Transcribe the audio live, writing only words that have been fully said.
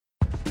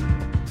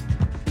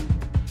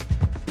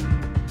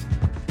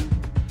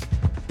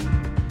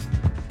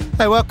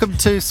Hey, welcome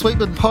to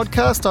Sweetman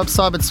Podcast. I'm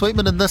Simon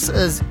Sweetman and this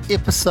is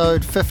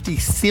episode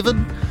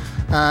 57.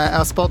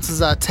 Our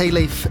sponsors are Tea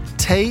Leaf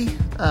Tea,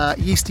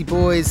 Yeasty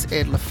Boys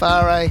and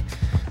Lafare.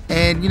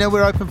 And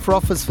we're open for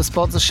offers for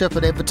sponsorship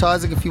and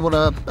advertising if you want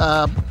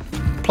to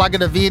plug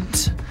an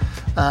event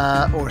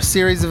or a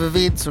series of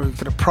events, or you've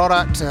got a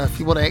product,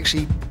 if you want to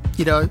actually,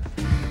 get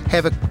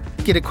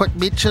a quick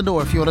mention,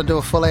 or if you want to do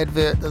a full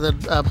advert, then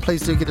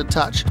please do get in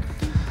touch.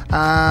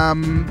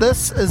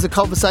 This is a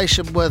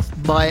conversation with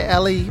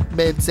Myali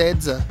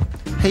Manzanza.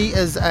 He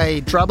is a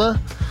drummer,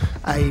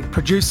 a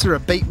producer, a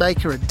beat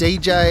maker, a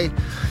DJ.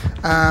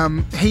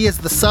 He is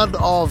the son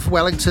of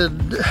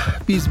Wellington,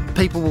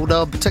 people will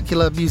know in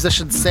particular,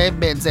 musician Sam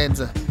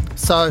Manzanza.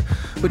 So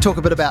we talk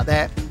a bit about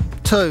that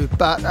too,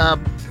 but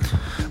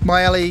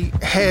Myali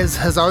has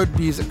his own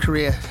music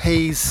career.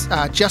 He's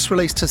just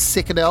released his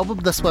second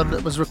album. This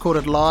one was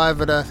recorded live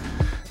in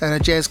a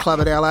jazz club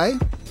in LA.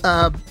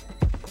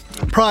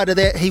 Prior to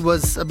that, he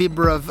was a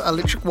member of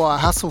Electric Wire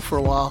Hustle for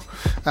a while.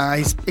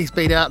 He's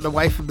been out and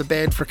away from the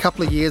band for a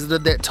couple of years, and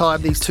in that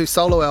time, these two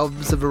solo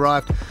albums have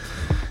arrived.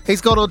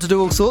 He's gone on to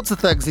do all sorts of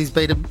things. He's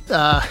been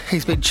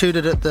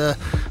tutored at the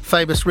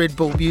famous Red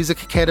Bull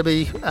Music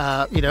Academy.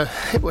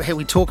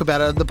 We talk about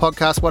it in the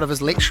podcast. One of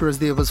his lecturers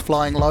there was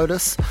Flying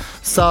Lotus.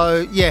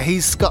 So yeah,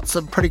 he's got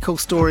some pretty cool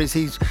stories.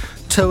 He's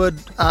toured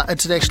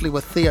internationally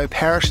with Theo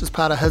Parrish as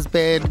part of his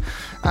band.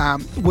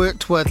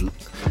 Worked with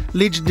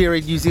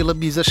legendary New Zealand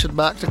musician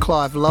Mark de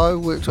Clive Lowe.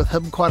 Worked with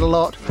him quite a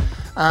lot.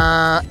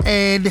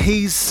 And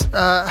he's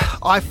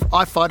I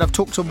find, I've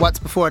talked to him once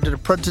before. I did a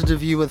print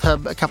interview with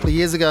him a couple of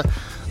years ago.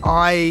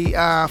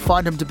 I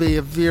find him to be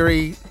a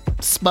very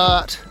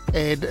smart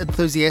and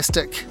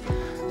enthusiastic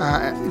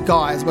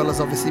guy, as well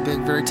as obviously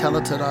being very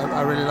talented.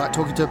 I really like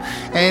talking to him.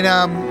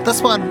 And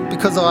this one,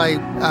 because I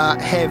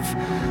have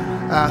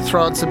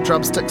thrown some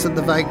drumsticks in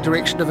the vague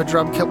direction of a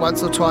drum kit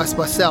once or twice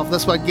myself,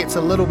 this one gets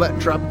a little bit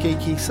drum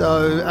geeky,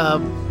 so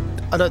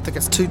I don't think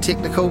it's too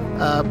technical.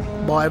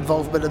 My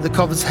involvement in the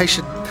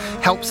conversation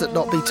helps it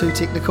not be too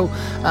technical,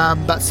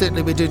 but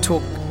certainly we do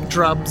talk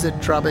drums and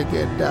drumming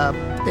and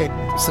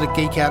sort of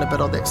geek out a bit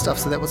on that stuff,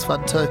 so that was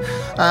fun too.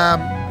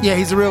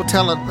 He's a real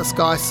talent, this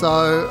guy,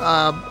 so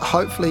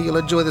hopefully you'll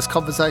enjoy this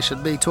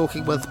conversation, me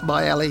talking with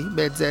Myali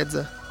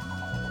Manzanza.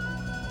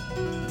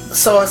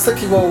 So I was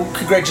thinking, well,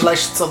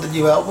 congratulations on the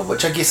new album,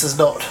 which I guess is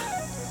not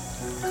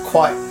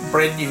quite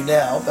brand new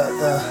now, but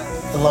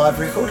the live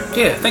record.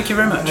 Yeah, thank you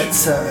very much.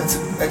 It's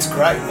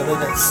great. I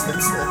mean,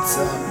 it's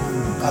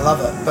I love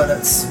it, but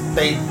it's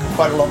been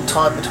quite a long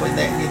time between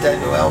that and your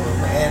debut album.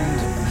 And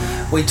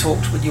we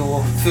talked when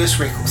your first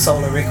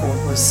solo record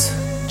was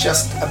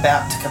just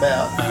about to come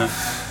out.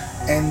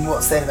 Uh-huh. And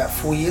what's that, about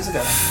 4 years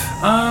ago?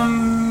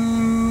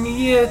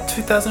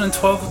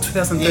 2012 or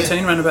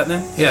 2013, around about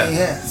then.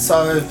 Yeah.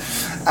 So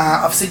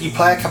I've seen you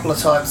play a couple of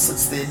times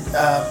since then,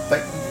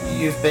 but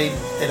you've been,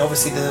 and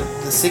obviously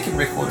the second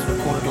record's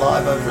recorded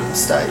live over in the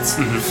States.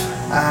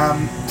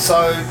 Mm-hmm.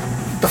 So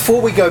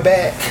before we go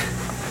back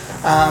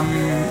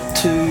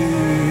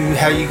to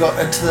how you got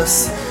into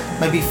this,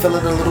 maybe fill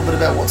in a little bit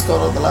about what's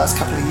gone on the last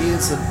couple of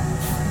years.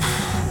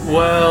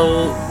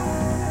 Well,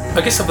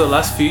 I guess over the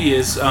last few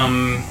years,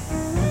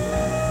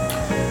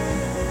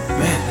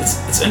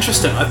 it's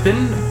interesting.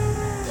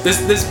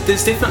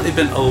 There's definitely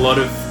been a lot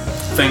of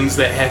things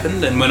that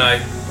happened, and when I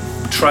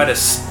try to,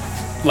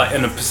 like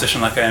in a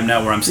position like I am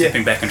now, where I'm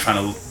stepping back and trying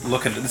to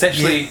look at it, it's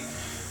actually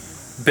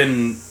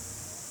been,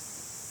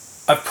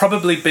 I've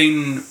probably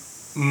been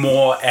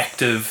more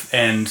active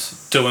and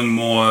doing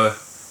more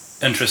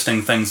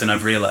interesting things than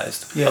I've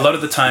realised. A lot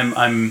of the time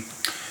I'm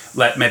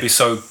like maybe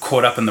so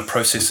caught up in the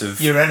process of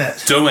you're in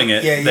it, doing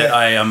it, that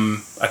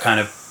I kind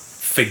of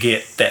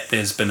forget that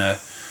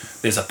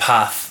there's a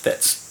path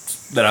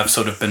that I've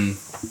sort of been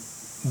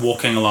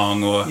walking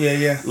along or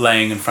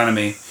laying in front of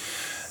me.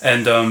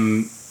 And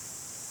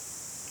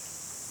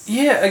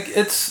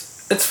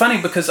it's funny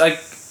because I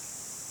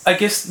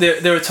guess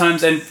there are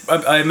times, and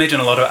I imagine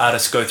a lot of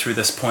artists go through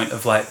this point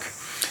of like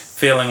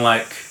feeling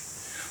like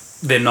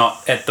they're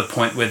not at the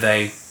point where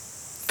they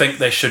think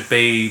they should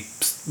be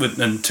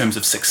in terms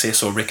of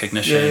success or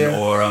recognition,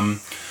 or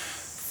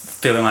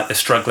feeling like they're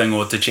struggling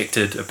or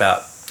dejected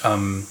about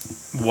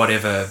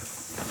whatever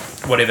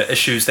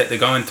issues that they're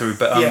going through.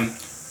 But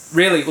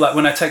really, like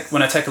when I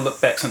take a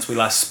look back since we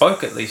last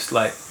spoke, at least,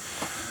 like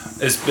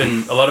there's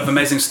been a lot of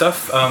amazing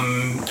stuff.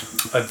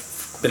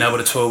 I've been able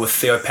to tour with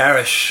Theo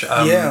Parrish.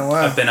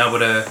 I've been able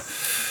to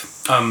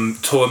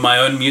tour my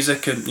own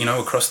music,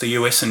 across the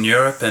US and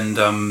Europe, and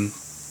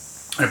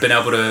I've been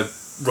able to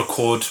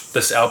record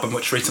this album,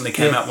 which recently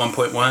came out,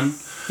 1.1.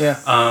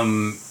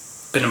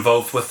 Been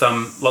involved with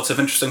lots of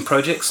interesting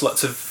projects.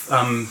 Lots of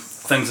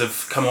things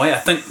have come away. I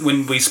think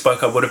when we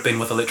spoke, I would have been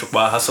with Electric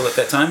Wire Hustle at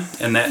that time,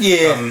 and that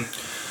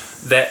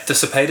that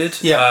dissipated.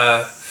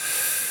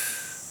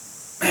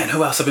 Man,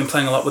 who else? I've been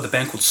playing a lot with a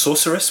band called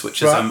Sorceress,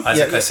 which is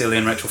Isaac Iseli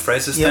and Rachel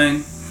Fraser's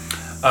thing.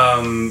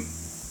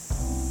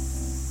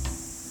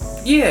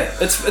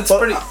 It's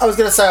pretty. I was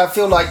going to say, I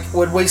feel like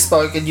when we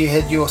spoke and you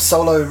had your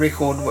solo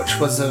record, which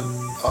was a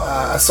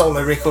a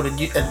solo record in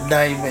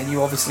name, and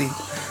you obviously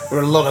there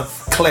were a lot of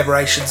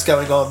collaborations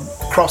going on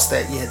across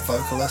that. You had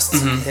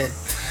vocalists, and you had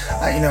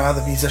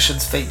other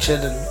musicians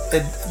featured,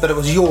 but it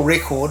was your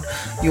record.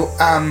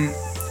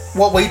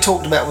 What we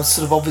talked about was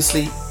sort of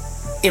obviously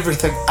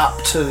everything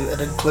up to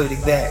and including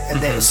that,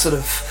 and that was sort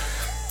of,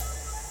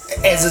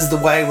 as is the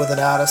way with an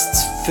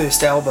artist's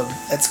first album,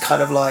 it's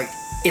kind of like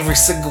every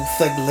single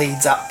thing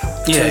leads up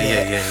to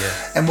that.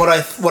 Yeah. And what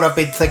I've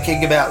been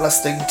thinking about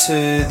listening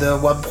to the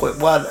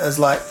 1.1 is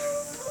like,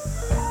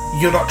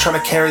 you're not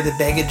trying to carry the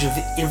baggage of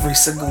every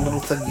single little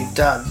thing you've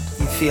done.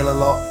 You feel a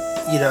lot,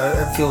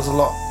 it feels a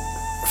lot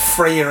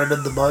freer and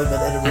in the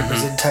moment, and a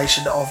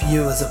representation of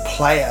you as a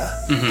player,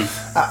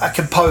 a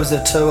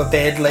composer too, a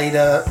band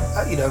leader,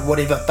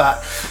 whatever,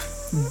 but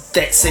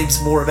that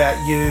seems more about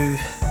you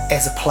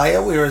as a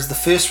player, whereas the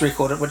first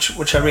record,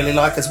 which I really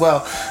like as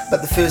well,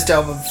 but the first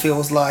album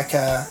feels like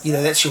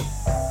that's your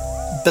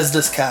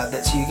business card.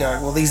 That's you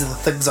going, well, these are the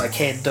things I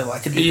can do. I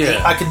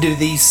can do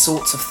these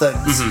sorts of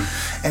things,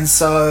 and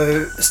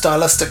so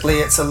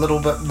stylistically it's a little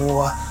bit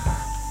more,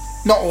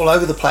 not all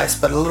over the place,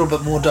 but a little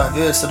bit more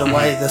diverse in a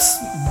way. This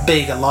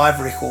being a live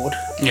record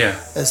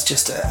is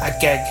just a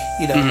gig,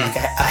 like a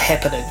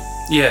happening.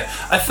 Yeah,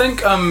 I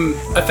think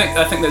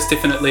that's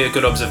definitely a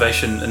good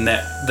observation, in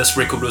that this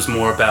record was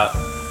more about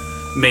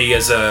me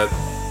as a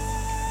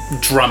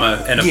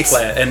drummer and a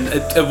player, and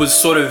it was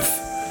sort of,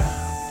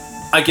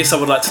 I guess I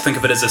would like to think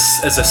of it as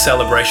a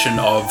celebration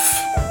of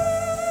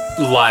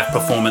live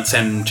performance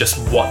and just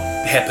what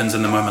happens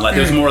in the moment. Like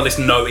there was more or less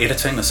no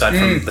editing aside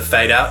from the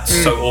fade outs,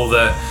 so all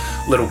the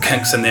little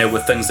kinks in there were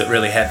things that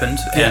really happened,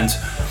 and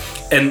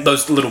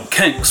those little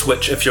kinks,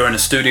 which if you're in a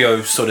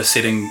studio sort of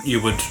setting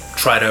you would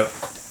try to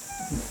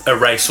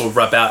erase or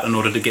rub out in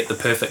order to get the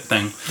perfect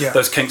thing,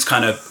 those kinks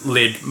kind of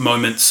led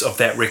moments of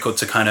that record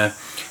to kind of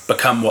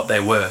become what they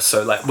were.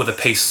 So like with a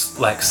piece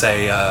like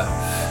say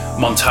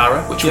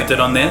Montara, which we did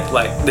on there,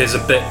 like there's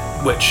a bit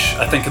which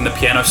I think in the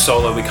piano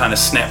solo we kind of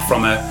snapped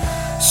from a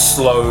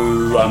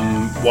slow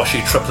washy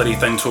triplety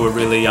thing to a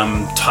really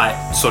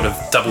tight sort of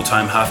double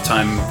time, half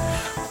time,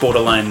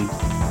 borderline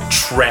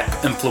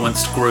trap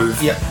influenced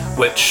groove,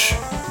 which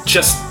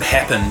just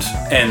happened,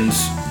 and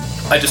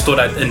I just thought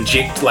I'd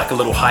inject like a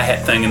little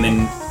hi-hat thing, and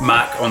then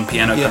Mark on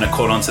piano kind of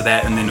caught onto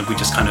that, and then we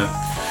just kind of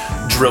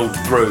drilled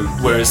through,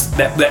 whereas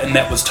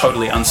that was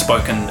totally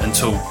unspoken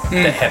until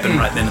that happened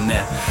right then and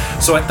there.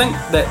 So I think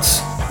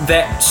that's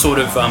that sort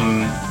of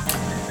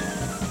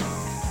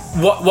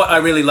what I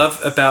really love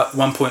about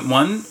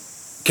 1.1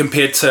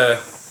 compared to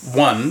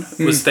 1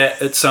 was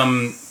that it's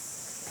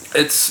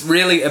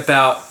really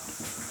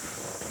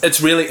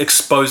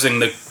exposing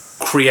the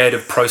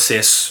creative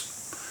process,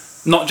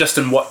 not just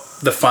in what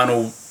the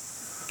final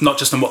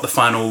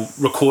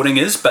recording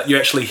is, but you're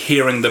actually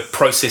hearing the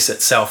process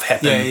itself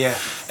happen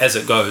as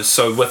it goes.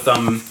 So with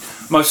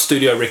most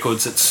studio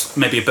records, it's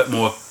maybe a bit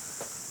more,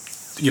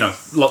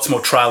 lots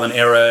more trial and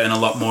error and a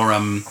lot more,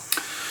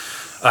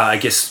 I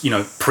guess,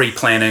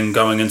 pre-planning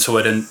going into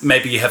it, and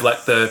maybe you have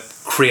like the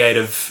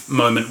creative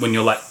moment when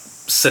you're like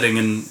sitting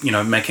and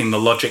making the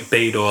logic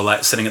beat, or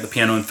like sitting at the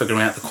piano and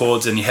figuring out the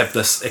chords, and you have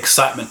this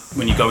excitement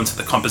when you go into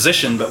the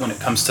composition, but when it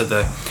comes to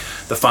the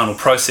final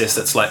process,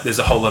 it's like there's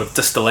a whole lot of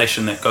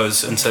distillation that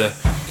goes into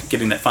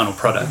getting that final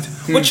product,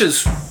 which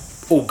is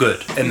all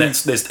good, and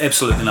there's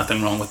absolutely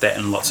nothing wrong with that,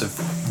 and lots of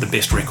the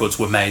best records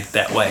were made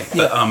that way.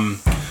 But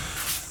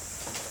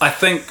I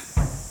think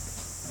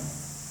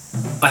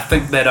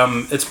that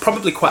it's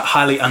probably quite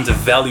highly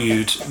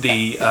undervalued,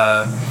 the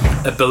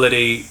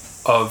ability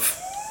of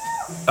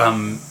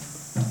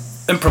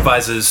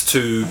improvisers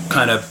to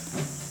kind of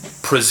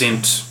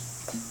present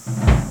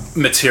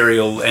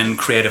material and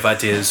creative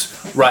ideas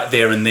right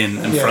there and then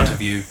in front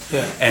of you,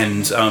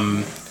 and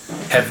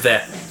have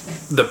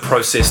the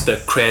process, the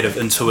creative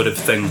intuitive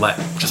thing, like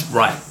just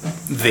right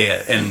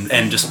there, and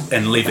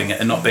leaving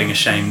it and not being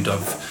ashamed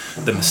of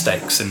the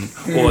mistakes, and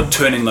or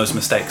turning those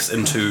mistakes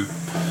into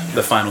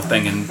the final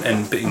thing,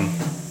 and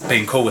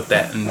being cool with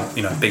that, and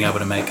being able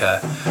to make a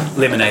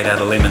lemonade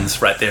out of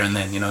lemons right there and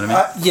then, you know what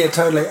I mean? Yeah,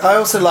 totally. I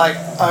also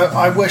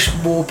I wish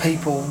more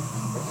people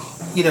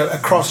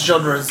across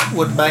genres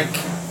would make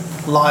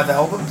live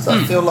albums.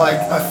 I feel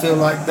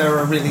like they're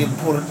a really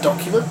important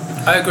document.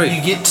 I agree.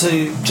 You get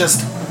to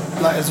just,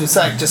 like as we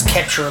say, just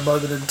capture a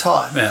moment in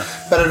time. Yeah.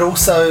 But it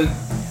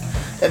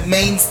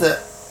means that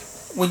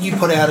when you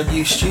put out a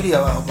new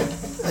studio album,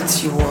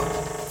 it's your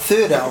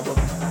third album,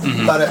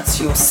 but it's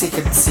your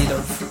second set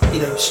of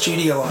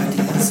studio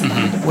ideas,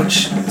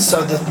 which this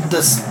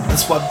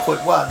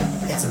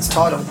 1.1, as it's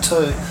titled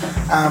too,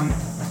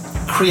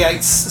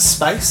 creates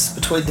space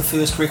between the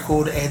first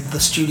record and the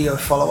studio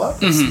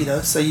follow-up.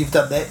 So you've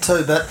done that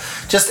too, but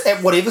just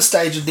at whatever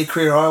stage in their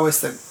career, I always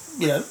think,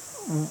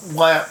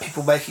 why aren't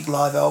people making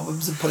live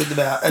albums and putting them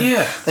out? And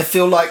they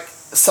feel like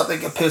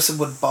something a person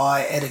would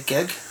buy at a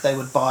gig. They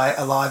would buy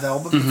a live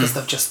album because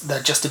they're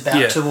just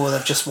about to, or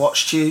they've just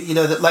watched you.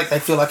 That like they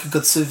feel like a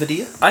good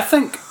souvenir. I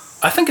think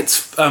it's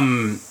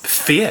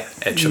fair,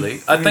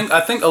 actually.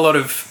 I think a lot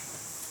of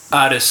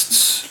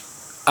artists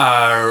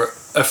are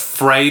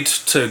afraid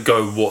to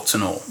go warts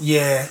and all.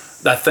 Yeah.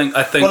 I think.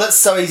 Well, it's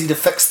so easy to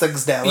fix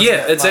things now. Isn't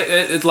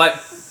it? It's like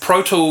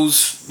Pro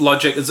Tools,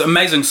 Logic. It's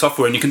amazing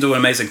software, and you can do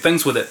amazing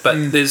things with it.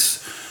 But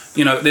there's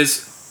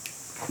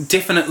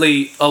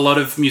definitely a lot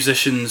of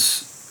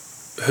musicians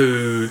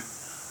who,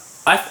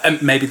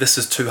 and maybe this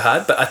is too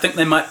hard, but I think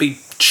they might be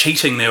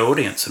cheating their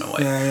audience in a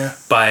way. Yeah.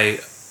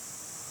 By.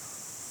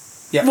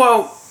 Yeah.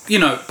 Well,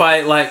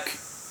 by like.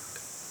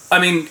 I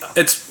mean,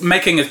 it's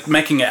making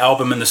an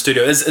album in the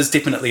studio is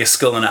definitely a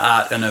skill and an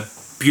art and a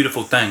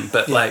beautiful thing.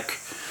 But like,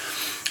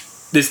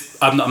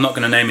 I'm not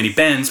going to name any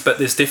bands, but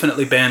there's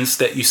definitely bands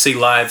that you see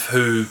live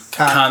who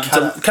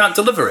can't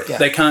deliver it. Yeah.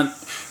 They can't.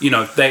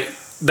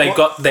 They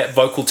got that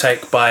vocal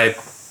take by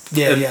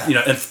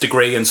nth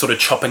degree and sort of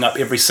chopping up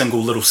every single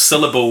little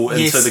syllable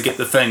to get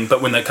the thing.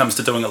 But when it comes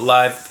to doing it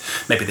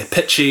live, maybe they're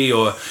pitchy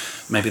or.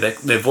 Maybe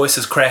their voice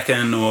is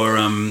cracking, or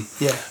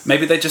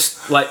maybe they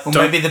just like. Or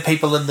maybe the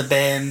people in the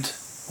band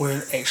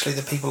weren't actually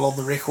the people on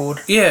the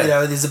record.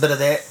 Yeah, there's a bit of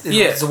that.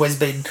 There's always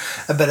been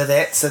a bit of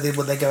that. So then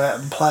when they go out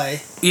and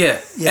play,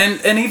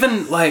 and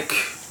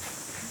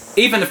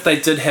even if they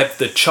did have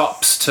the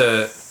chops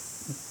to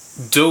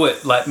do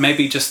it, like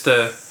maybe just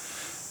I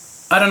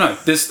don't know.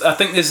 I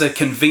think there's a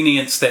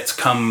convenience that's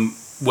come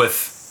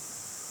with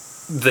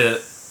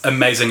the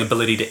amazing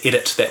ability to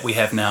edit that we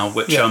have now,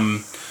 which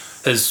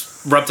has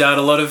rubbed out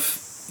a lot of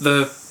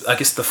the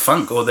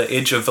funk or the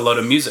edge of a lot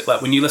of music.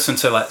 Like when you listen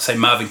to like say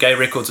Marvin Gaye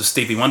records or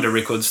Stevie Wonder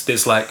records,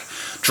 there's like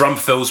drum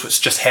fills which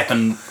just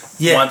happen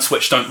once,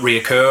 which don't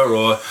reoccur,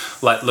 or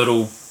like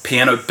little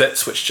piano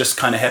bits which just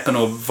kind of happen,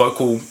 or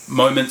vocal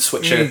moments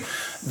which are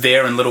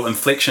there, and little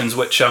inflections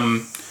which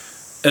in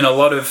a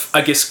lot of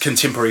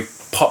contemporary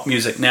pop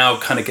music now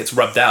kind of gets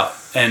rubbed out.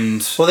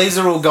 And well, these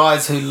are all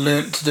guys who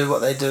learnt to do what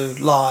they do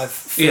live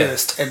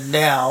first, and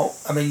now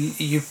I mean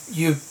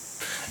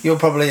you're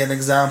probably an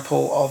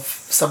example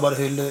of someone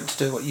who learnt to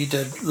do what you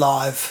did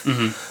live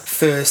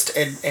first,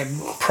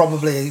 and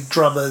probably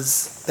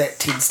drummers, that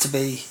tends to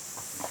be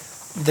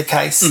the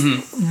case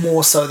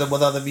more so than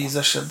with other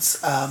musicians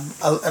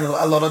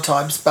a lot of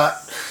times.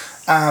 But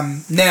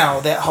now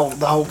the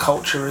whole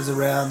culture is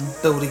around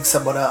building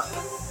someone up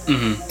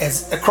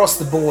as across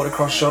the board,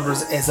 across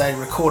genres, as a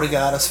recording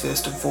artist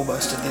first and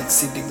foremost, and then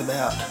sending them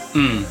out.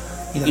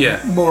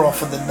 More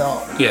often than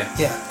not.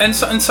 And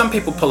some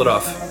people pull it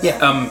off.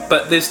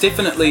 But there's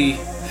definitely,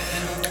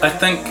 I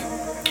think,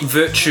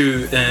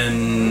 virtue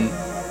in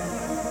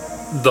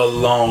the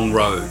long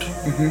road,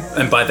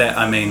 and by that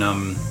I mean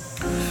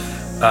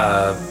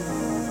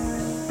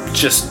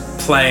just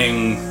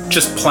playing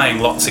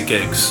lots of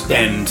gigs,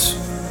 and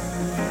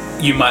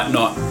you might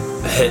not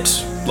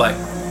hit like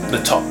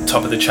the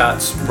top of the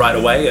charts right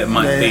away. It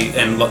might be,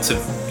 and lots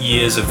of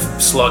years of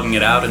slogging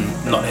it out and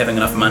not having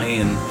enough money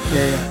and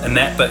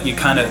that, but you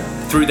kind of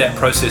through that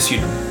process you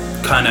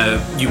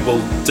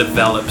will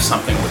develop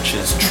something which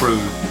is true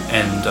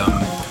and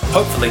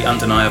hopefully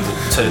undeniable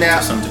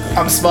to some degree.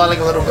 I'm smiling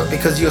a little bit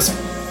because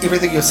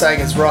everything you're saying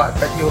is right,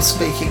 but you're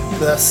speaking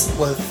this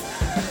with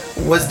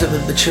wisdom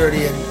and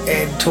maturity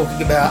and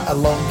talking about a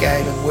long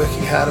game and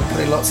working hard and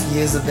putting lots of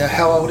years in there.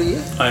 How old are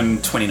you? I'm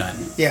 29.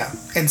 Yeah,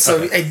 and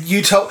so and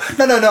you told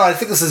no. I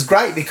think this is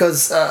great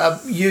because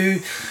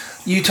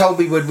you told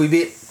me when we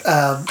met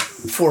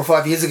 4 or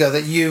 5 years ago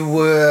that you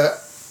were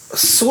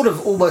sort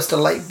of almost a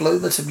late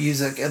bloomer to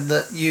music, and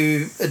that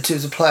you, in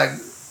terms of playing,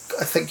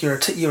 I think you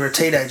were a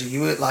teenager.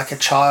 You weren't like a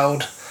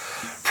child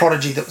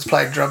prodigy that was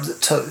playing drums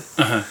at 2.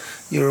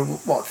 You were,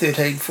 what,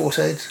 13,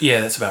 14?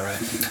 Yeah, that's about right.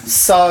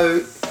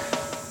 So,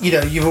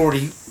 you've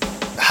already,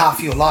 half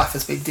your life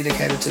has been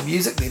dedicated to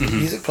music then,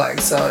 music playing,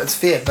 so it's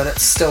fair, but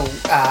it's still,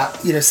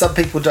 some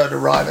people don't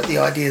arrive at the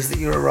ideas that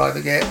you're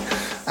arriving at,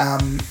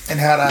 and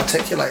how to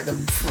articulate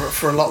them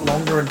for a lot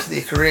longer into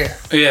their career.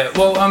 Yeah,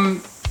 well,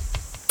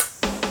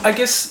 I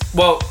guess,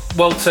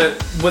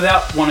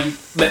 without wanting,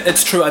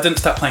 it's true, I didn't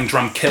start playing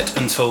drum kit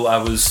until I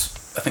was,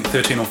 I think,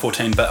 13 or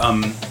 14, but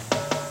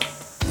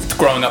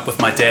growing up with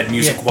my dad,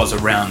 music was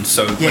around,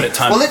 so when it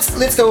time... Well,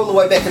 let's go all the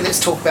way back and let's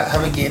talk about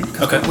him again,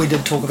 because we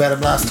did talk about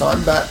him last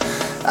time, but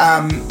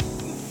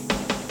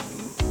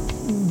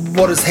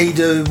what does he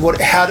do? When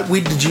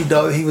did you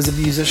know he was a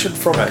musician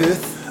from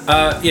birth?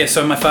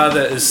 So my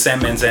father is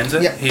Sam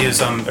Manzanza. Yep. He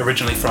is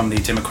originally from the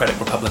Democratic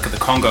Republic of the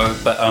Congo,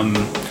 but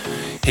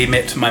he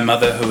met my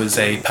mother, who is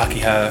a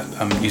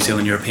Pakeha New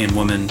Zealand European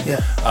woman,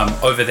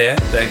 over there.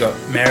 They got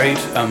married,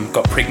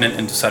 got pregnant,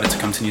 and decided to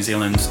come to New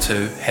Zealand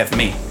to have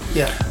me.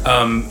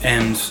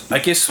 And I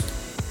guess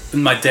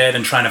my dad,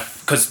 and trying to,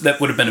 because that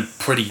would have been a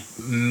pretty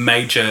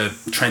major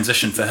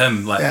transition for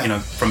him,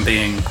 from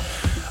being,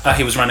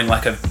 he was running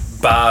like a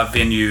bar,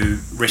 venue,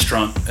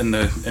 restaurant in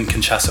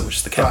Kinshasa, which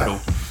is the capital.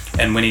 Right.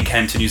 And when he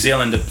came to New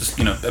Zealand, it was,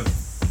 a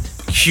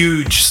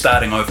huge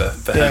starting over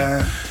for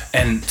him.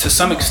 And to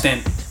some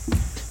extent,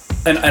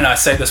 and I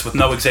say this with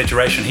no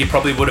exaggeration, he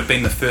probably would have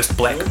been the first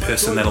black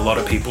person that a lot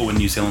of people in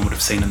New Zealand would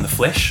have seen in the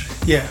flesh.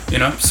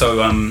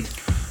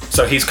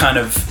 So he's kind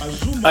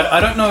of, I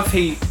don't know if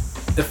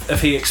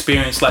he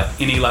experienced like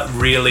any like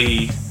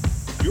really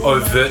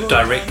overt,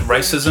 direct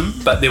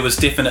racism, but there was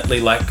definitely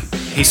like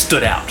he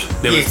stood out.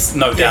 There was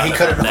no doubt. Yeah, he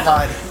couldn't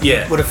hide.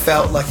 Yeah, would have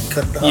felt like he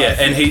couldn't hide. Yeah,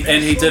 and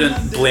he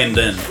didn't blend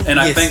in, and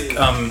I think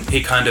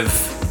he kind of,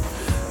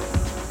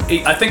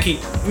 I think he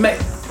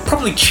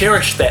probably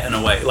cherished that in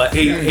a way. Like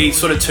he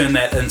sort of turned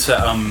that into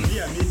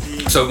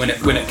so when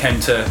it came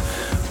to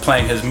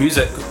playing his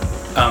music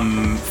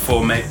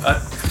for me.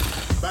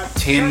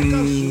 10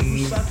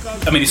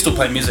 I mean, he's still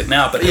playing music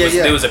now, but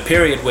there was a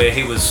period where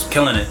he was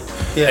killing it,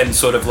 and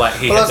sort of like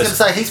I was going to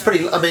say, he's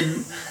pretty, I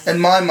mean, in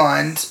my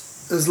mind,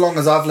 as long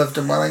as I've lived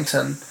in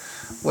Wellington,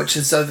 which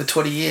is over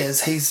 20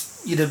 years, he's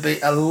be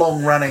a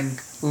long-running,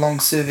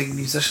 long-serving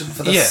musician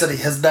for the city.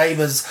 His name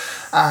is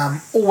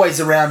always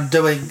around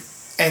doing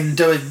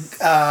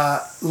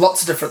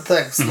lots of different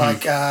things,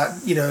 like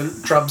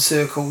drum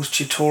circles,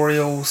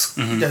 tutorials,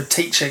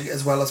 teaching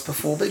as well as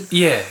performing.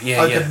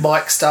 Open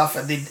mic stuff,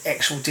 and then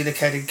actual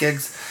dedicated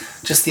gigs.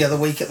 Just the other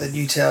week at the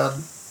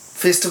Newtown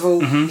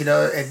Festival,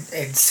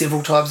 and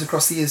several times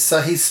across the years.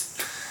 So he's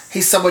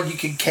someone you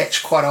can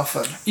catch quite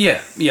often.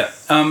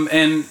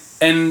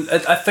 And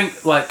I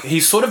think like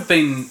he's sort of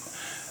been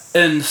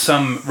in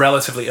some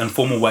relatively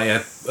informal way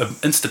an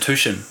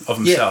institution of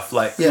himself.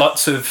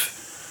 Lots of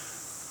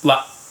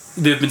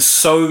there have been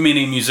so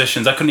many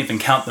musicians, I couldn't even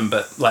count them,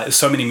 but like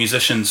so many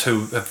musicians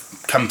who have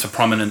come to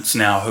prominence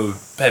now who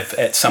have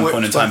at some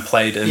point in time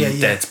played in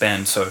Dad's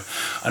band. So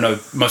I know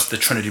most of the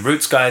Trinity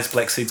Roots guys,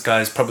 Black Seeds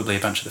guys, probably a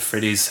bunch of the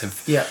Freddies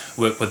have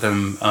worked with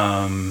him.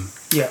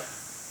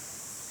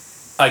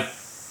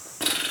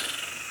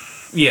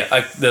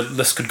 The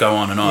list could go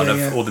on and on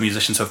of all the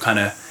musicians who have kind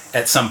of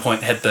at some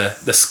point had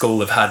the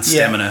school of hard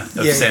stamina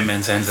of Sam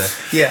Manzanza.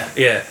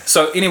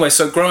 So anyway,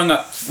 growing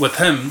up with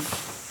him,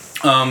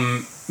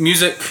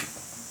 music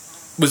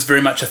was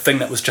very much a thing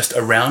that was just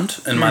around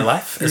in my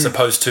life, as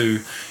opposed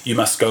to you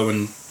must go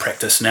and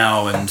practice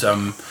now, and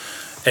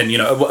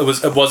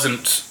it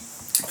wasn't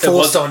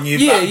forced on you,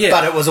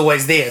 but it was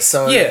always there.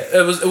 So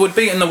it would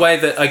be in the way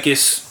that I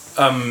guess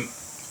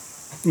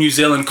New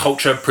Zealand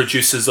culture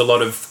produces a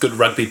lot of good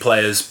rugby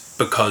players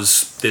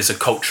because there's a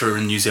culture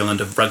in New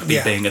Zealand of rugby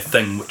being a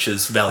thing which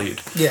is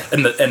valued.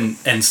 And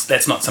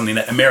that's not something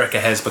that America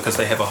has because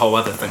they have a whole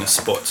other thing of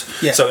sports.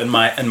 So in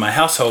my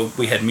household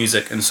we had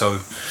music, and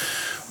so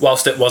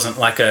whilst it wasn't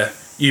like a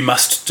you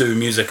must do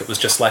music, it was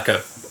just like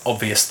a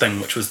obvious thing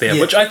which was there,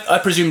 which I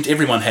presumed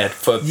everyone had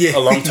for a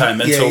long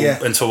time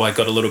until I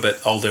got a little bit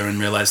older and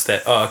realised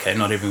that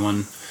not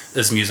everyone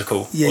is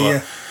musical.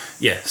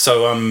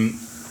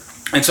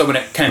 And so when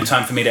it came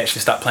time for me to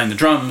actually start playing the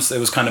drums, it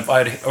was kind of,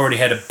 I already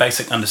had a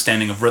basic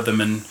understanding of rhythm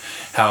and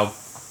how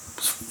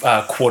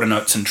quarter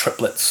notes and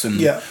triplets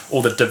and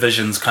all the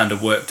divisions kind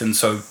of worked. And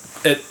so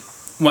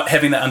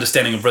having that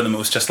understanding of rhythm, it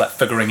was just like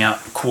figuring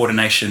out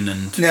coordination.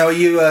 And now, are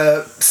you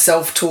a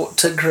self-taught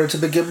tinkerer to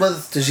begin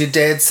with? Does your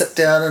dad sit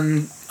down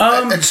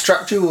and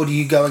instruct you, or do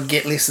you go and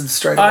get lessons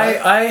straight away?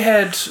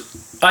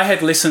 I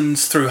had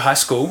lessons through high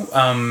school.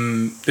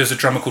 There was a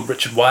drummer called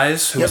Richard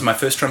Wise, who was my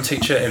first drum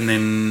teacher, and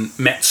then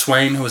Matt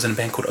Swain, who was in a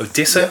band called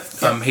Odessa.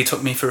 He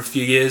took me for a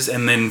few years,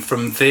 and then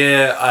from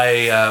there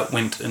I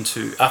went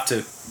into,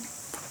 after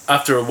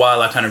a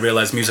while I kind of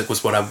realised music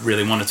was what I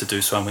really wanted to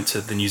do, so I went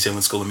to the New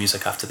Zealand School of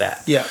Music after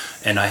that.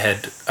 And I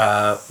had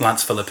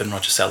Lance Phillip and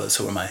Roger Sellers,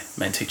 who were my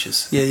main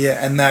teachers.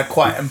 And they're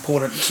quite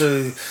important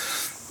to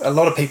a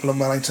lot of people in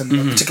Wellington,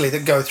 particularly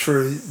that go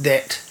through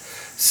that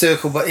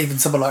circle, but even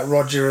someone like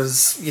Roger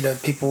is,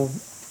 people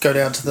go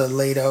down to the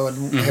Lido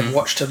and have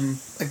watched him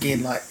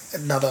again, like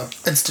another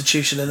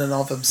institution in and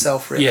of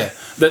himself, really.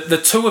 The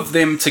two of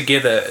them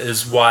together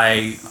is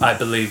why I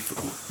believe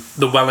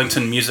the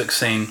Wellington music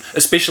scene,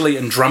 especially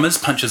in drummers,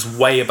 punches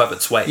way above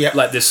its weight.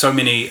 Like there's so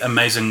many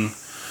amazing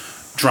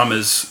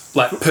drummers,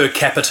 like per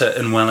capita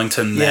in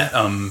Wellington that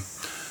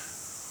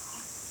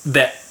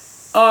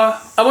I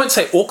won't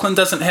say Auckland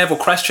doesn't have or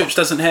Christchurch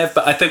doesn't have,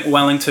 but I think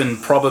Wellington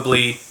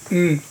probably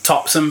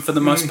tops them for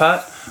the most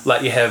part.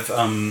 Like you have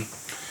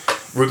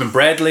Ruben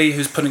Bradley,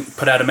 who's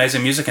put out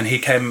amazing music, and he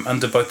came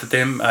under both of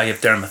them. You have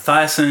Darren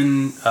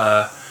Mathiasen.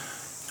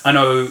 I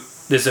know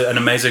there's an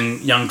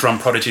amazing young drum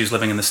prodigy who's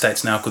living in the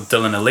States now called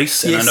Dylan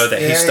Elise, and I know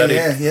that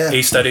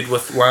he studied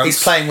with Lance.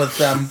 He's playing with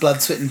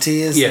Blood, Sweat and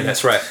Tears.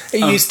 That's right.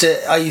 I used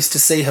to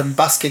see him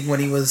busking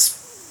when he was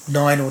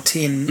 9 or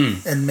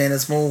 10 in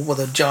Manners Mall with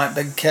a giant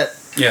big kit.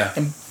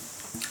 And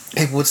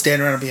people would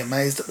stand around and be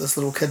amazed at this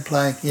little kid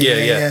playing.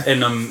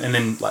 And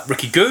then like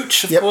Ricky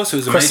Gooch, of course,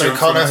 who's a Chris major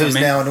O'Connor, who's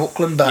now in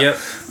Auckland,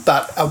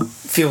 but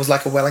feels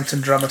like a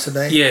Wellington drummer to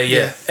me.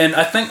 And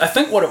I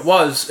think what it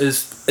was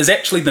is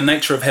actually the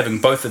nature of having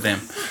both of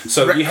them.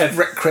 So you have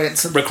Rick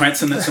Cranston.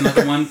 That's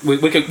another one. We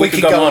could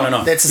go on and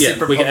on. That's a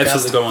separate podcast. We could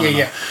absolutely go on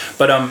and on.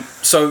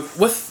 But so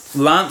with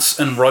Lance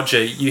and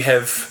Roger, you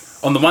have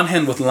on the one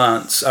hand with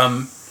Lance,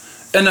 in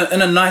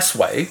a nice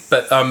way,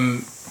 but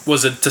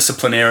was a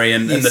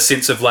disciplinarian in the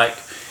sense of like,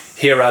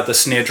 here are the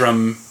snare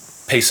drum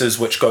pieces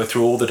which go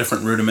through all the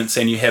different rudiments,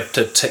 and you have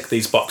to tick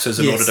these boxes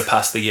in order to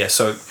pass the year.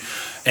 So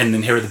and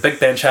then here are the big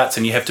band charts,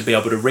 and you have to be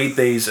able to read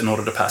these in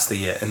order to pass the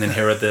year, and then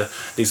here are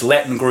these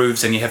Latin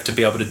grooves, and you have to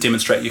be able to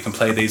demonstrate you can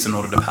play these in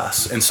order to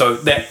pass. And so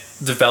that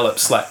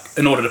develops, like,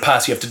 in order to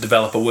pass, you have to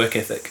develop a work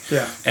ethic.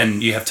 Yeah.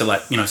 And you have to,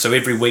 like, so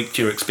every week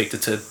you're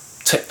expected to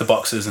tick the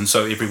boxes, and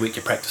so every week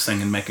you're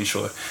practicing and making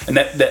sure, and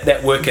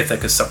that work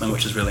ethic is something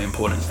which is really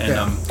important,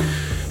 and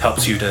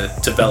helps you to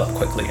develop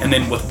quickly. And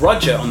then with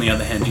Roger, on the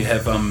other hand, you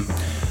have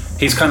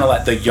he's kind of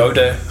like the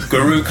Yoda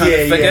guru kind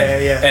of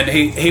figure, and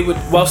he would,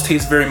 whilst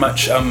he's very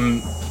much a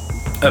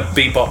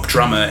bebop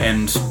drummer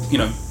and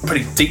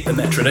pretty deep in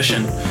that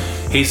tradition,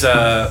 he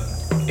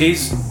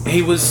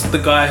was the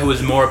guy who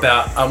was more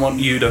about, I want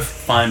you to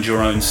find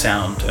your own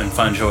sound and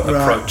find your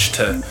approach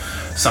to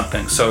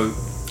something. So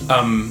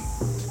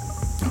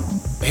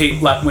he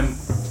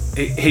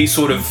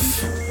sort of,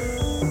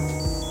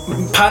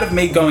 part of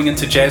me going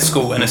into jazz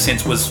school in a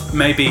sense was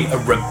maybe a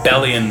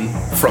rebellion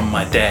from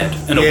my dad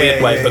in a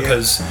weird way,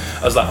 because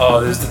I was like,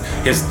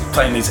 he's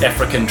playing these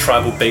African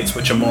tribal beats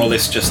which are more or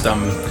less just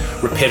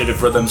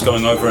repetitive rhythms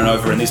going over and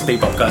over, and these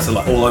bebop guys are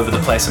like all over the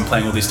place and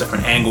playing all these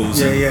different angles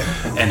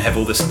and have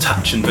all this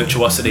touch and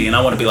virtuosity, and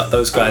I want to be like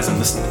those guys,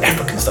 and this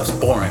African stuff's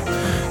boring.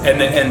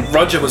 And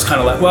Roger was kind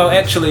of like, well,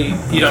 actually,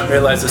 you don't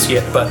realize this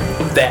yet, but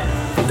that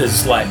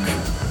is like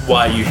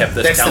why you have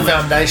this talent. That's the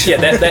foundation.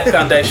 Yeah, that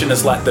foundation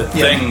is like the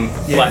thing,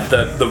 like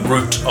the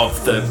root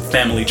of the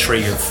family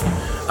tree of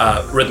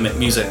rhythmic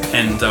music.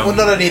 And well,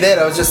 not only that,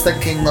 I was just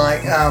thinking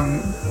like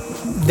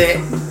that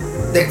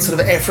sort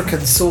of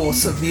African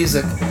source of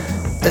music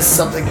is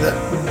something that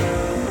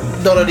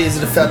not only is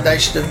it a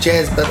foundation of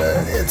jazz, but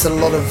it's a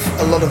lot of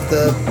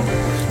the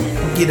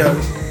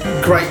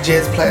great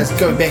jazz players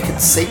go back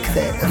and seek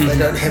that if they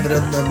don't have it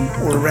in them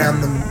or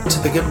around them to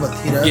begin with,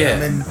 I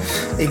mean,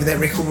 even that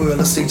record we were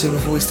listening to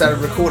before we started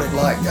recording,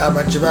 like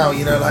Ahmad Jamal,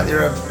 like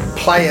there are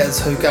players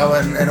who go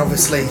in and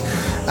obviously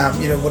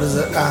what is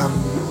it,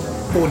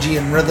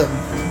 Orgian Rhythm,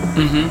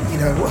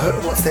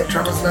 what's that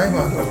drummer's name?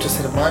 I've just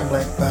had a mind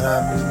blank, but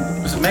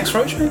was it Max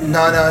Roach maybe?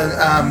 No,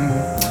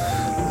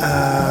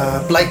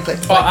 Blakely.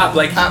 Art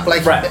Blakey.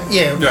 Right.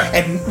 Yeah. Right.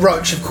 And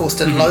Roach, of course,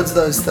 did loads of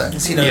those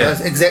things. Those,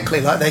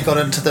 exactly, like they got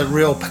into the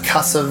real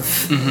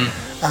percussive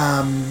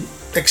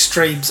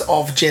extremes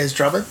of jazz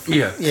drumming.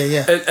 Yeah.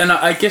 And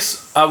I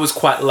guess I was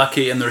quite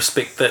lucky in the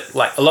respect that,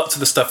 like, a lot of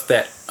the stuff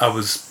that I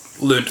was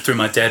learnt through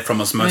my dad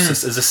from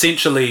osmosis is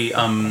essentially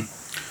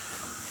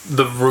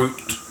the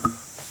root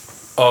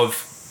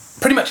of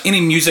pretty much any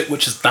music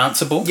which is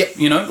danceable. Yep.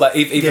 Like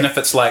even if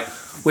it's like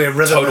where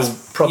rhythm is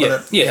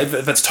prominent.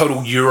 If it's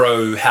total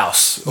Euro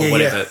house or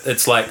whatever,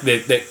 it's like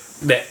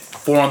that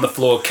four on the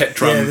floor kick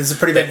drum there's a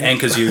pretty big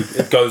anchors you.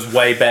 It goes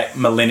way back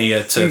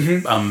millennia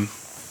to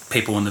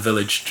people in the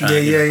village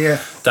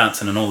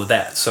dancing and all of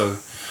that. So,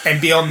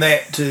 and beyond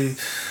that to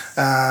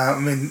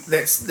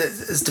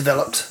that is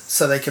developed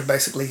so they can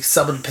basically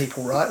summon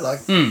people, right?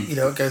 Like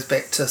it goes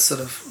back to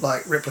sort of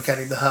like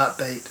replicating the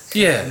heartbeat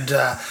and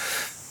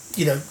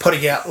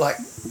putting out like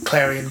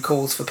clarion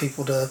calls for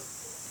people to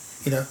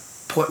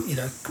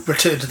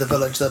return to the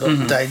village, that are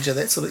in danger,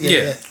 that sort of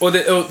Or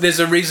there's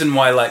a reason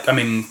why, like, I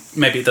mean,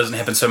 maybe it doesn't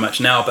happen so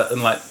much now, but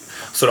in like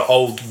sort of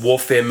old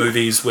warfare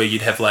movies where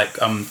you'd have like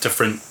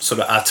different sort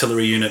of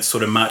artillery units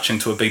sort of marching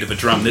to a beat of a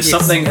drum, there's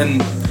something in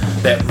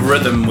that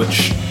rhythm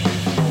which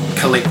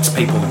collects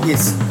people.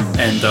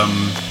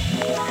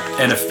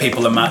 And if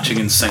people are marching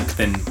in sync,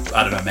 then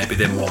I don't know, maybe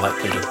they're more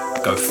likely to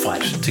go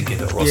fight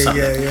together or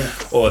something.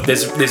 Or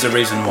there's a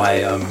reason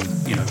why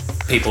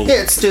people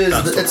it stirs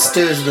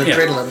the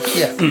adrenaline.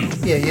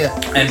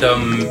 And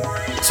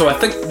so I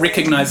think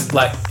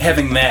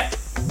having that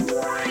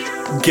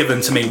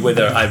given to me,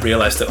 whether I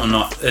realized it or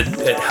not,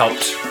 it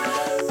helped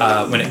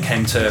when it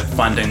came to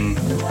finding,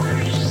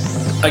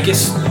 I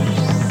guess,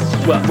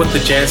 well, with the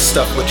jazz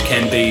stuff, which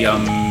can be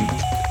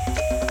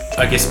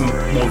I guess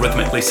more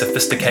rhythmically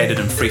sophisticated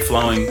and free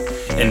flowing,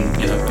 and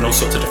and all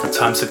sorts of different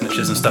time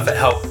signatures and stuff. It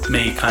helped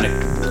me kind of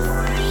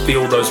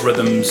feel those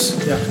rhythms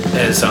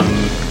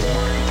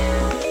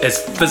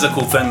as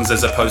physical things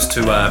as opposed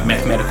to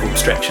mathematical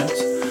abstractions.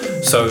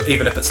 So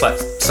even if it's like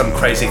some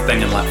crazy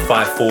thing in like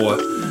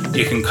 5/4,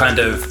 you can kind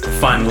of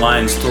find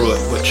lines through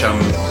it which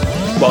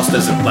whilst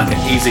there's like an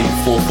easy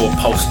 4/4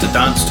 pulse to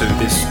dance to,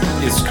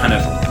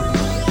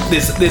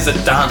 there's a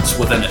dance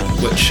within it,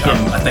 which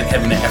I think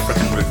having the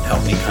African root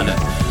helped me kind of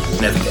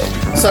navigate.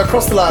 So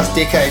across the last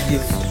decade,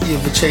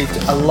 you've achieved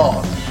a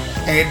lot,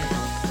 and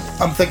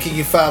I'm thinking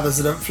your father's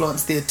an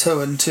influence there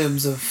too in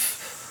terms of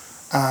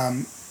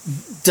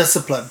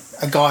discipline.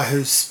 A guy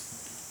who's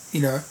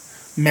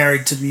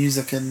married to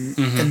music in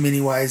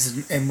many ways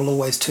and will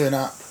always turn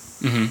up.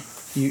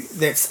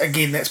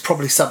 That's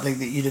probably something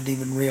that you didn't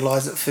even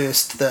realise at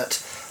first,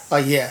 that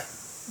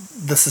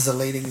this is a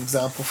leading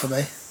example for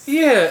me.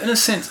 Yeah, in a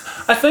sense.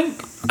 I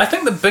think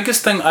the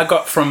biggest thing I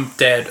got from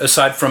Dad,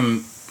 aside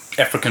from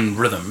African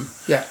rhythm,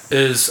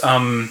 is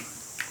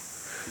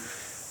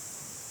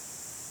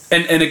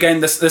and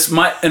again, this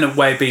might in a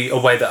way be a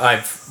way that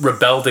I've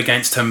rebelled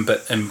against him,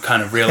 but am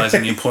kind of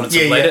realising the importance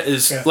of later.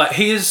 Like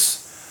he's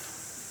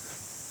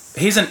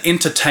an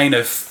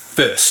entertainer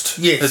first.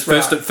 Yes,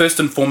 First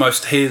and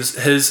foremost, his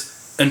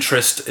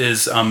interest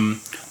is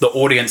the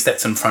audience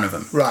that's in front of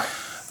him. Right.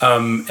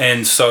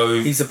 And so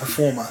he's a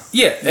performer.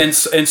 Yeah, and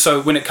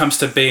so when it comes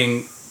to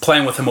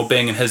playing with him or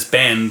being in his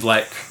band,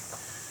 like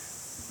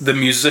the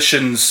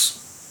musician,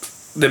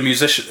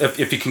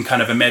 if you can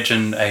kind of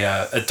imagine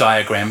a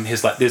diagram,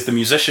 there's the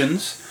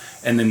musicians,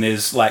 and then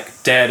there's like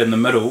Dad in the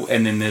middle,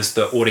 and then there's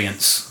the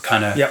audience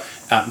kind of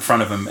out in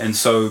front of him. And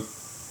so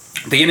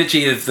the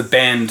energy of the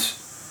band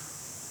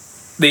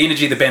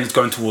is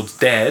going towards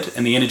Dad,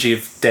 and the energy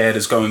of Dad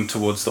is going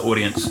towards the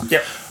audience.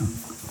 Yep.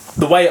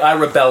 The way I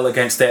rebel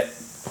against that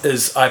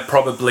is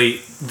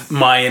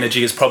my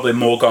energy is probably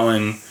more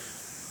going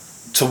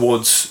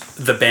towards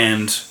the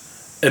band,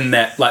 in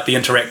that like the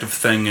interactive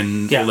thing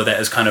and all of that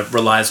is kind of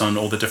relies on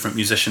all the different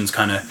musicians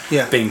kind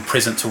of being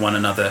present to one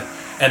another,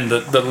 and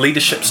the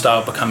leadership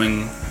style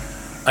becoming,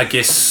 I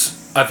guess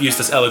I've used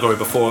this allegory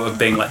before of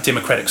being like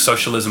democratic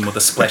socialism with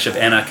a splash of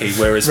anarchy,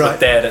 whereas with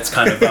Dad it's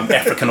kind of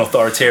African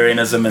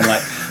authoritarianism, and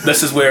like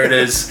this is where it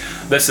is,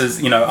 this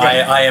is,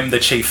 I am the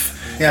chief,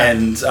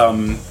 and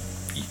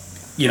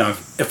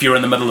if you're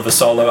in the middle of a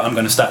solo, I'm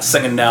going to start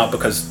singing now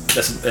because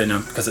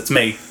because it's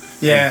me.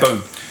 Yeah. And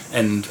boom.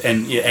 And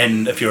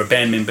if you're a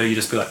band member, you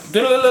just be like,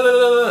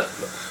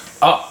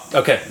 oh,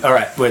 okay, all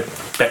right, we're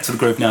back to the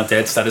groove now.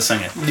 Dad started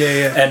singing.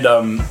 Yeah.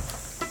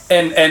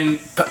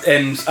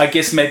 And I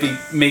guess maybe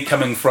me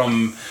coming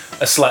from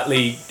a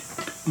slightly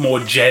more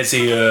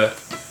jazzier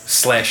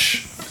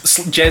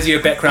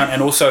background,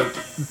 and also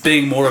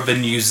being more of a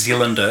New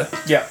Zealander.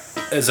 Yeah.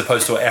 As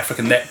opposed to an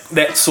African,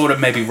 that sort of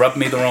maybe rubbed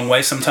me the wrong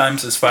way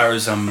sometimes, as far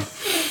as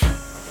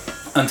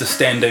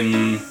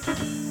understanding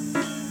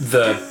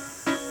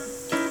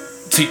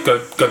to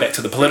go back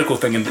to the political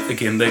thing, and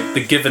again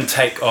the give and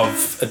take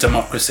of a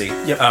democracy.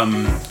 Yep.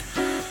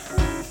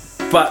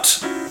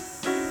 But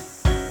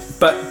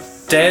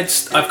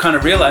Dad's, I've kind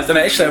of realised, and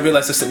I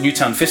realised this at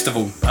Newtown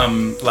Festival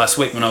last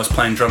week when I was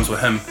playing drums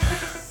with him.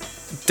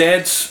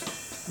 Dad's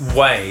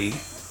way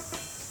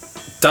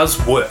does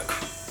work.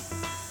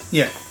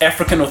 Yeah.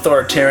 African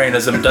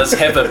authoritarianism does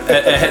have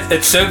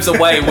it serves a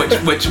way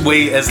which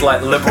we as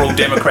like liberal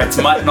Democrats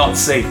might not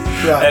see,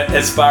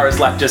 as far as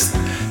like just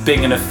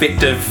being an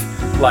effective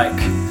like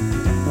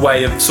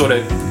way of sort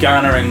of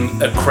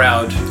garnering a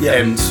crowd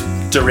and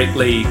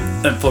directly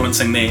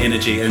influencing their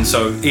energy. And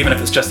so even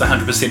if it's just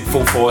 100%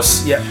 full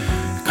force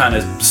kind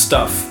of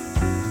stuff,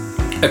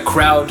 a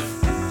crowd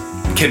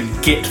can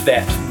get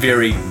that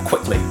very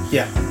quickly.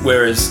 Yeah.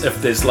 Whereas if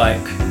there's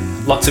like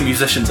lots of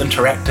musicians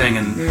interacting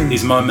and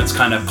these moments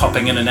kind of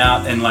popping in and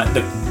out, and like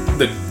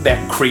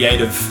that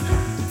creative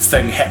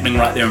thing happening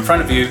right there in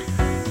front of you,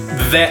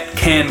 that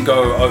can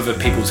go over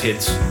people's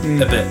heads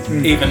a bit.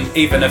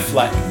 Even if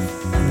like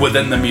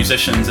within the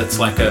musicians it's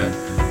like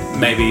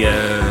maybe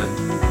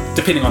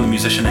depending on the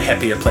musician, a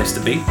happier place to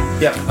be.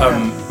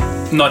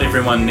 Not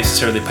everyone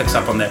necessarily picks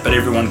up on that, but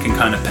everyone can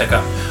kind of pick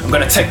up. I'm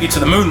going to take you to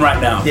the moon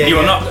right now. You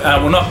will not. I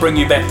will not bring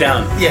you back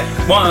down.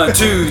 1,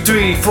 2,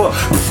 3, 4.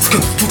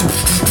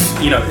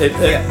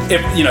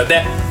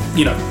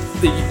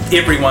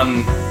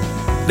 Everyone.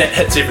 That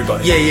hits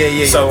everybody.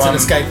 So it's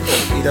inescapable.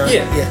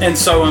 And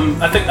so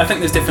I think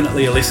there's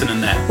definitely a lesson in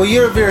that. Well,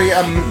 you're a very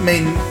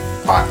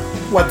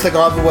one thing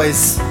I've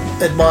always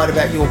admired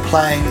about your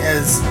playing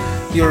is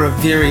you're a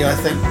very, I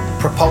think,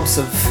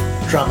 propulsive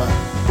drummer,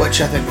 which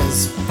I think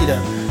is,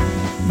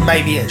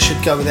 maybe it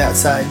should go without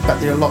saying, but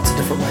there are lots of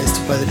different ways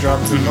to play the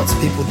drums, and lots of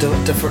people do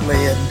it differently,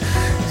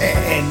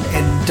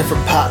 and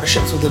different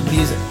partnerships within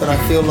music. But I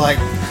feel like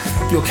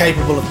you're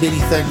capable of many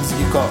things.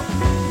 You've got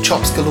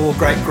chops galore,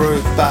 great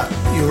groove, but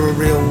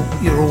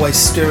you're always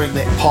stirring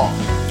that pot.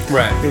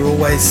 Right. You're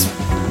always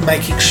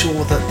making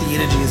sure that the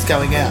energy is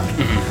going out.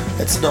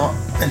 It's not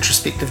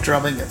introspective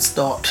drumming. It's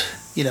not,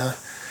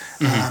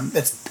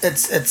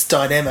 it's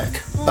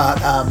dynamic, but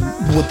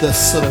with this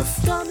sort of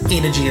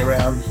energy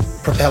around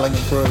propelling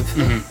a groove,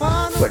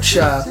 which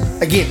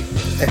again,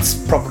 it's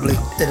probably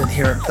an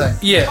inherent thing.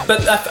 Yeah,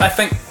 but I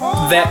think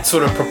that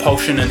sort of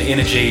propulsion and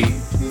energy,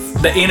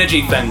 the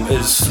energy thing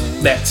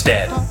that's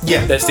Dad.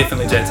 Yeah, that's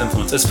definitely Dad's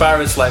influence. As far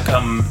as like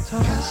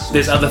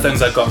there's other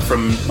things I got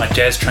from my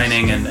jazz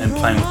training and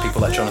playing with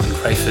people like Jonathan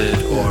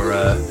Crayford or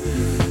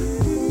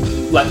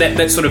like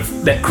that sort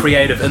of that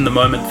creative in the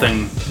moment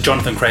thing.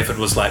 Jonathan Crayford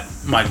was like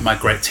my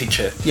great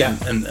teacher. Yeah,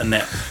 and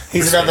that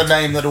he's respect. Another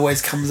name that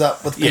always comes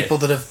up with people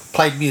that have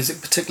played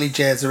music, particularly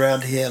jazz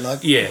around here.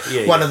 Like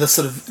one of the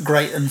sort of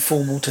great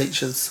informal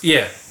teachers.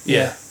 Yeah.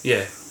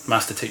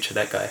 Master teacher,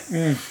 that guy.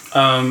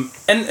 And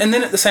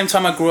then at the same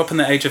time I grew up in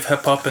the age of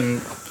hip hop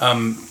and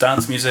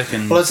dance music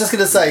and. Well, I was just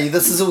going to say,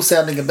 this is all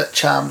sounding a bit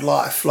Charmed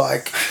Life,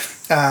 like.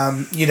 Born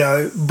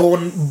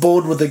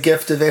with the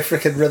gift of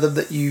African rhythm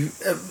that you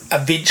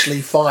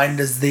eventually find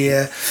is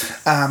there.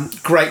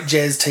 Great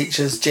jazz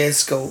teachers, jazz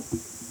school.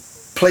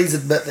 Please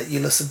admit that you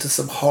listened to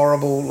some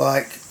horrible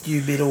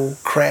new metal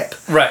crap,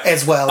 right?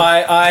 As well.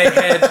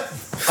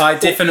 I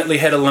definitely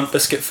had a Limp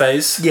Bizkit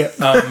phase. Yeah.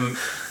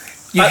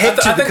 You had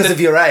to because of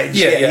your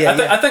age.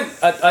 I think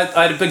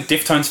I had a big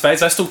Deftones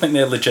phase. I still think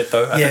they're legit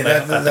though. I think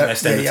they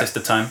stand the test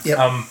of time. Yep.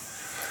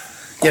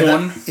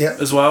 Korn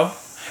as well.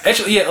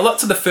 Actually,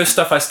 lots of the first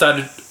stuff I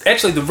started.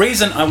 Actually, the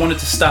reason I wanted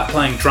to start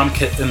playing drum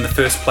kit in the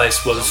first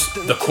place was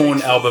the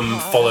Korn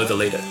album "Follow the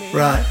Leader."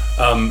 Right.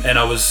 And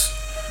I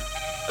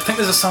think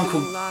there's a song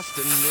called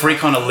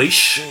 "Freak on a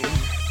Leash,"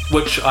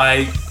 which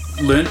I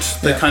learnt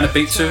the kind of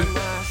beat to.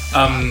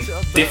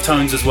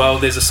 Deftones as well.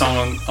 There's a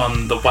song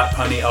on the White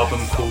Pony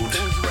album called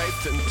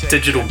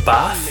 "Digital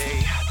Bath."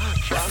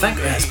 I think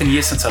it's been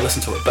years since I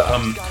listened to it, but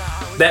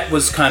that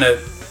was kind of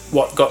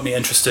what got me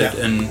interested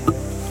in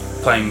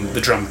playing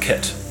the drum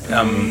kit.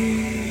 There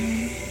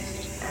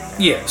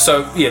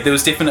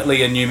was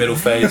definitely a new metal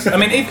phase. I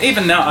mean,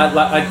 even now,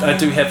 I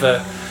do have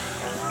a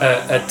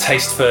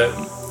taste for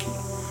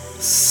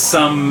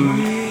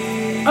some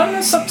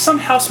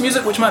house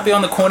music, which might be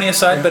on the cornier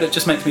side, but it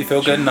just makes me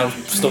feel good, and I'll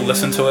still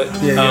listen to it.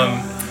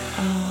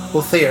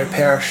 Well, Theo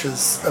Parrish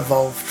has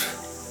evolved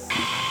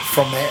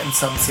from that in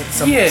some sense.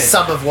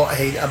 Some of what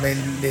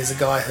there's a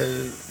guy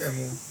who,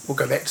 and we'll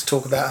go back to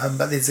talk about him,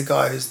 but there's a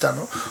guy who's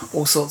done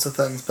all sorts of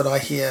things, but I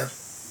hear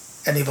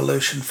an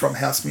evolution from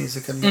house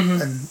music and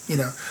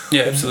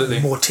absolutely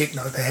more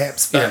techno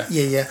perhaps, but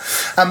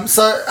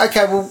so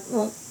okay,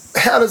 well,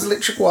 how does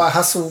Electric Wire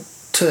Hustle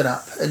turn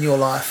up in your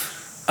life?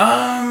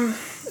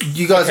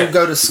 You guys all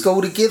go to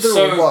school together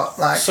or what?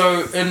 I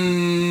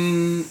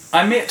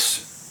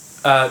met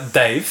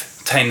Dave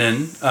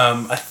Tainin,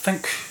 I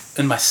think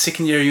in my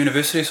second year of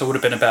university, so I would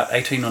have been about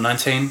 18 or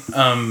 19,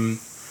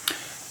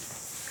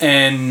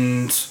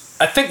 and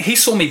I think he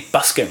saw me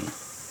busking.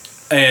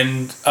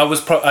 And I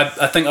was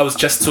I think I was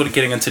just sort of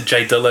getting into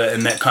Jay Dilla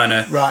and that kind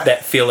of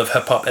that feel of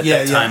hip hop at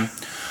that time,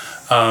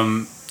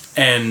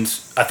 and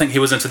I think he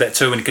was into that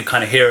too, and he could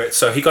kind of hear it.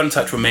 So he got in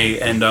touch with me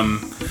and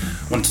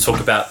wanted to talk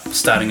about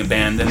starting a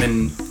band. And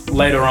then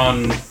later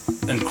on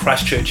in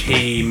Christchurch,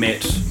 he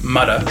met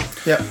Mudda.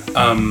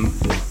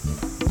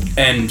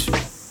 And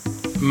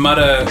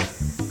Mudda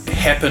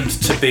happened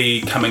to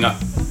be coming up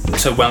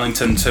to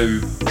Wellington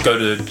to go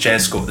to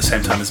jazz school at the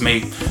same time as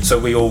me, so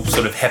we all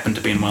sort of happened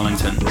to be in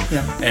Wellington,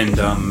 and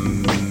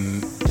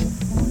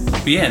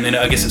and then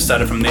I guess it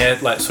started from there,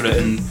 like sort of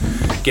in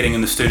getting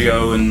in the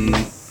studio and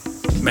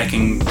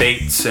making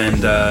beats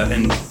and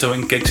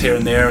doing gigs here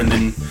and there, and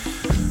then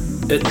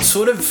it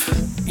sort of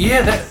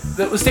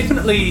that was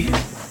definitely.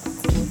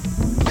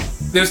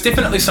 There was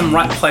definitely some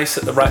right place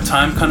at the right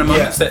time kind of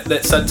moments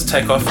that started to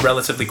take off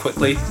relatively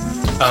quickly.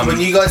 When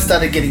you guys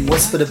started getting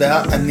whispered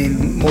about, and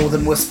then more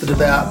than whispered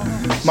about,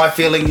 my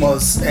feeling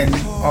was, and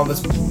I was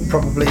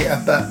probably a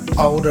bit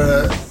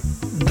older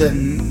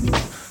than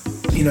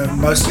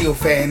most of your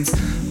fans,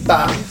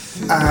 but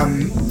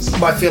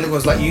my feeling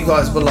was like you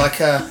guys were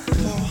like a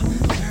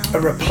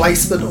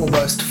replacement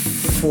almost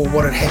for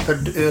what had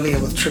happened earlier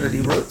with Trinity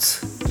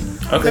Roots.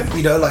 Okay.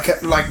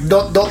 That, like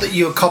not that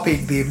you were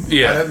copying them.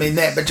 I don't mean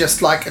that, but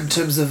just like in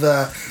terms of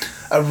a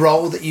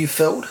role that you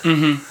filled.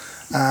 Mm-hmm.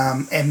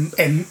 And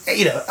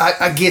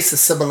I guess a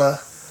similar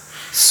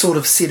sort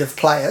of set of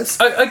players.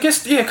 I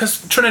guess,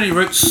 because Trinity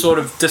Roots sort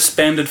of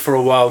disbanded for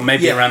a while,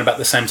 maybe around about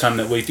the same time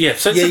that we...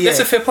 So that's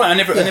a fair point. I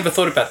never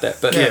thought about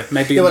that, but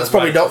maybe... well, it's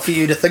probably not for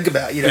you to think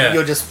about,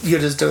 you're just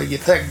doing your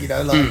thing,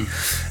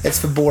 it's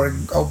for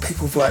boring old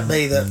people like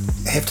me that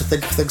have to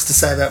think of things to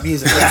say about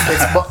music.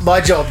 That's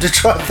my job, to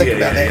try and think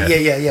about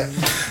that.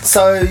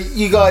 So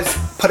you guys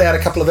put out a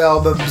couple of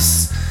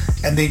albums,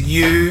 and then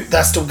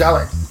they're still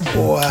going,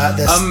 or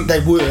they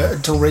were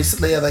until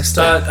recently. Are they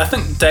still? I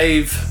think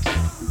Dave,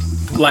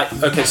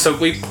 so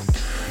we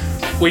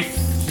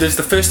there's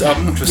the first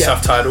album, which was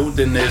self-titled.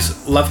 Then there's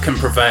Love Can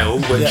Prevail,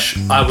 which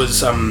I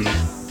was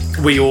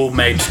we all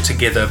made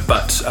together,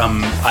 but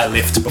I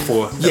left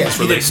before it was released.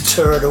 You didn't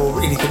tour it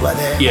or anything like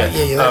that.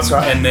 That's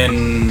right. And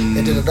then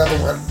they did another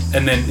one.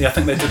 And then I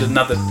think they did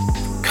another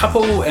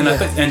couple, and I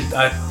think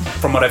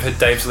from what I've heard,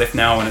 Dave's left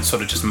now, and it's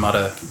sort of just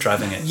Mudda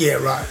driving it. Yeah,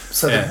 right.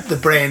 So the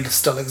brand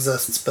still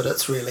exists, but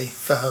it's really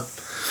for him.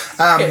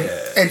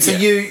 And so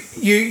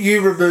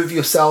you remove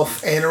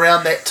yourself, and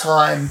around that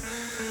time,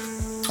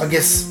 I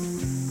guess,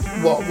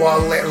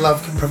 while that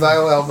Love Can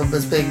Prevail album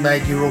is being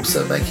made, you're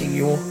also making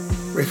your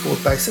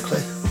record,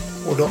 basically.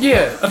 Or not?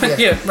 Yeah, I think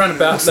round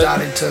about. Or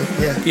starting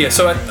to.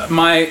 So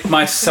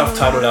my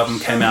self-titled album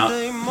came out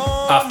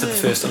after the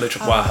first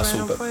Electric Wire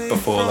Hustle, but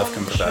before Love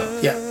Can Prevail.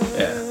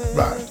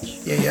 Right.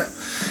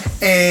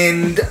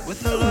 And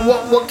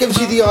what gives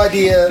you the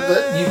idea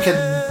that you can,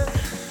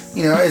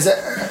 as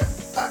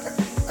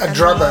a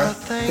drummer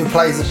who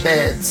plays in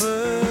bands,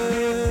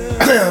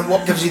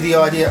 what gives you the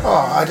idea?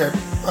 I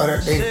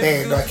don't need a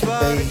band. I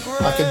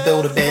can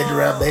build a band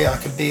around me. I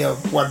can be a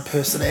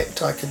one-person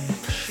act. I can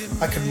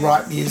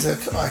write music.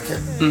 I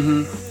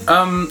can.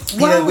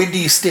 When do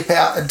you step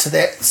out into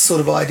that sort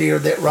of idea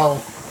and that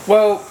role?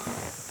 Well,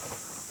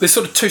 there's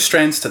sort of two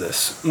strands to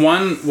this.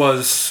 One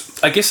was,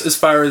 I guess, as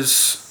far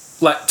as,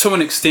 to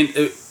an extent,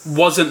 it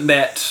wasn't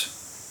that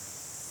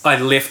I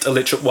left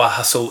Electric Wire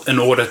Hustle in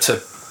order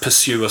to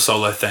pursue a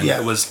solo thing.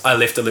 It was, I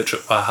left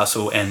Electric Wire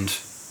Hustle and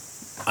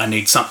I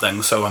need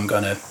something, so I'm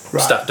going to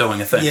start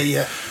doing a thing.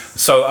 Yeah.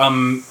 So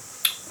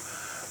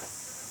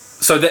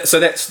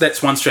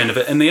that's one strand of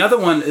it, and the other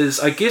one is,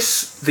 I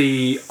guess,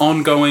 the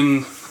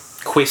ongoing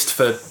quest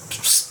for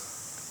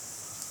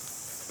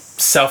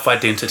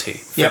self-identity,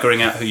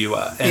 figuring out who you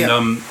are,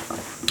 and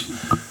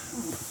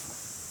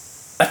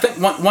I think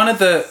one of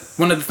the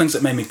things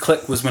that made me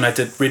click was when I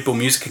did Red Bull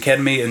Music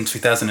Academy in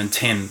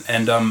 2010,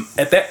 and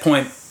at that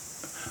point,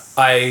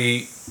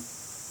 I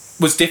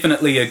was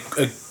definitely a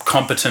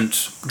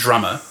competent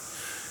drummer,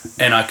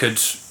 and I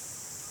could,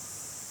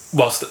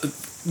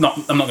 I'm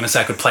not going to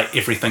say I could play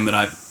everything that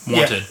I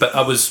wanted, but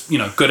I was,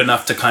 good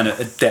enough to kind of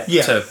adapt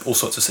to all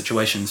sorts of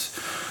situations.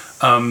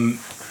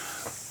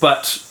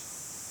 But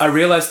I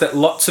realized that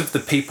lots of the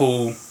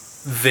people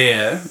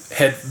there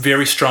had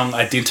very strong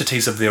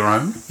identities of their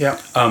own.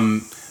 Yeah.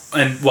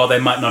 And while they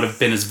might not have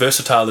been as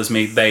versatile as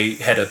me, they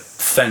had a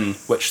thing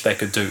which they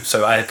could do.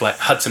 So I had like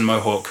Hudson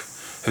Mohawk,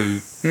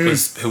 who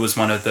was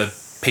one of the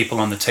people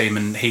on the team,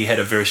 and he had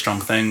a very strong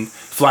thing.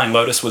 Flying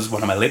Lotus was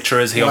one of my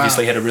lecturers. He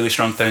obviously had a really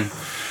strong thing.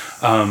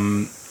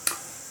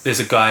 There's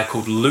a guy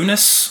called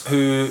Lunas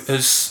who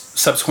has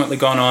subsequently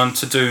gone on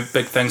to do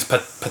big things,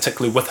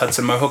 particularly with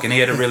Hudson Mohawk, and he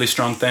had a really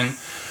strong thing.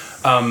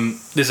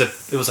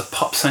 There was a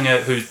pop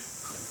singer who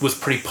was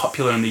pretty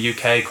popular in the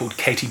UK called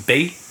Katie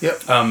B.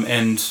 Yep.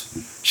 And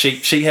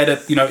she had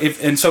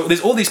and so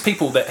there's all these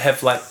people that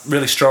have like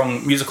really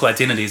strong musical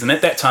identities, and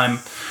at that time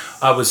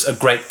I was a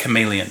great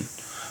chameleon.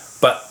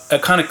 But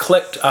it kind of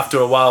clicked after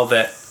a while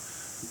that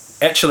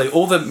actually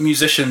all the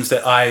musicians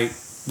that I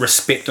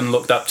respect and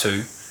looked up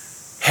to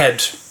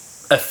had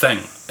a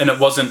thing, and they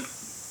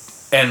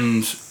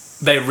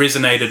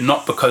resonated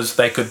not because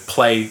they could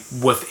play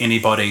with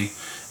anybody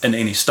in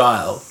any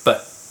style,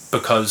 but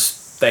because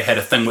they had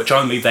a thing which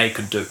only they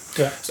could do.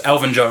 Yeah. So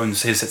Alvin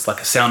Jones it's like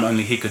a sound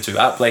only he could do.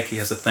 Art Blakey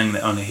has a thing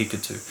that only he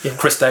could do. Yeah.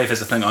 Chris Dave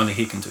has a thing only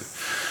he can do.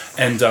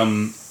 And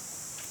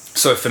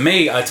so for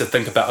me, I had to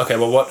think about, okay,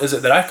 well, what is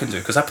it that I can do?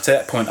 Because up to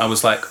that point, I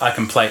was like, I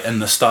can play in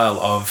the style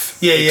of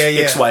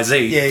X, Y,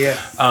 Z. Yeah.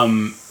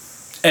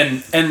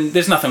 And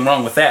there's nothing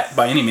wrong with that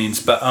by any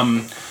means, but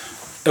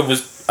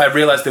I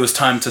realized there was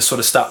time to sort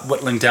of start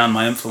whittling down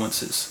my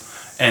influences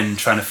and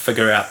trying to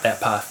figure out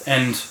that path.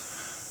 And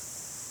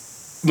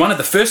one of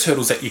the first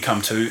hurdles that you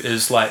come to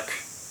is like,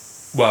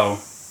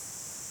 well,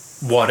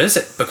 what is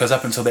it? Because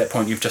up until that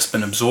point, you've just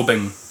been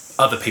absorbing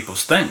other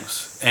people's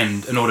things,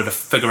 and in order to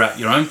figure out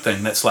your own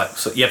thing, that's like,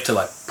 so you have to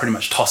like pretty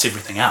much toss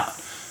everything out.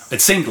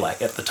 It seemed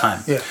like at the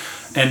time. Yeah.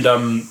 And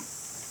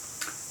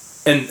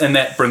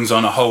that brings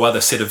on a whole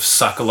other set of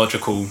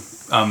psychological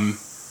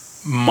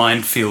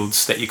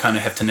minefields that you kind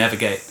of have to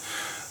navigate.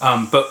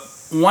 But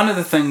one of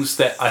the things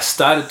that I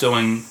started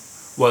doing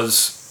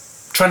was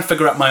trying to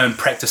figure out my own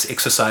practice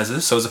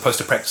exercises. So as opposed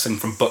to practicing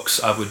from books,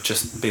 I would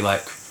just be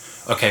like,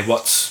 okay,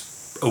 what's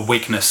a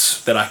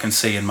weakness that I can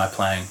see in my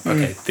playing?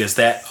 Okay, there's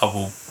that, I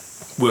will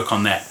work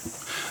on that.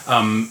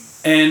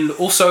 And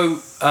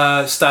also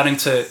starting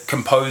to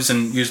compose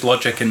and use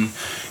Logic and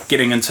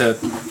getting into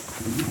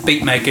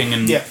beat making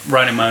and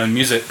writing my own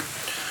music.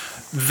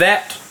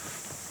 That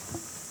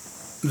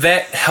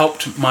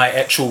helped my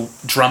actual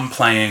drum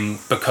playing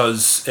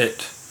because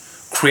it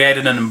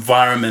created an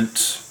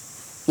environment,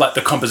 like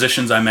the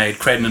compositions I made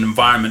created an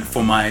environment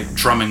for my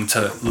drumming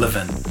to live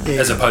in,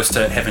 as opposed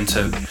to having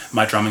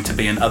my drumming to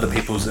be in other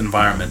people's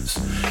environments.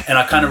 And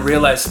I kind of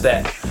realized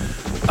that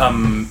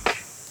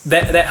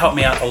that helped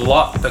me out a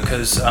lot,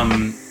 because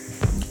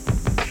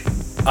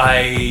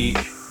I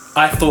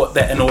thought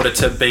that in order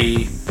to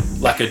be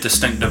like a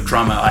distinctive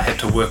drummer, I had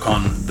to work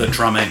on the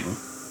drumming,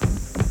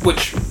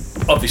 which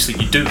obviously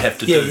you do have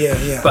to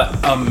do. But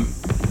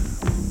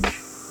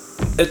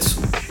it's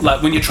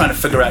like when you're trying to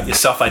figure out your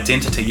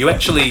self-identity,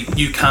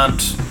 you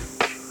can't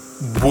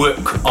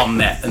work on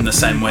that in the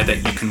same way that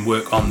you can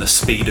work on the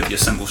speed of your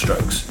single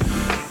strokes.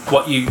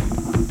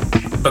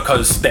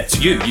 Because that's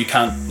you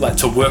can't, like,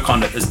 to work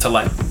on it is to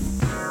like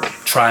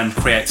try and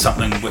create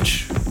something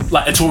which,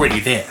 like, it's already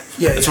there.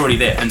 It's already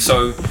there. And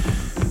so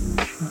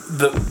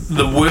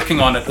the working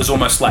on it is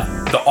almost like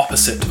the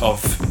opposite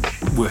of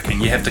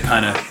working. You have to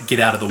kind of get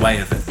out of the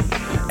way of it.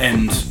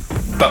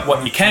 But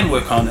what you can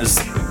work on is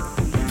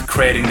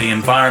creating the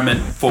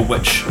environment for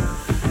which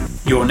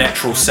your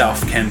natural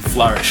self can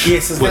flourish.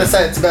 Yes, I was going to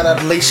say, it's about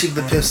unleashing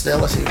the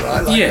personality,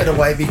 right? Like, in a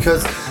way,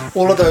 because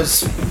all of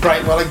those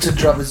great Wellington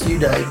drummers you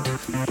named,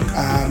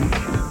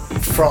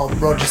 from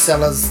Roger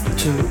Sellers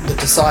to the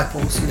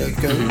Disciples,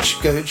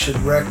 Gooch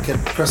and Rick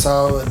and Chris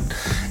O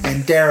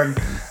and Darren,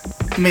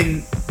 I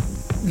mean,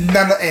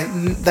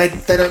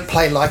 they don't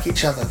play like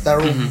each other.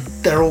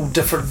 They're all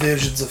different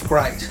versions of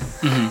great.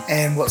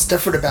 And what's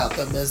different about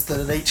them is that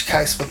in each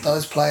case with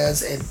those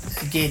players, and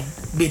again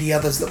many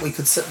others that we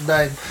could sit and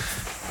name,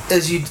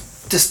 is you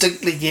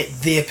distinctly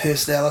get their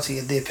personality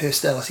and their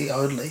personality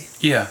only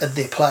in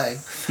their playing,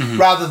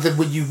 rather than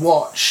when you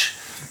watch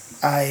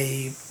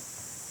a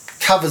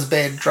covers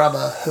band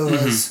drummer who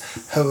is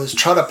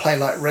trying to play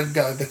like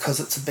Ringo because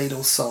it's a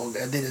Beatles song,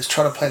 and then is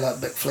trying to play like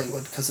Mick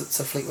Fleetwood because it's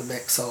a Fleetwood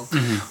Mac song,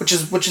 which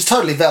is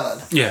totally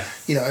valid. Yeah,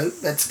 you know,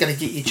 it's going to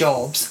get you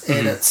jobs,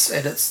 and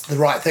it's the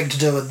right thing to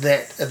do in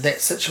that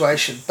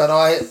situation. But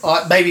I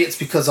maybe it's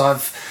because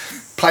I've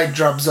played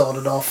drums on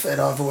and off, and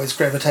I've always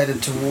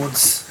gravitated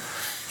towards,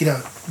 you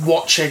know,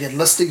 watching and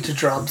listening to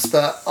drums.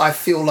 But I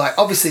feel like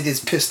obviously there's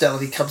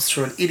personality comes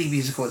through in any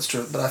musical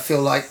instrument, but I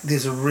feel like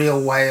there's a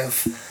real way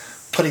of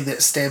putting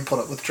that stamp on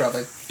it with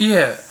drumming.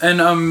 Yeah,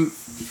 and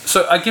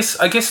so I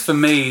guess for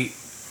me,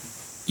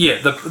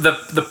 yeah,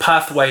 the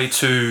pathway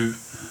to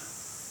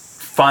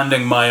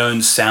finding my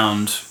own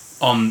sound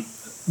on,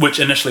 which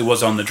initially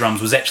was on the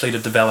drums, was actually to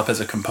develop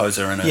as a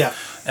composer and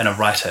a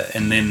writer,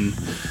 and then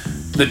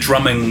the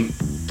drumming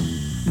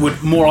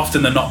would more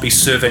often than not be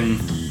serving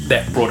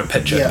that broader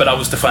picture, but I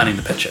was defining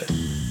the picture,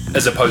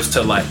 as opposed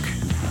to like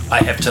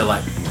I have to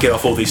like get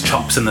off all these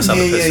chops in this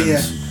other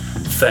person's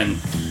thing,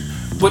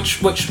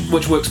 which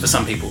works for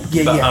some people.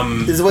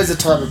 There's always a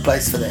time and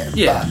place for that.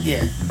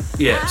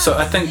 So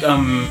I think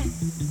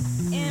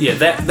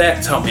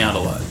that's helped me out a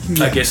lot.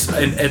 I guess,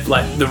 and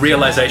like the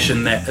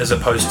realization that as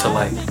opposed to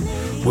like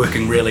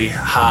working really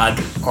hard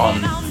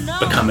on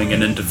becoming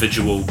an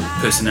individual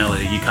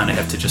personality, you kind of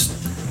have to just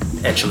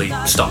actually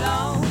stop.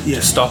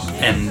 Just stop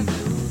and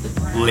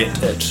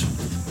let it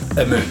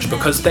emerge,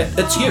 because that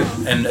it's you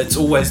and it's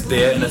always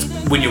there, and it's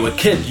when you were a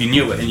kid you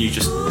knew it, and you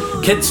just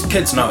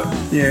kids know.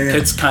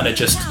 Kids kind of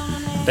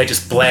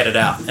just blad it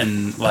out,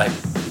 and like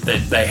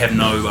they have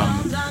no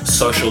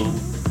social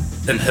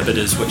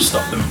inhibitors which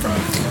stop them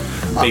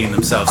from being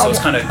themselves. So I was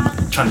kind of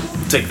trying to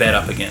dig that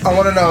up again. I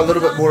want to know a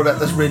little bit more about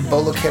this Red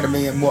Bull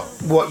Academy and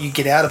what you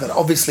get out of it.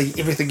 Obviously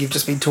everything you've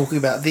just been talking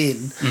about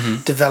then,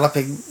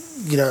 developing,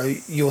 you know,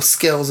 your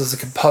skills as a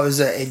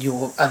composer and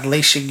you're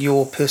unleashing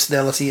your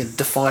personality and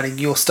defining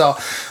your style,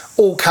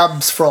 all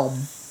comes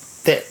from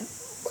that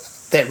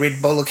Red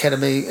Bull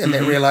Academy and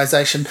that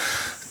realization.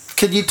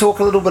 Can you talk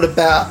a little bit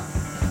about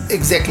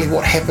exactly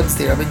what happens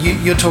there? I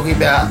mean, you're talking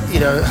about, you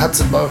know,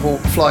 Hudson Mohawk,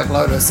 Flying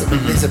Lotus. I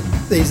mean,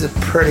 these are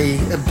pretty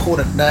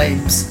important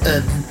names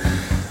in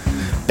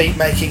beat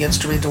making,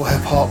 instrumental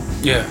hip hop.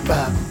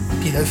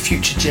 You know,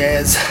 future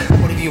jazz,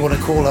 whatever you want to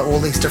call it, all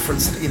these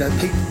different, you know,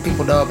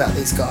 people know about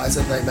these guys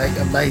and they make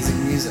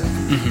amazing music.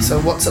 So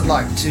what's it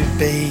like to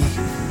be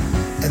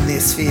in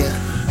their sphere?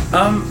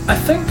 I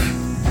think,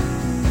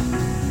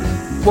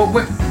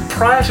 well,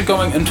 prior to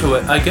going into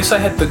it, I guess I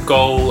had the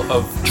goal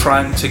of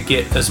trying to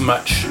get as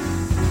much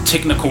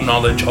technical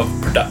knowledge of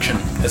production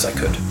as I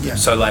could.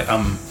 So like,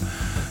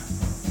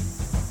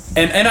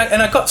 and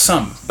I got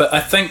some, but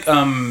I think,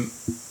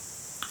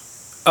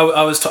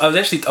 I was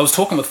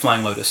talking with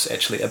Flying Lotus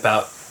actually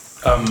about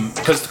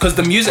because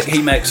the music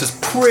he makes is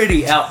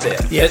pretty out there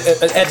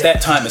at that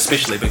time,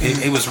 especially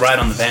because he was right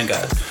on the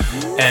vanguard,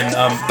 and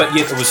but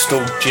yet it was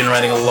still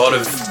generating a lot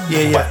of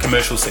quite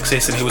commercial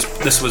success, and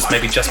this was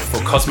maybe just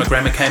before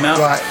Cosmogramma came out,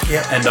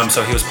 and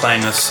so he was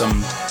playing us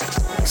some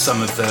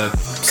of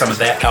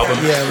that album,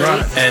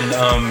 and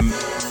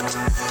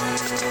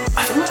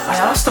I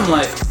asked him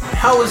like,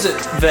 how is it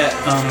that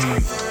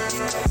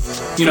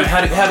you know,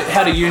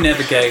 how do you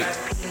navigate?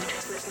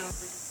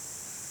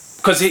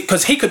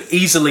 Because he could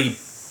easily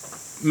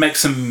make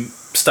some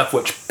stuff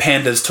which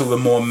panders to a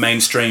more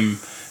mainstream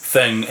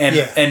thing,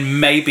 and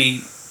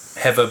maybe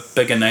have a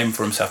bigger name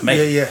for himself,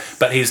 maybe.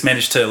 But he's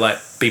managed to like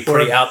be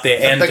pretty out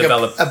there and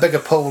develop a bigger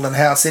pool in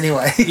house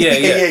anyway.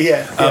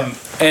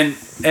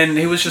 And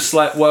he was just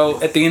like,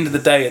 well, at the end of the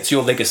day, it's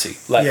your legacy.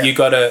 Like you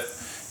gotta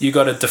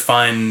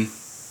define,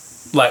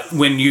 like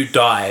when you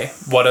die,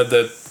 what are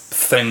the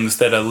things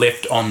that are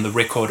left on the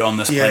record on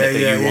this planet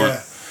that you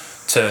want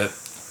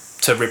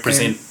to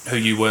represent who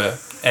you were,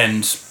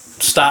 and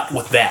start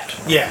with that.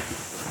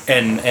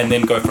 And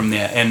then go from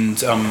there.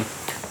 And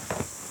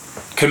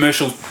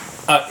commercial,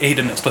 he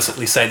didn't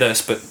explicitly say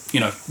this, but you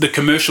know, the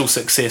commercial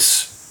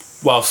success,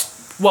 whilst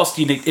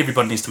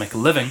everybody needs to make a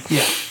living,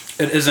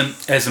 it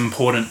isn't as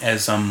important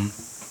as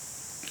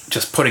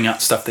just putting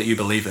out stuff that you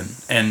believe in.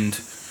 And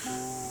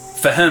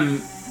for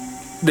him,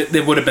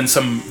 there would have been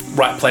some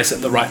right place at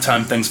the right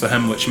time things for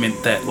him, which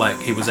meant that like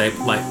he was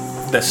able, like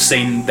the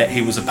scene that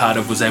he was a part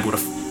of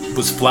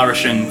was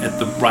flourishing at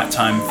the right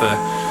time for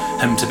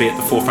him to be at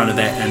the forefront of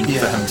that, and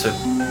for him to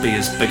be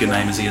as big a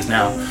name as he is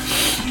now.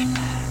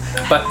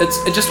 But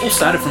it just all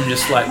started from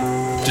just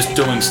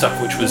doing stuff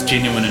which was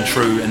genuine and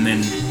true, and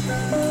then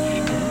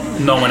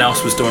no one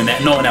else was doing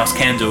that. No one else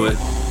can do it,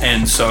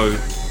 and so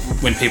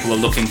when people are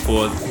looking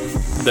for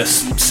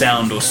this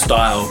sound or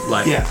style,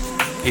 like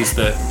he's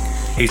the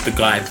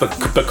guy,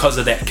 because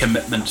of that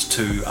commitment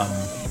to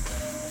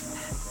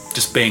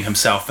just being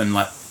himself and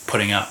like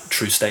putting out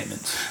true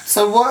statements.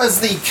 So what is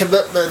the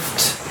commitment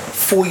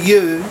for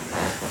you,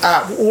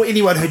 or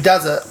anyone who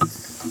does it,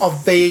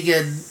 of being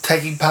and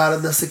taking part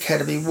in this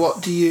academy?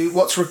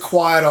 What's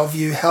required of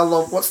you? How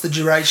long? What's the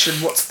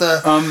duration? What's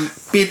the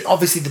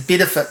obviously the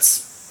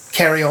benefits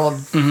carry on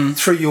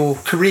through your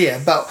career.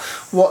 But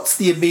what's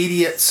the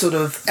immediate sort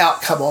of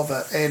outcome of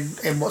it,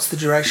 and what's the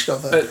duration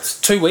of it? It's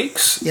 2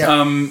 weeks.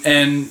 Yeah.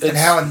 And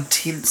how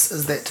intense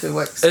is that 2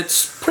 weeks? It's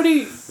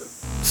pretty.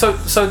 So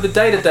the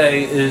day to day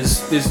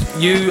is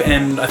you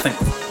and I think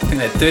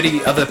there are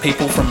 30 other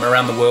people from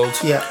around the world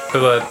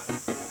who are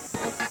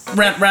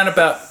round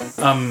about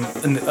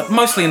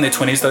mostly in their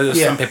 20s, though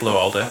there's some people who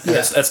are older.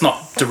 Yeah. It's not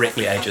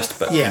directly ageist,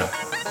 but you know,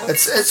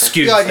 it's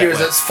skewed the idea that is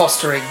way. it's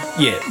fostering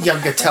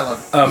younger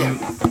talent.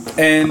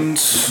 And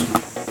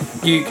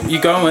you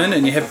go in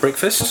and you have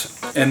breakfast,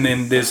 and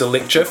then there's a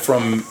lecture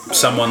from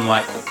someone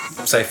like,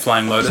 say,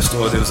 Flying Lotus,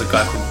 or there was a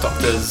guy called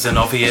Dr.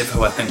 Zinoviev,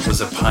 who I think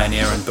was a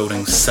pioneer in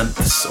building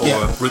synths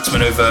or Roots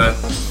Maneuver.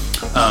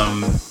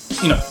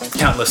 You know,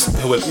 countless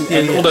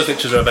all those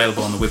lectures are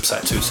available on the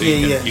website too, so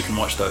you can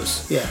watch those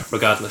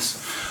regardless.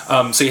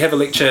 So you have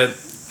a lecture,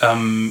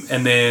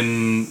 and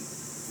then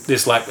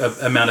there's like a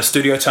amount of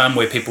studio time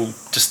where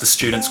the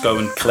students go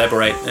and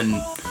collaborate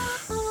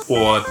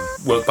or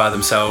work by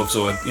themselves,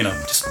 or you know,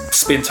 just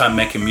spend time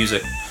making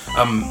music.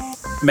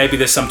 Maybe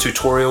there's some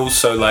tutorials,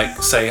 so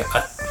like say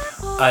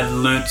I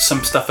learned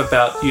some stuff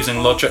about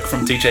using Logic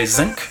from DJ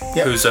Zinc,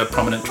 who's a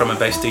prominent drum and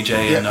bass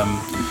DJ, and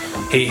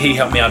he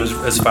helped me out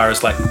as far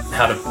as like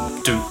how to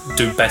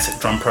do basic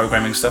drum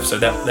programming stuff, so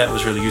that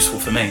was really useful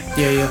for me.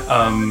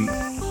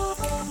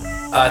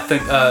 I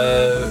think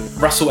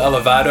Russell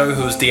Elevado,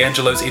 who was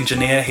D'Angelo's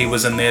engineer, he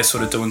was in there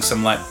sort of doing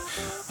some like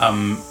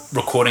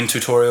recording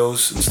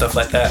tutorials and stuff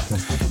like that.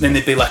 Then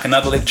there'd be like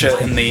another lecture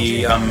in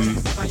the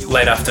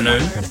late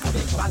afternoon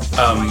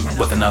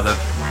with another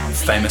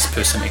famous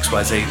person,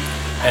 XYZ,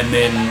 and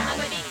then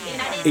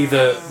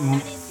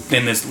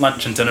then there's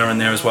lunch and dinner in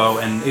there as well,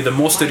 and either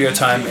more studio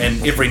time,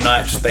 and every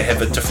night they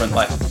have a different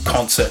like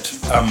concert,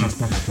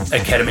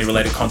 academy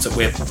related concert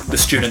where the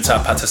students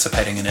are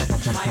participating in it,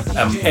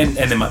 and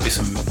there might be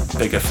some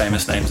bigger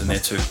famous names in there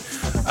too,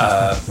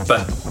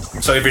 but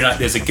so every night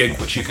there's a gig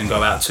which you can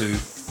go out to,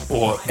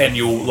 and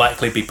you'll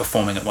likely be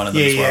performing at one of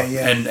them as well.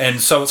 And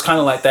so it's kind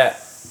of like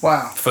that.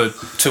 Wow. For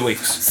 2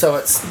 weeks. So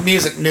it's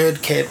music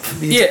nerd camp.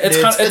 It's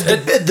kind of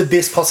the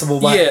best possible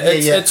way.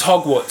 It's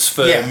Hogwarts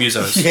for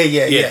musos.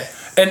 Yeah.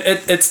 And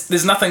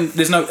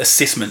there's no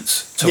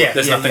assessments to it.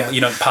 There's nothing, you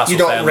don't pass or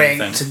fail. You're not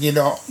ranked and you're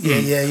not.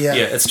 Yeah,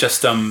 it's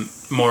just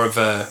more of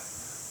a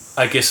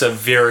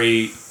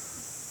very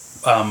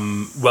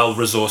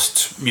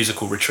well-resourced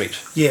musical retreat.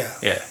 Yeah.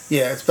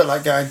 It's a bit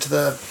like going to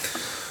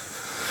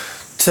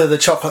the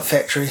chocolate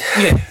factory.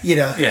 You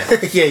know.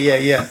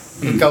 Yeah.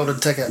 Golden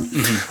ticket.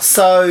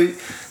 So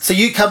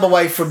you come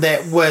away from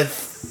that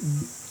with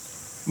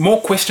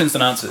more questions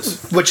than answers,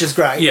 which is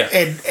great.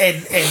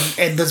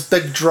 And this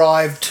big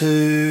drive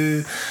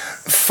to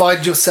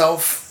find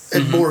yourself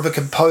in more of a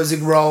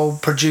composing role,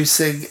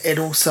 producing, and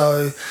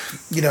also,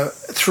 you know,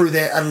 through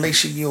that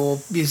unleashing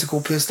your musical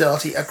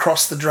personality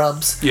across the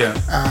drums.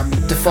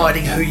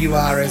 Defining who you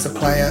are as a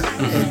player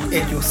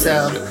and your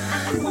sound,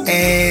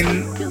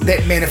 and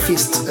that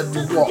manifests in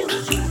what?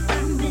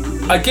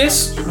 I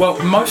guess, well,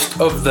 most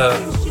of the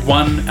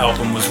one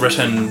album was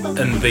written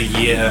in the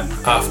year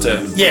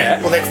after.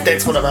 Well,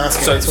 that's what I'm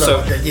asking.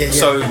 So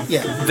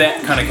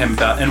that kind of came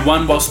about, and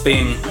one whilst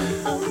being.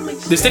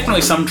 There's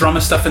definitely some drummer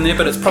stuff in there,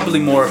 but it's probably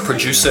more a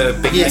producer,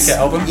 beatmaker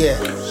album.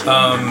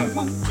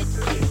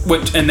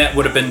 And that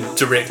would have been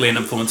directly an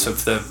influence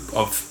of the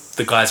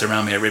guys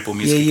around me at Red Bull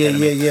Music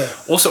Academy.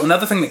 Also,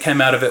 another thing that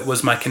came out of it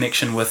was my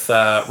connection with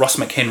Ross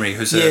McHenry,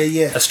 who's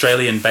an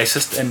Australian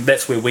bassist, and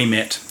that's where we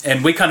met.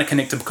 And we kind of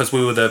connected because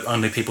we were the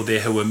only people there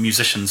who were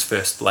musicians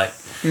first. Like,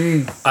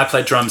 I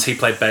played drums, he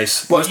played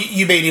bass. Well,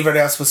 you mean everyone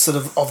else was sort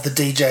of the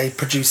DJ,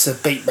 producer,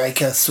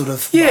 beatmaker sort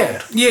of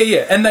mold.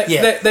 And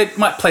they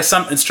might play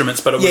some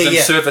instruments, but it was in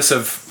service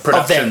of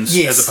productions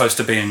as opposed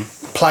to being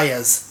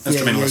players,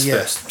 instrumentalists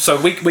first.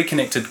 So we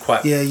connected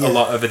quite a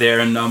lot over there,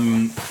 and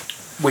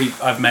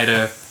I've made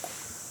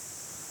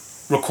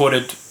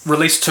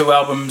released 2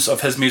 albums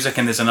of his music,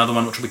 and there's another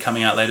one which will be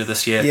coming out later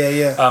this year.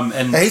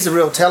 And he's a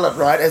real talent,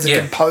 right? As a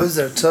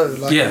composer too.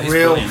 Like he's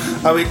brilliant.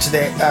 I went to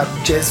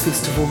that jazz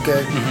festival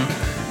gig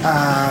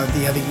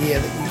the other year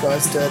that you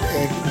guys did,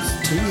 and it was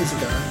 2 years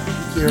ago.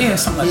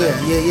 Something like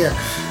that.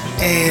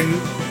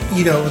 And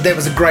you know, that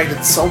was a great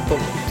ensemble,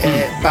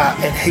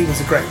 and he was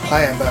a great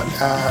player, but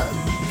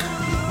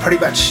pretty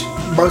much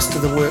most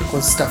of the work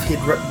was stuff he'd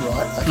written,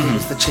 right? Like he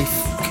was the chief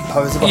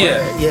composer.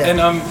 And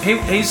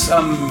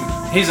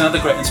he's another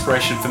great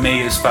inspiration for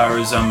me as far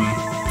as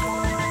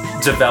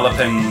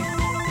developing,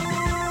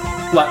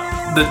 like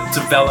the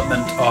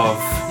development of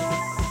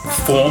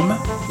form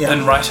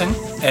in writing,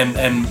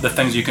 and the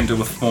things you can do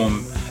with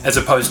form as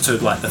opposed to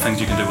like the things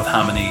you can do with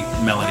harmony,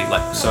 melody.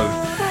 Like, so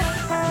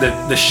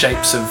the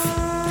shapes of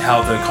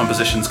how the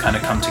compositions kind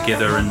of come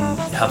together and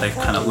how they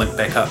kind of link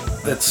back up.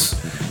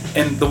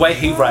 And the way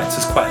he writes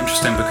is quite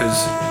interesting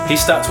because he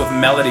starts with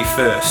melody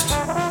first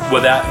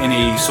without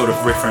any sort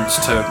of reference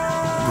to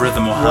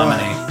rhythm or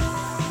harmony.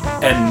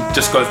 and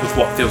just goes with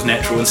what feels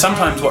natural. And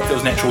sometimes what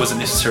feels natural isn't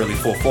necessarily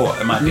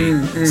 4/4. It might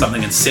be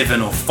something in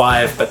 7 or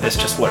 5, but that's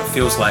just what it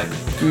feels like.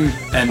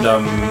 And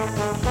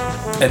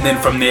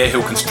then from there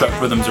he'll construct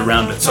rhythms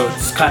around it. So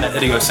it's kind of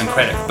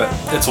idiosyncratic, but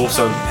it's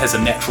also has a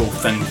natural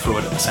thing through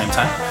it at the same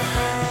time.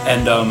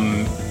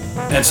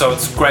 And so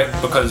it's great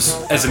because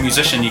as a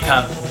musician you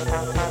can't.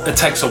 It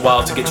takes a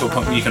while to get to a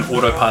point where you can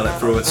autopilot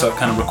through it. So it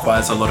kind of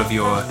requires a lot of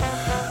your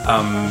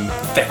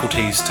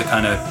faculties to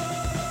kind of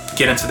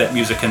get into that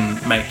music and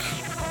make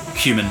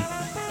human,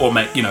 or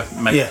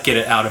get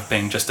it out of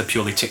being just a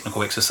purely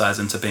technical exercise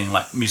into being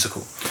like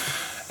musical.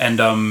 And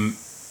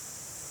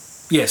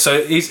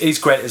so he's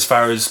great as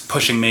far as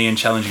pushing me and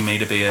challenging me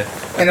to be a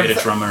better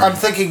drummer. I'm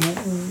thinking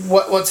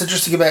what's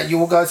interesting about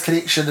your guys'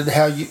 connection and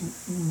how you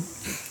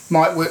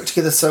might work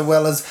together so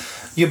well is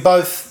you're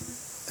both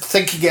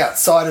thinking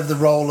outside of the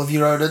role of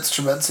your own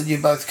instruments, and you're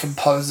both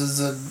composers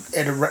and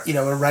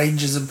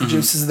arrangers and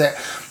producers of that,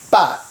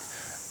 but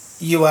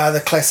you are the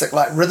classic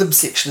like rhythm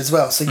section as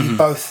well. So you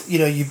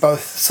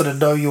both sort of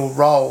know your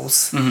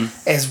roles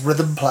as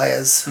rhythm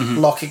players,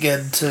 locking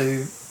in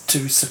to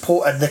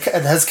support, and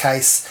in his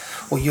case,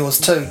 or yours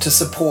too, to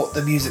support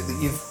the music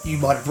that you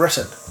might have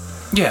written.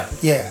 Yeah.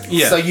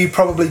 So you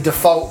probably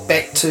default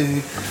back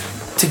to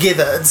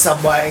together in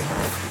some way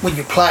when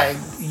you're playing.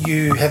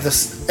 You have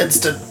this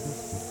instant,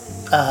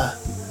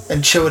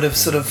 intuitive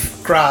sort of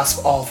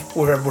grasp of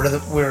we're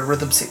a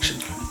rhythm section.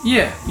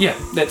 Yeah,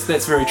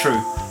 that's very true.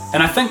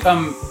 And I think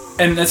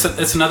and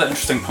it's another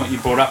interesting point you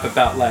brought up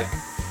about like,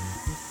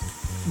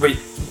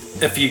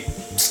 if you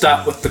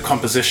start with the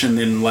composition,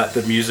 then like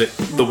the music,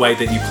 the way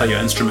that you play your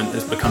instrument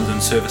becomes in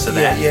service of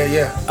that.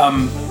 Yeah.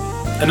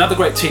 Another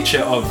great teacher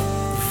of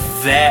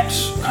that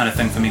kind of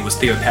thing for me was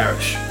Theo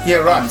Parrish. Yeah,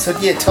 right. So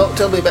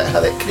tell me about how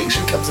that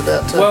connection comes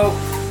about too. Well,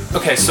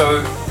 okay,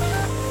 so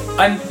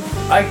I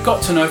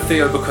got to know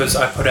Theo because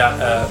I put out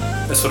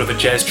a sort of a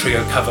jazz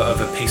trio cover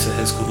of a piece of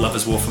his called Love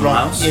Is War for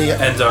Miles. Yeah.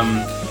 And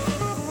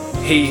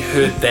he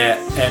heard that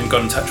and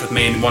got in touch with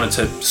me and wanted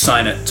to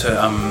sign it to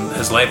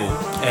his label,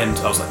 and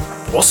I was like,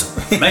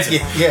 awesome,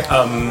 amazing.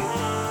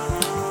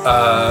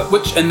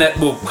 And that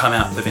will come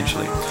out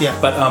eventually. Yeah.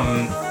 But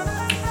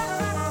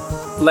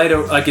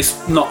later, I guess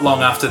not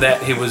long after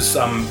that, he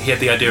had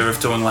the idea of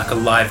doing like a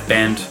live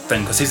band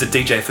thing, because he's a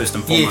DJ first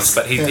and foremost.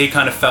 But he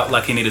kind of felt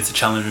like he needed to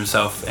challenge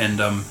himself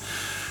and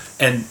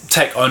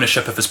take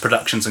ownership of his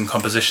productions and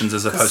compositions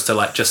as opposed to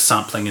like just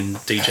sampling and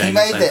DJing. He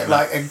made that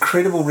like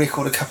incredible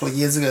record a couple of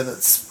years ago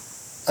that's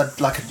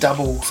like a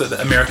double. So the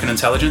American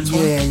Intelligence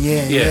one?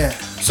 Yeah.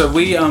 So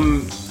we,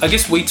 I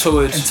guess we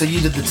toured. And so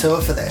you did the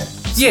tour for that?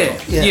 Yeah.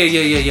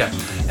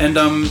 And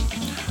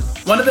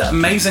one of the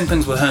amazing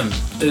things with him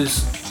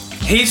is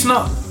he's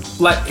not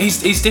like,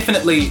 he's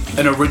definitely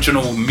an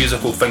original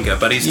musical thinker,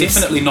 but he's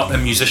definitely not a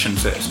musician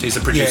first. He's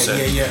a producer.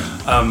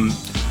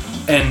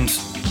 And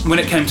when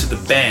it came to the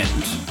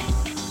band,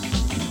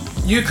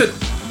 you could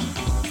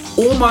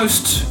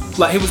almost,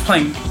 like, he was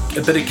playing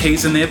a bit of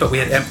keys in there, but we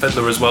had amp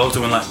fiddler as well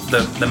doing like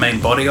the main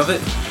body of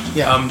it.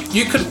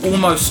 He could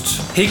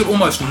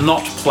almost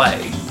not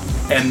play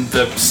and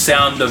the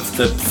sound of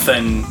the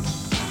thing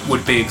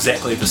would be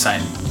exactly the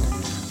same.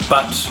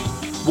 But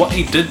what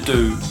he did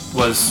do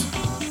was,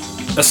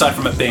 aside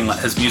from it being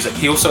like his music,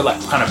 he also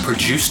like kind of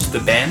produced the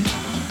band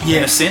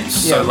in a sense.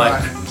 So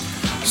like,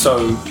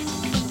 so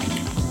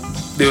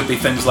there would be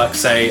things like,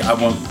 say, I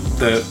want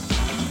the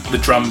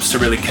drums to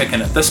really kick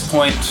in at this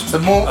point. So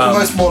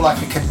almost more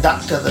like a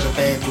conductor than a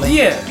band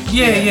leader.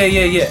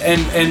 Yeah.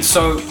 And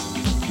so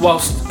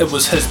whilst it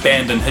was his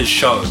band and his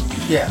show,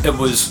 it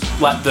was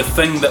like the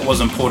thing that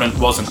was important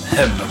wasn't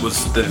him, it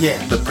was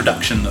the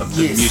production of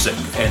the music.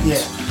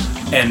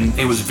 And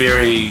he was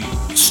very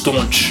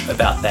staunch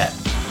about that,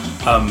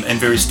 and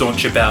very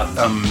staunch about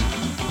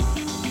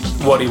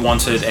what he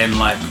wanted and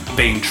like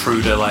being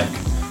true to like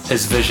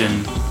his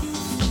vision.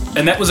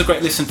 And that was a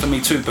great lesson for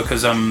me too,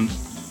 because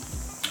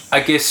I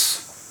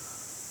guess,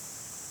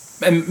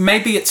 and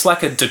maybe it's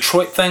like a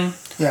Detroit thing.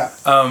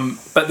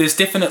 But there's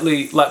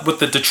definitely, like with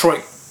the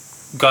Detroit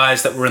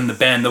guys that were in the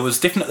band, there was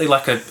definitely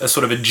like a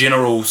sort of a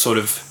general sort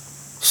of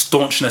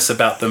staunchness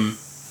about them.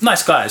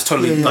 Nice guys,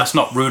 totally nice,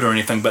 not rude or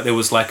anything, but there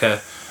was like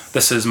a,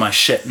 this is my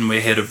shit and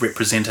we're here to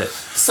represent it.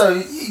 So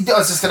I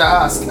was just going to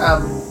ask,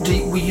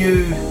 were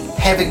you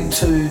having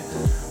to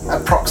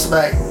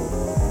approximate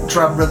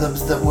drum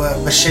rhythms that were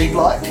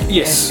machine-like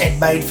and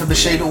made for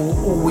machine, or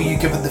were you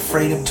given the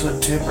freedom to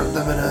interpret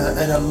them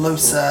in a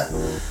looser?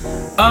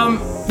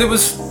 There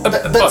was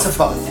bits of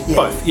both.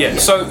 Both.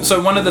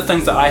 So one of the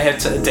things that I had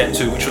to adapt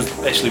to, which was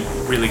actually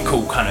really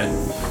cool kind of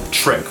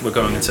trick, we're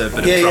going into a bit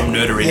of drum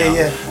nerdery now,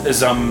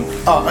 is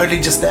only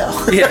just now.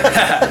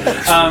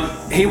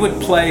 He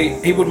would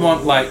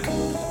want like,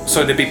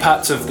 so there'd be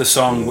parts of the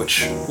song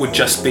which would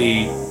just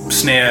be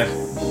snare,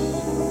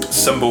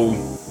 cymbal,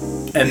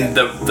 and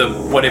the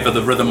whatever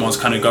the rhythm was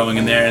kind of going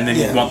in there, and then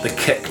you'd want the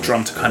kick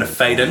drum to kind of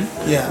fade in,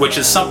 which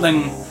is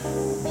something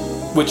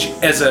which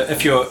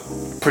if you're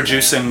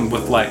producing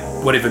with like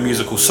whatever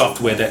musical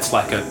software, that's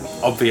like a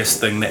obvious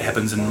thing that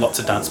happens in lots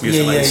of dance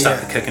music. Like you start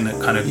the kick and it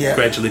kind of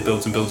gradually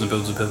builds and builds and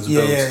builds and builds and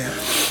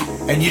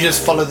builds. And you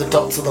just follow the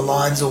dots of the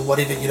lines or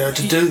whatever, you know,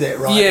 to do that,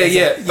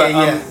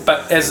 right?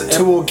 But as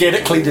to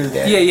organically do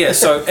that.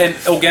 So and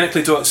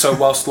organically do it. So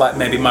whilst like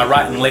maybe my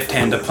right and left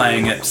hand are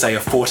playing at say a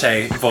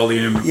forte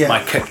volume,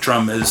 my kick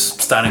drum is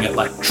starting at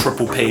like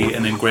triple P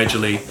and then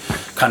gradually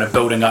kind of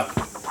building up.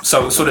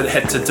 So it sort of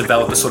had to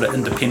develop a sort of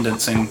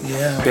independence and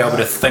be able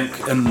to think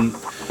and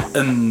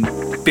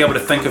be able to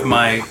think of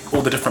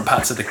all the different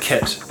parts of the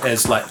kit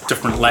as like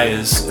different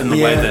layers in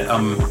the way that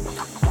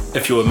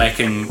if you were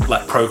making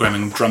like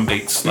programming drum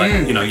beats,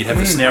 like you know, you'd have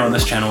the snare on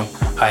this channel,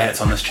 hi-hats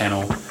on this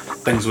channel,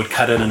 things would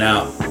cut in and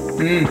out.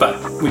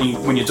 But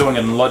when you're doing it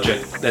in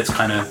Logic,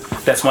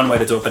 that's one way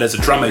to do it. But as a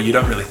drummer, you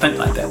don't really think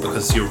like that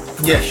because you're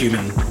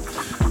human,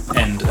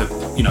 and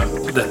you know,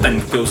 the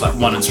thing feels like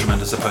one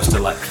instrument as opposed to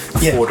like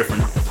four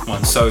different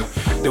ones. So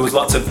there was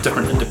lots of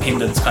different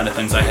independence kind of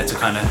things I had to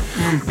kind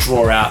of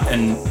draw out,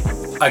 and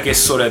I guess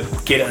sort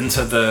of get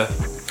into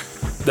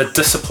the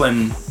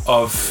discipline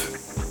of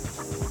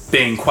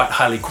being quite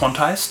highly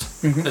quantized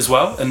as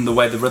well in the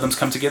way the rhythms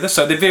come together.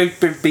 So they'd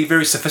be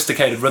very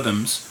sophisticated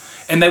rhythms,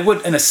 and they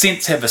would in a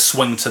sense have a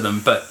swing to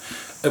them, but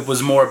it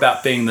was more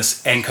about being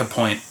this anchor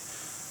point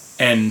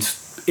and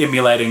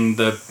emulating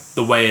the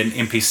way an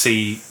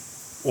MPC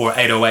or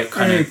 808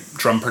 kind of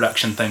drum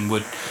production thing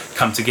would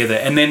come together,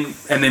 and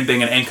then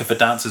being an anchor for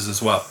dancers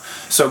as well.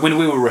 So when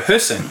we were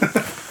rehearsing,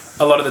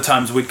 a lot of the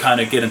times we'd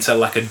kind of get into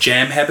like a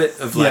jam habit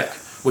of like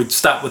we'd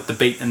start with the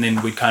beat and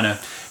then we'd kind of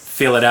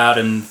feel it out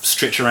and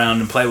stretch around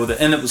and play with it,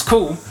 and it was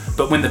cool.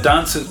 But when the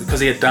dancers, because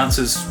he had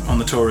dancers on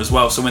the tour as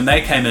well, so when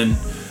they came in,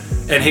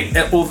 and he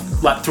all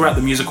like throughout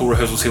the musical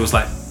rehearsals, he was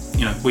like,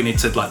 you know, we need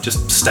to like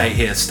just stay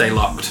here, stay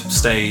locked,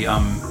 stay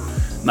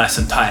nice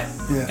and tight.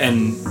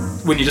 And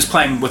when you're just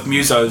playing with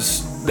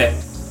musos, that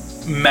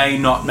may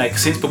not make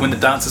sense, but when the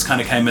dancers kind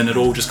of came in, it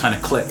all just kind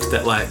of clicked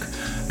that like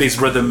these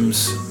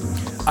rhythms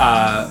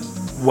are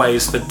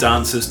ways for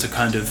dancers to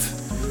kind of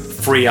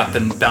free up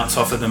and bounce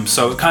off of them.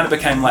 So it kind of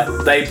became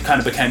like they kind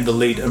of became the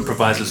lead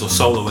improvisers or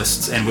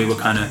soloists, and we were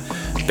kind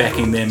of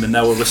backing them, and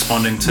they were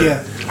responding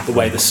to the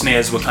way the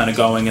snares were kind of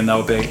going, and they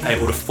were being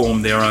able to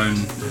form their own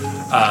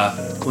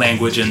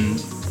language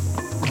and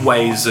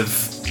ways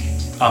of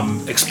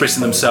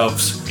expressing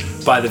themselves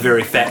by the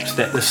very fact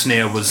that the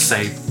snare was,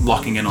 say,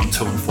 locking in on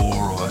 2 and 4,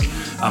 or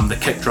the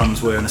kick drums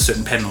were in a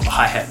certain pattern, or the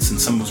hi-hats and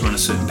cymbals were in a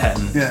certain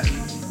pattern.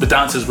 The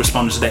dancers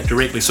responded to that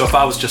directly. So if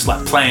I was just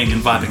like playing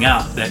and vibing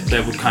out, that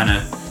they would kind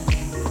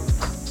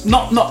of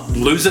not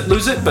lose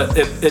it, but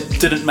it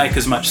didn't make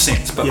as much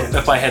sense. But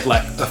if I had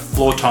like a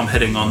floor tom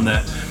hitting on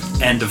the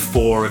end of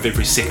 4 of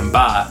every second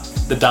bar,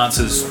 the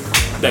dancers,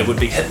 they would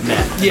be hitting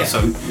that. So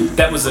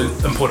that was an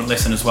important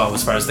lesson as well,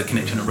 as far as the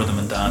connection of rhythm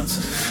and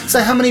dance. So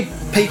how many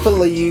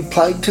people are you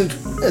playing to?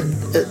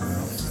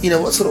 You know,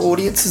 what sort of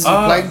audiences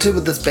are you playing to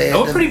with this band? They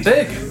were pretty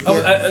big.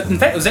 In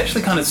fact, it was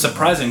actually kind of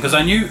surprising because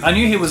I knew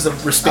he was a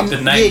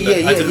respected name, but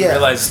I didn't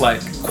realise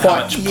like how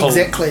much pull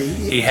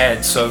he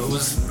had. So it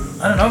was,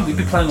 I don't know, we'd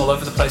be playing all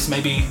over the place.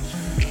 Maybe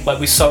like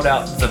we sold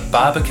out the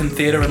Barbican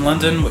Theatre in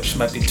London, which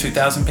might be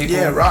 2,000 people.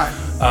 Yeah, right.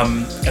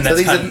 And so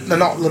that's they're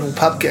not little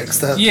pub gigs,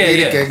 they're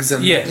theatre gigs.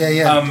 And,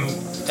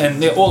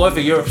 and they're all over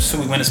Europe. So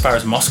we went as far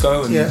as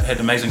Moscow and had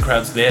amazing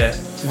crowds there.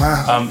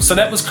 Wow. So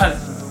that was kind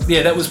of,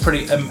 that was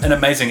pretty an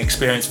amazing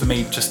experience for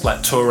me, just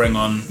like touring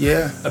on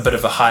a bit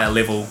of a higher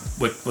level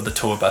with the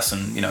tour bus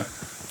and, you know,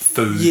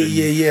 food.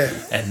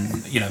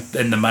 And, you know,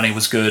 and the money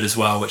was good as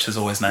well, which is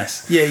always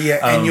nice.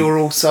 And you're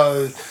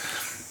also,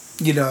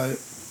 you know,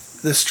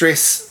 the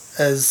stress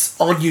is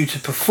on you to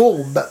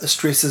perform, but the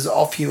stress is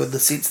off you in the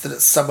sense that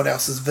it's someone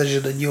else's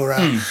vision, and you're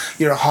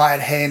a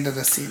hired hand in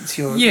a sense.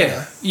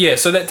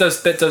 So that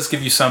does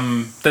give you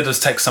that does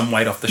take some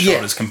weight off the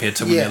shoulders compared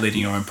to when you're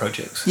leading your own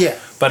projects.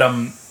 But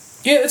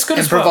it's good,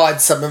 and as well. And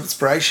provide some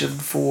inspiration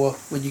for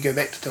when you go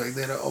back to doing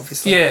that,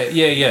 obviously.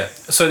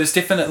 So there's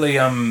definitely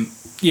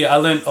I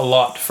learned a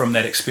lot from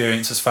that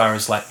experience as far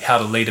as like how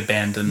to lead a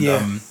band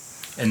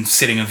and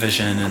setting a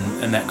vision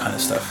and that kind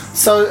of stuff.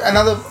 So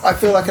I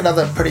feel like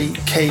another pretty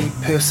key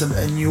person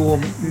in your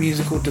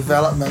musical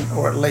development,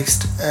 or at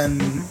least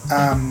in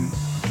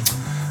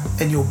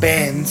your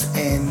bands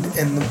and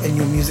in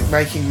your music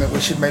making, that we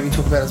should maybe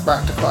talk about, is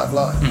Mark de Clive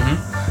Lowe.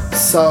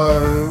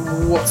 So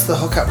what's the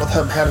hookup with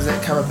him? How does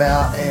that come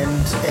about?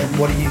 And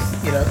what do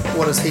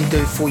what does he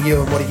do for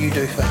you, and what do you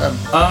do for him?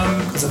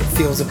 Because it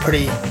feels a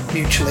pretty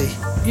mutually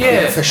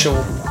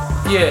beneficial.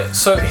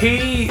 So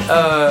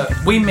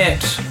we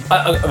met.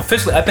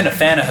 Firstly, I've been a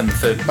fan of him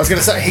for. I was going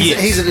to say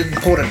he's an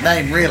important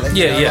name, really.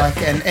 Like,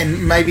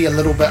 and maybe a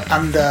little bit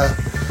under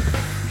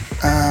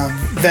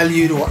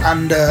valued or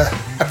under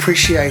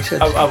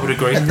appreciated. I would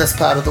agree in this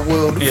part of the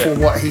world for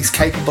what he's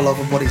capable of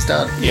and what he's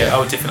done. I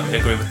would definitely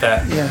agree with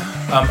that.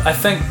 I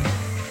think.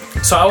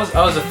 So I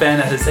was a fan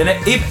of his, and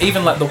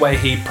even like the way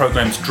he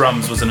programs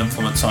drums was an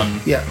influence on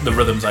the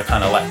rhythms I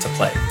kind of like to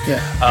play.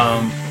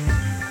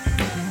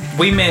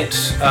 we met,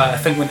 I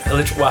think, when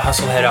Electric White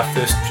Hustle had our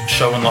first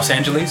show in Los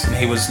Angeles, and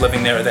he was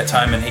living there at that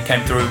time, and he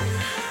came through,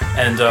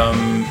 and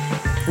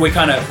we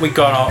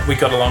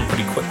got along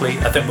pretty quickly.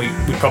 I think we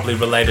probably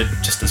related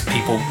just as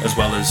people as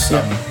well as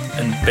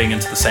and being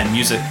into the same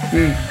music.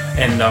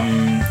 And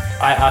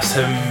I asked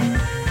him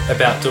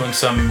about doing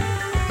some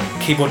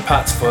keyboard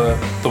parts for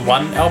the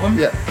One album.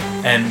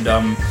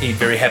 And he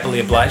very happily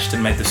obliged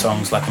and made the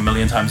songs like a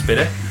million times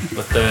better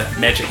with the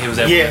magic he was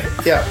able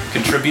to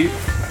contribute.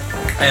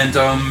 And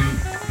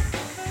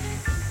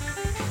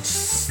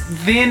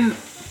then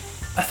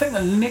I think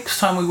the next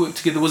time we worked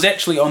together was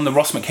actually on the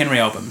Ross McHenry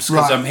albums,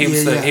 because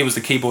he was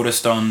the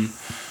keyboardist on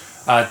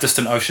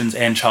Distant Oceans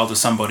and Child of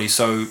Somebody.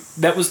 So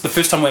that was the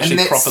first time we actually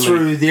and that's properly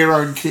through their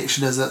own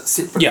connection, is it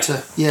separate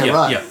to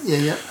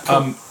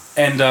cool.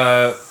 And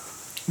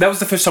that was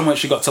the first time we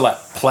actually got to like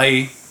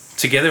play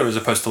together as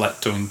opposed to like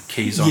doing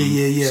keys on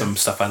some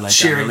stuff I laid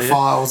sharing down earlier.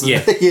 files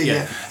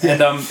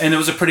and it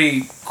was a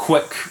pretty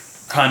quick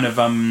kind of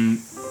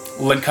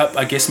link up,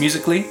 I guess,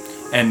 musically,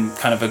 and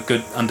kind of a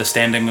good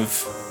understanding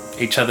of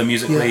each other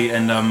musically.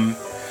 And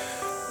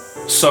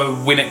so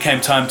when it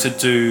came time to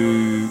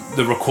do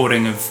the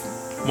recording of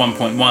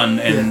 1.1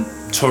 and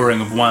touring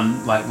of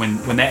One, like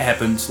when that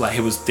happened, like he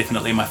was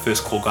definitely my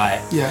first call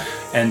guy.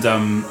 And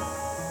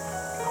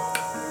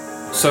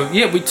so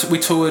we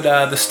toured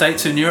the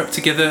States and Europe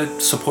together,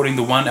 supporting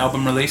the One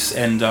album release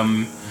and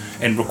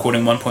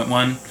recording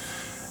 1.1.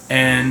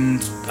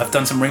 And I've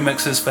done some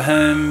remixes for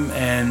him,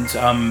 and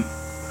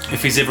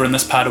if he's ever in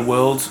this part of the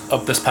world,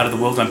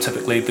 I'm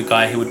typically the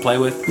guy he would play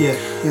with.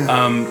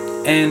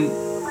 And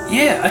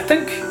I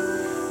think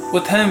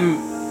with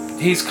him,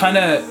 he's kind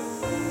of,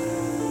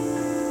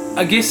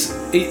 I guess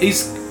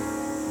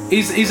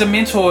he's a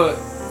mentor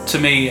to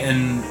me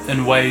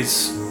in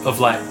ways of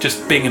like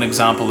just being an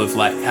example of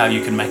like how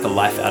you can make a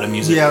life out of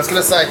music. I was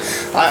going to say,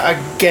 I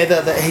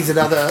gather that he's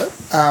another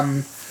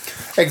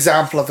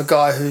example of a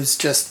guy who's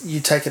just, you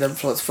take an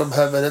influence from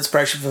him and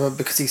inspiration from him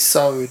because he's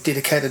so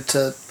dedicated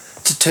to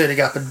turning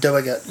up and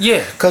doing it.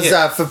 Because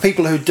for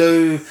people who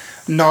do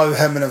know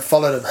him and have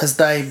followed him, his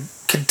name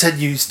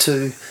continues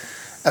to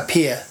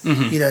appear.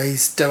 You know,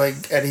 he's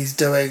doing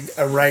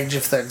a range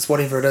of things,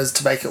 whatever it is,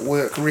 to make it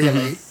work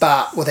really,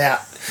 but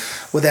without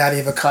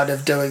ever kind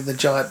of doing the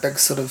giant big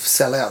sort of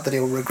sellout that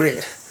he'll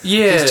regret.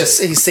 He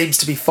seems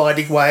to be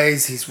finding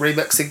ways. He's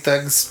remixing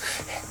things,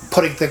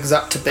 putting things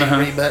up to be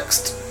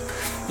remixed,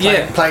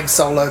 playing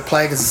solo,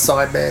 playing as a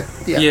sideman.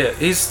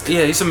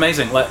 He's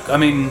amazing. Like, I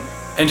mean,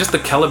 and just the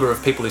caliber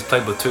of people he's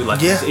played with too.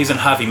 Like, he's in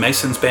Harvey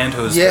Mason's band,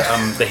 who is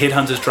the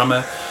Headhunters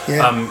drummer.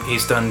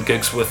 He's done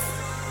gigs with,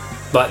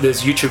 like,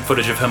 there's YouTube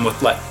footage of him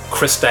with like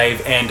Chris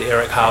Dave and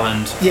Eric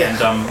Harland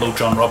and Lil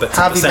Jon Roberts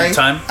at the same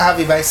time.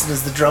 Harvey Mason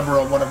is the drummer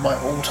on one of my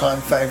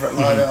all-time favourite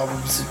live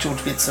albums,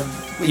 George Benson,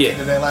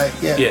 Weekend in LA.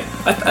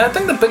 I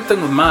think the big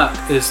thing with Mark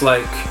is,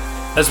 like,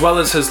 as well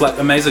as his like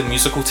amazing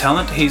musical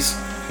talent, he's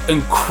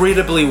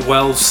incredibly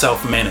well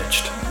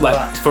self-managed,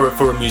 like for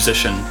a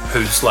musician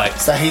who's like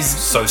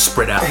so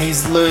spread out.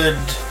 He's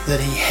learned that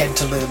he had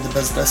to learn the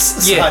business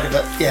side of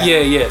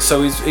it.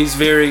 So he's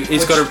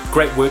got a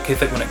great work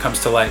ethic when it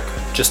comes to like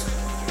just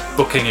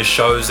booking his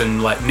shows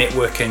and like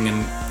networking,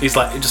 and he's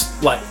like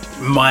just like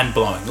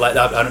mind-blowing. Like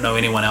I don't know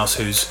anyone else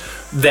who's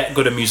that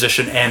good a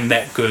musician and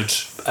that good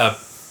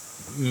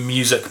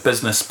music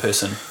business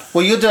person.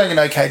 Well, you're doing an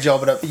okay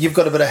job at it, but you've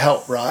got a bit of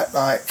help, right?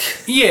 Like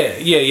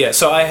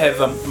So I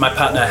have my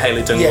partner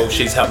Hayley Dingle.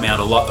 She's helped me out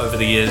a lot over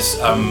the years.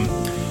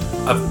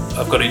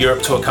 I've got a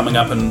Europe tour coming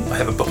up, and I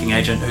have a booking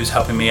agent who's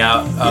helping me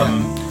out.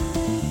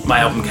 My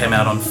album came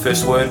out on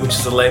First Word, which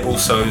is a label,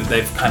 so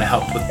they've kind of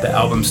helped with the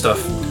album stuff.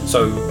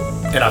 So,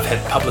 and I've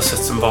had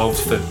publicists involved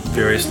for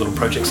various little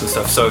projects and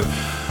stuff. So,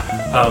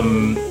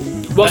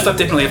 whilst I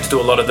definitely have to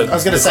do a lot of the... I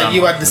was going to say,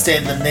 you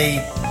understand the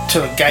need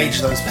to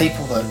engage those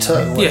people though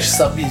too, which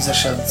some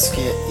musicians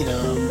get,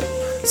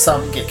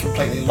 some get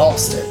completely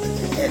lost at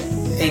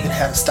even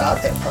how to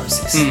start that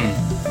process.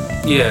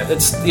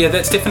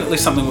 That's definitely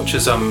something which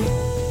has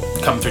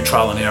come through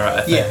trial and error,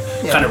 I think.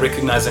 Kind of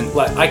recognizing,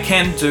 like, I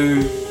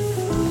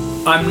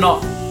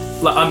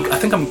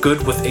think I'm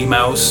good with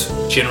emails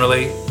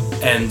generally,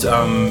 and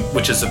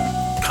which is a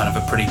kind of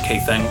a pretty key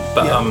thing,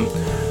 but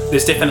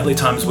there's definitely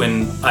times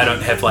when I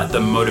don't have like the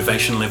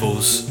motivation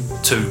levels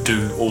to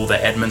do all the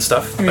admin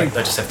stuff. Like,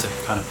 I just have to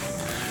kind of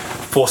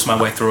force my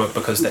way through it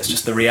because that's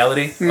just the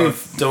reality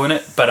of doing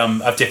it. But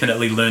I've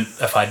definitely learned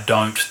if I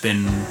don't,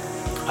 then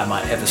I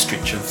might have a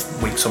stretch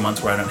of weeks or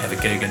months where I don't have a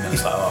gig, and then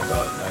it's like, oh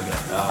god,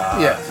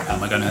 how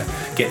am I going to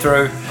get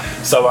through?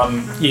 So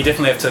you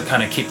definitely have to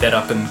kind of keep that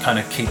up and kind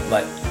of keep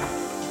like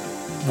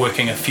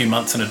working a few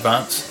months in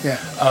advance.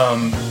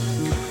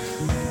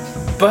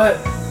 But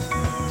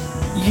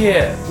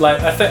like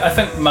I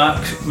think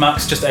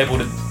Mark's just able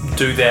to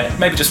do that,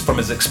 maybe just from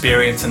his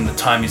experience and the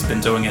time he's been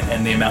doing it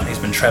and the amount he's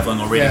been traveling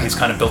already. He's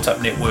kind of built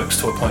up networks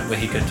to a point where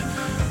he could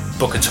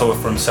book a tour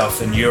for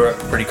himself in Europe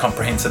pretty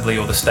comprehensively,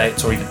 or the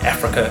States, or even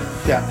Africa,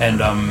 and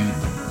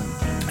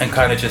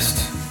kind of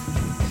just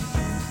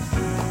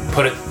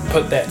put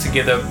put that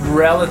together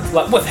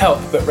with help,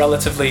 but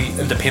relatively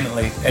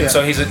independently. And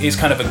so he's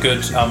kind of a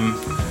good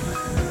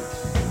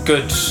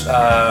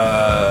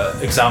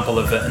example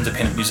of an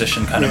independent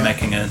musician kind of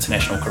making an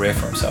international career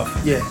for himself.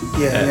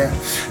 Yeah.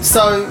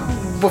 So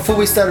before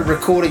we started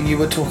recording, you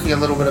were talking a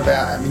little bit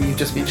about, I mean, you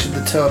just mentioned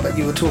the tour, but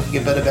you were talking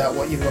a bit about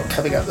what you've got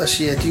coming up this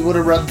year. Do you want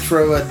to run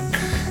through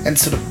and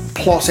sort of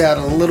plot out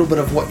a little bit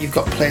of what you've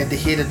got planned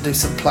ahead and do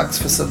some plugs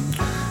for some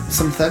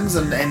things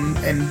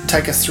and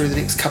take us through the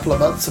next couple of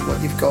months of what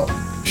you've got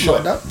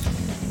lined up?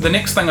 The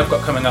next thing I've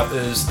got coming up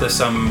is this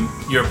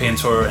European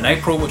tour in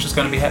April, which is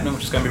going to be happening,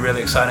 which is going to be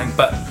really exciting.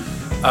 But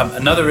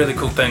another really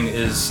cool thing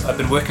is I've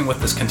been working with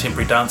this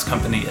contemporary dance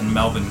company in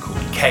Melbourne called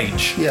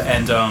Cage,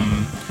 and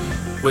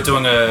we're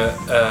doing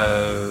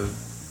a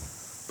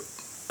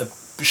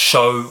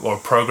show or a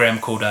program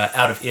called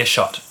Out of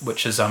Earshot,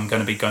 which is going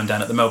to be going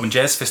down at the Melbourne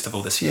Jazz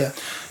Festival this year.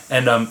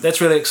 And that's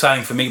really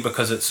exciting for me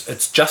because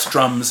it's just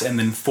drums and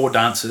then 4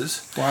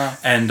 dancers. Wow.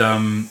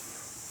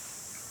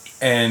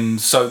 And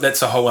so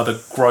that's a whole other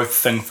growth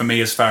thing for me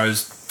as far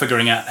as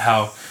figuring out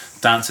how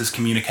dancers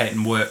communicate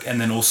and work.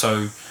 And then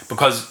also,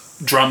 because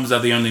drums are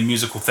the only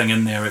musical thing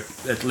in there,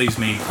 it leaves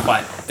me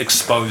quite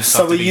exposed,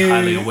 so to be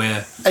highly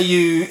aware.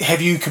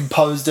 Have you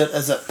composed it?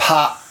 Is it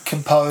part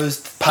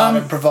composed, part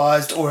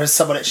improvised, or has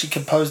someone actually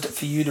composed it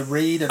for you to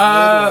read?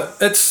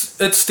 It's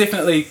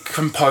definitely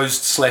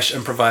composed /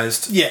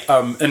 improvised.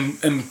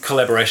 In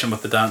collaboration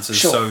with the dancers.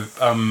 Sure. So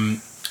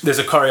there's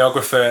a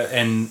choreographer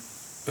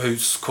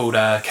who's called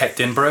Kate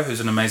Denborough, who's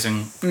an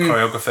amazing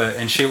choreographer,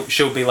 and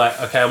she'll be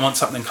like, okay, I want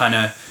something kind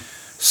of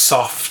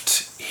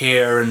soft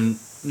here and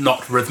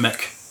not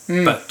rhythmic,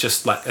 but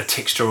just like a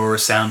texture or a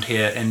sound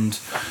here, and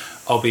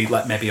I'll be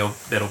like,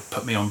 that'll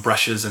put me on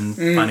brushes and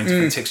finding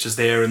different textures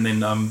there, and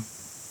then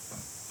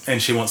and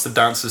she wants the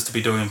dancers to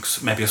be doing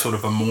maybe a sort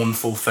of a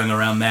mournful thing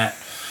around that.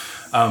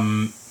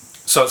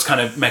 So it's kind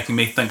of making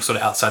me think sort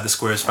of outside the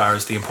square as far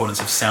as the importance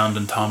of sound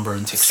and timbre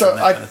and texture and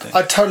that kind of thing.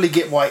 I totally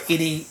get why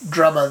any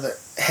drummer that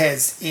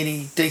has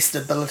any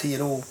decent ability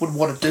at all would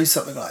want to do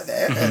something like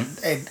that,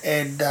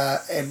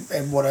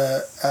 and what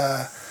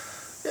a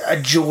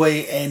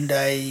joy and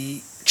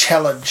a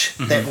challenge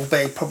that will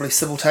be probably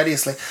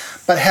simultaneously.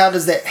 But how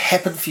does that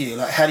happen for you?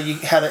 Like,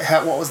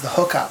 what was the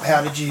hookup?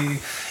 How did you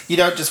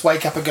don't just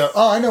wake up and go,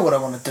 oh, I know what I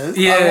want to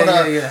do.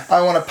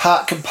 I want to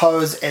part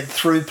compose and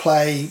through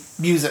play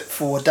music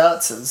for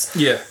dancers.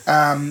 Do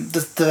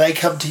they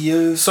come to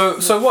you?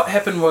 So what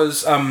happened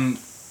was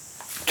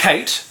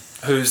Kate,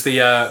 who's the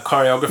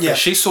choreographer,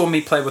 she saw me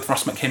play with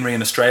Ross McHenry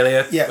in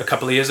Australia a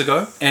couple of years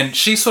ago, and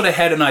she sort of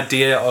had an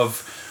idea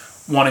of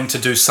wanting to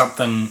do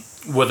something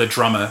with a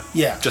drummer,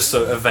 just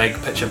a vague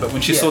picture. But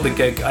when she saw the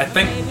gig, I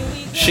think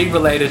she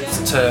related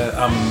to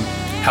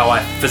how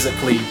I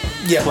physically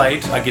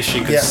played. I guess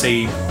she could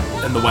see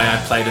in the way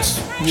I played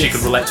as she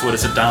could relate to it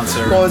as a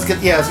dancer. Well, I was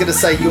going to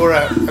say you're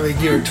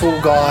a tall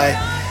guy,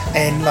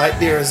 and like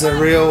there is a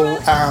real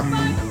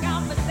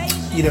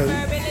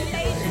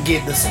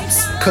again, this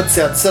could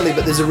sound silly,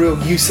 but there's a real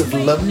use of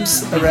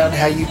limbs around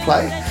how you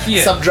play.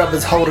 Some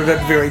drummers hold it in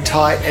very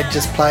tight and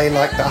just play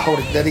like they're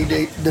holding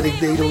knitting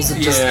needles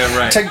and just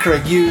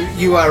tinkering.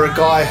 You are a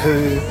guy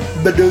who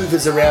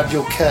manoeuvres around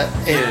your kit,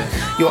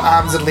 and your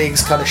arms and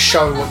legs kind of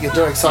show what you're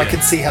doing. So I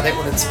can see how that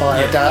would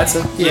inspire a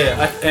dancer.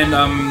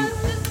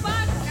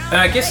 And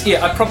I guess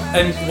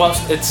and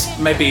whilst it's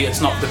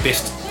not the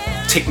best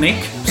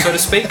technique, so to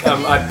speak,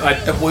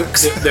 it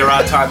works. There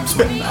are times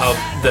when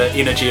the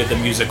energy of the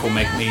music will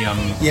make me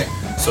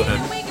sort of,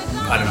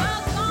 I don't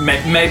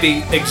know,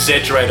 maybe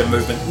exaggerate a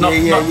movement, not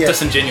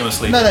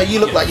disingenuously. No, you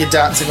look like you're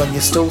dancing on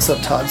your stool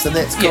sometimes, and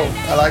that's cool.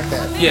 I like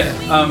that.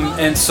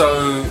 And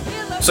so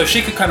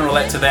she could kind of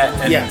relate to that,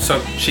 and so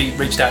she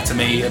reached out to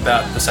me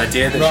about this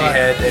idea that she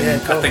had,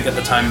 and cool. I think at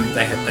the time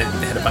they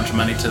had a bunch of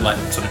money to like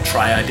sort of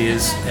try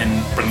ideas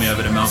and bring me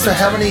over to Melbourne. So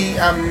how many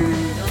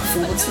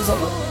performances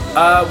on it?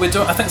 We're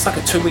doing, I think it's like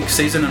a 2-week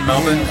season in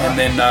Melbourne, and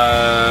then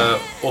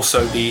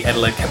also the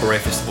Adelaide Cabaret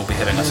Festival will be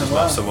hitting us as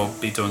well, so we'll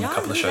be doing a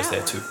couple of shows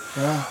there too.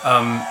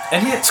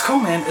 And it's cool,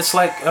 man. It's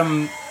like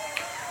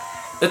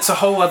it's a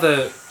whole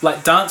other,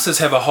 like, dancers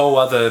have a whole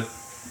other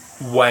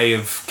way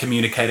of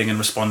communicating and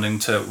responding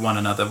to one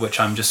another, which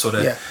I'm just sort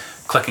of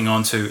clicking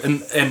onto,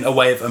 and a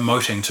way of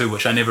emoting too,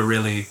 which I never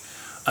really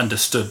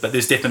understood. But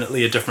there's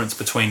definitely a difference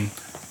between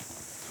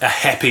a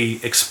happy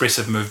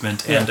expressive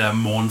movement and a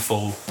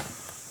mournful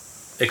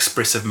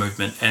expressive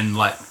movement, and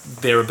like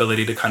their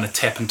ability to kind of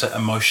tap into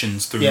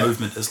emotions through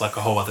movement is like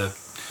a whole other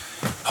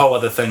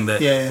thing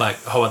that like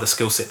a whole other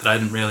skill set that I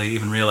didn't really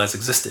even realize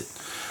existed.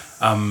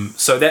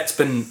 So that's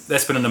been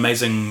an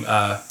amazing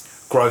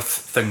growth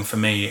thing for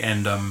me,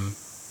 and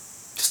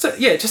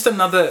just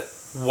another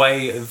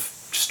way of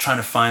just trying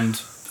to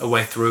find a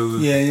way through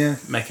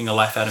making a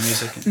life out of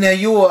music. Now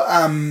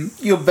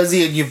you're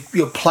busy and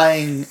you're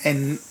playing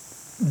and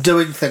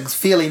doing things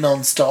fairly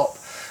non-stop.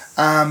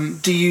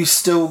 Do you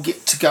still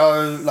get to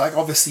go, like,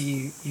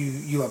 obviously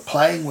you are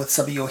playing with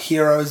some of your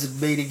heroes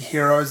and meeting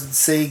heroes and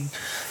seeing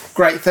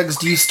great things.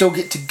 Do you still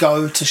get to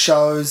go to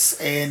shows,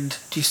 and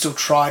do you still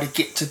try to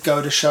get to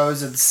go to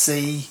shows and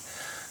see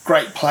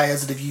great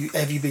players? And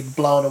have you been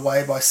blown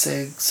away by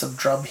seeing some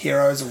drum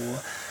heroes or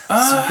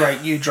some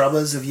great new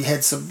drummers? Have you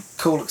had some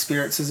cool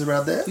experiences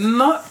around that?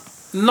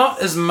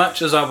 Not as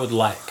much as I would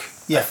like.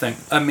 I think.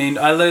 I mean,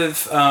 I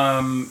live,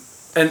 and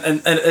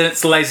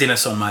it's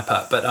laziness on my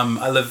part, but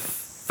I live,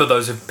 for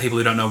those of people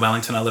who don't know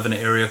Wellington, I live in an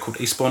area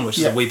called Eastbourne, which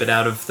is a wee bit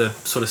out of the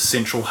sort of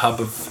central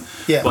hub of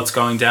what's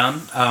going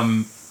down.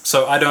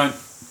 So I don't,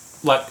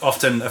 like,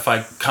 often if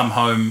I come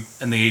home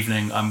in the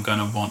evening, I'm going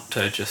to want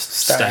to just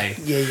stay.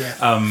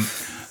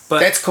 But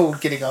that's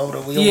called getting older.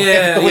 We all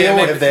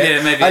have that.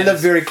 Yeah, maybe I live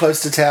very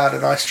close to town,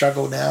 and I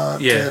struggle now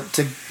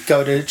to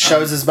go to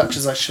shows as much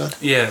as I should.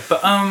 Yeah,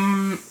 but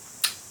I'm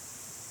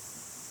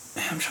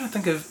trying to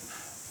think of,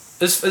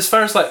 as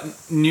far as like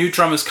new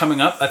drummers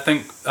coming up, I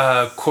think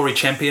Corey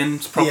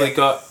Champion's probably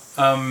got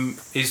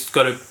he's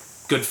got a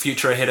good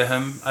future ahead of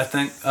him, I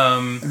think.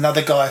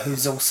 Another guy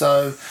who's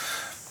also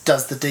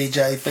does the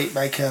DJ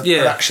beatmaker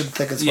production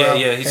thing as well.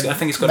 Yeah, I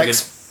think he's got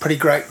makes pretty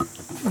great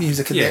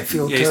music in that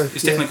field too.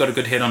 He's definitely got a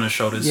good head on his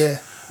shoulders. Yeah.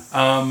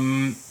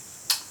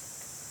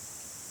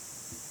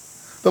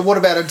 But what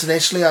about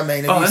internationally? I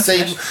mean, have you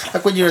seen,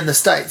 like when you're in the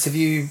States, have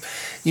you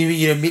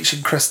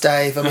mentioned Chris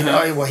Dave? I mean,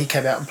 he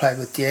came out and played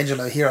with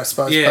D'Angelo here, I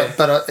suppose. Yeah.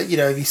 But have you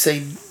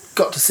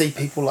got to see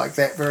people like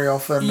that very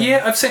often?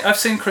 Yeah, I've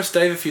seen Chris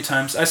Dave a few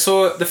times.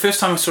 The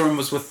first time I saw him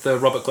was with the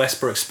Robert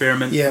Glasper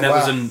Experiment. Yeah, and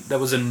that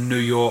was in New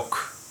York.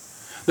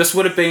 This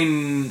would have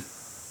been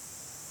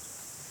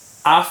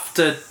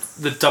after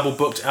the Double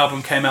Booked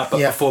album came out, but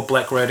before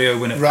Black Radio,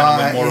 when it kind of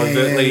went more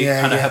overtly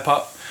kind of hip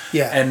hop.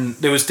 Yeah, and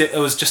it was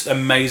just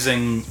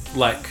amazing,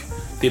 like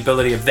the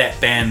ability of that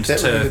band.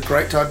 That would be a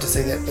great time to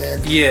see that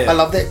band. Yeah, I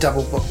love that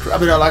Double Book. I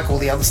mean, I like all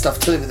the other stuff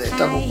too, but that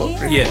Double Book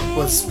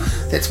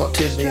that's what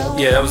turned me on.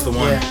 Yeah, that was the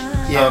one.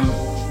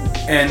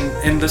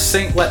 And the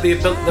scene, like the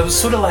ability, there was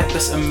sort of like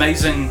this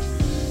amazing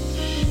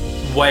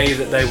way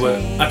that they were.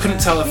 I couldn't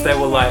tell if they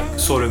were like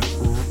sort of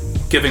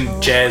giving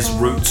jazz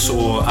roots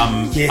or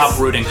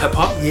uprooting hip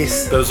hop.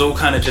 Yes, but it was all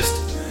kind of just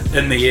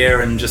in the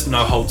air and just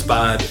no holds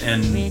barred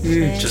and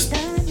just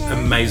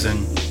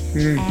amazing.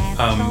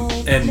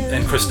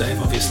 And Chris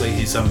Dave, obviously,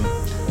 he's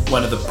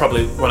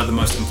probably one of the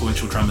most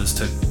influential drummers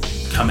to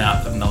come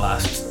out in the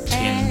last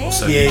 10 or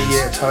so years.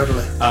 Yeah,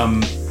 totally.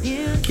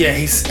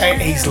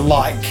 He's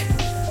like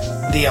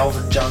the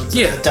Elvin Jones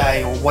of the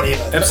day or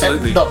whatever.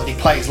 Absolutely. Not that he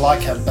plays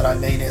like him, but I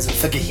mean as a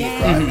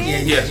figurehead,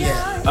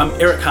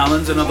 right? Eric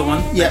Harlan's another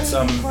one. Yeah. That's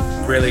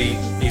really,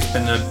 he's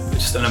been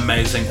just an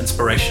amazing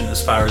inspiration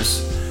as far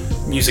as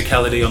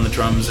musicality on the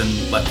drums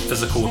and like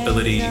physical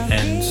ability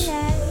and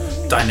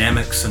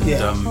dynamics and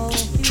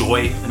just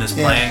joy in his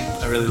playing.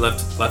 I really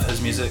love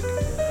his music.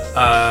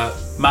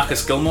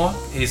 Marcus Gilmore,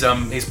 he's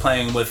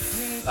playing with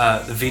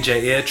the VJ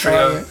Air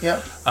trio,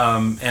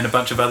 and a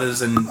bunch of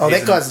others. And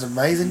that guy's an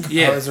amazing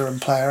composer and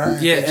player.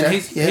 And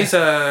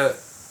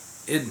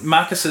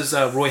Marcus is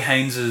Roy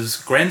Haynes'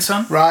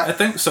 grandson, right? I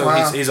think so.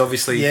 He's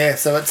obviously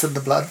so it's in the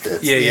blood.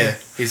 He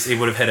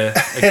would have had a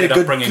good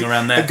upbringing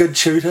around that. A good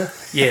tutor.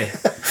 Yeah.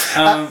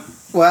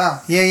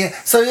 Wow. Yeah.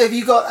 So have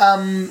you got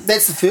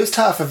that's the first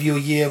half of your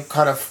year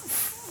kind of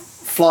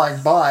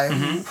flying by,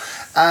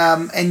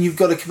 and you've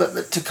got a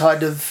commitment to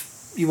kind of,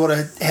 you want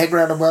to hang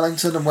around in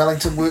Wellington, and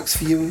Wellington works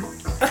for you.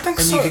 I think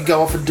and so. you can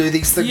go off and do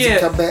these things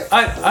and come back.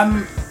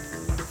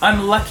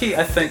 I'm lucky,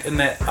 I think, in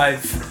that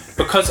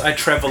because I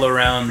travel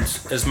around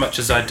as much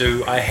as I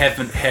do, I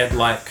haven't had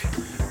like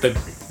the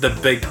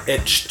big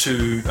itch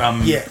to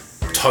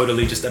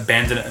totally just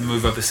abandon it and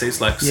move overseas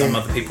like some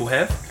other people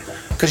have.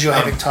 Because you're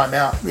having time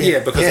out.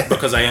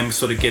 Because I am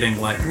sort of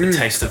getting like the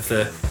taste of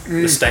the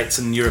States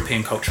and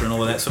European culture and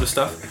all of that sort of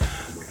stuff.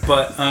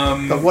 But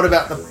what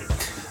about the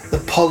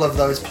pull of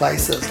those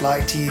places?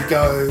 Like, do you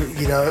go,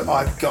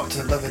 I've got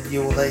to live in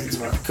New Orleans,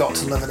 or I've got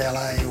to live in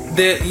LA, or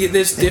there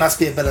must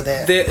be a bit of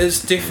that.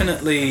 There's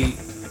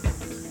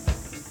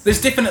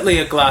definitely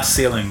a glass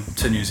ceiling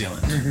to New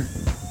Zealand.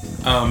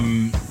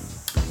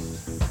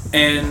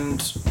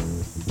 And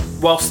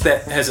whilst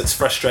that has its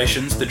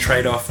frustrations, the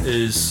trade-off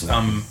is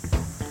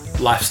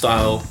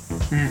lifestyle.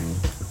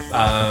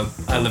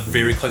 I live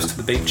very close to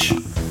the beach.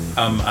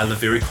 I live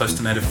very close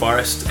to native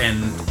forest,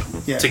 and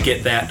to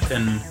get that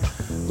in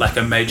like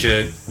a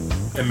major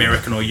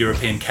American or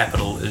European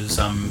capital is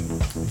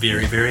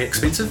very, very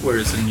expensive,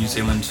 whereas in New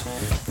Zealand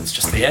it's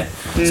just there.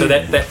 So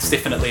that's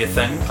definitely a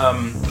thing.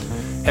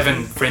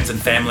 Having friends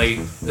and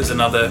family is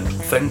another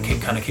thing.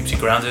 Kind of keeps you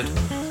grounded.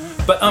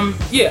 But I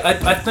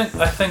think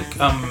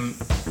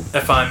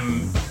if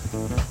I'm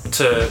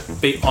to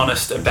be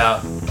honest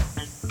about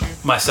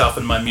myself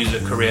and my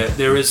music career,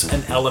 there is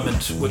an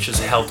element which is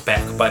held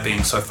back by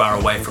being so far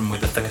away from where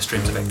the thicker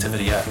streams of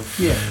activity are.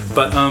 Yeah.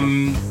 But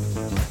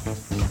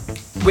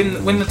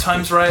when the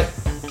time's right,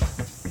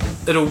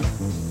 it'll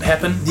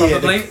happen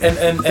probably.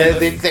 And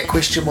that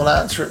question will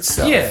answer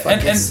itself. Yeah,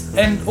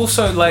 and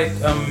also like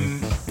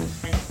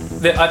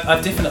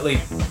I've definitely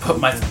put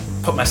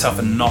myself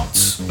in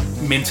knots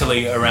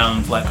mentally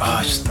around like,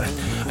 I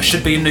I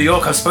should be in New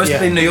York. I was supposed to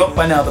be in New York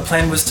by now. The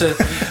plan was to.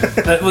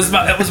 it was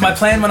my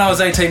plan when I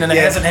was 18, and it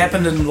hasn't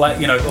happened. And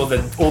like all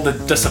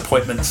the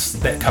disappointments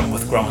that come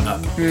with growing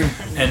up.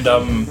 And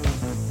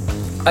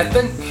I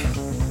think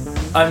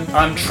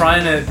I'm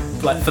trying to,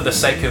 like, for the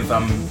sake of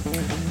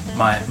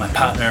my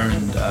partner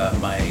and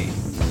my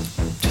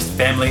just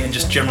family and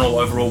just general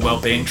overall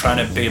well-being,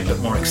 trying to be a bit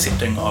more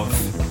accepting of.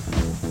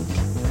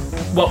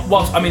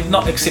 Well, I mean,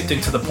 not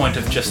accepting to the point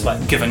of just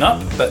like giving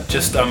up, but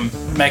just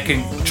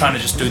trying to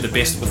just do the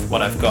best with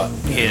what I've got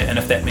here, and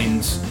if that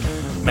means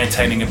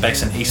maintaining a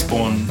base in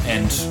Eastbourne,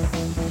 and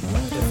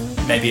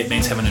maybe it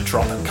means having to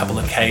drop a couple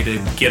of K to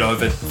get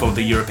over for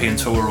the European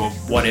tour or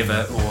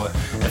whatever, or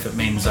if it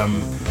means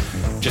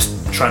just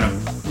trying to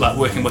like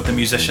working with the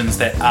musicians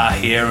that are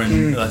here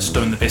and just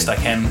doing the best I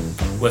can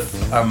with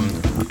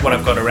what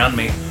I've got around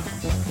me.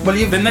 Well,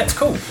 then that's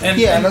cool.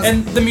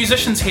 And the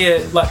musicians here,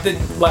 like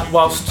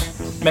whilst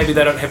maybe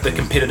they don't have the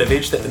competitive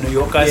edge that the New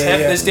York guys have,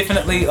 there's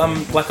definitely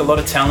like a lot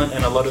of talent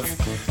and a lot of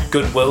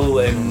goodwill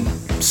and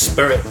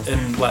spirit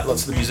in like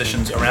lots of the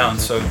musicians around.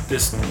 So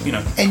there's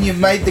And you've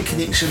made the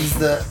connections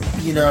that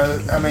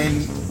I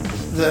mean,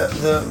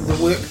 the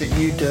work that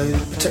you do,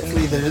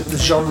 particularly the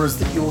genres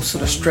that you're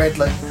sort of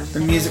straddling,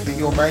 the music that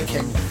you're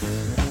making.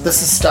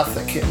 This is stuff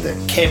that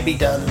can be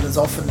done and is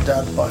often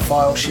done by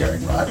file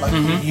sharing, right? Like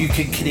you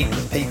can connect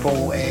with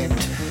people and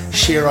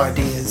share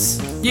ideas,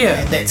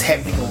 and that's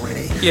happening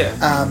already.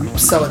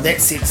 So in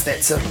that sense,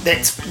 that's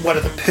one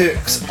of the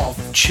perks of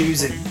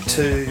choosing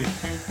to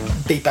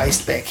be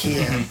based back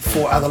here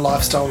for other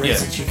lifestyle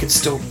reasons. You can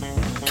still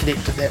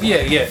connect to that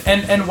way.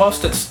 And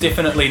whilst it's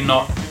definitely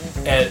not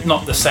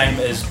the same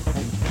as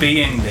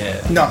being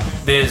there,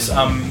 there's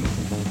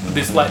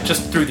like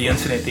just through the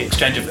internet, the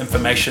exchange of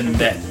information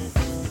that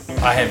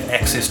I have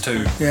access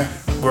to,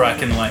 where I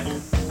can I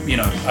can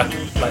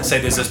like say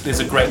there's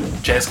a great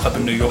jazz club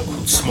in New York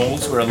called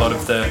Smalls, where a lot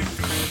of the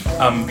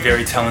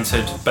very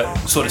talented but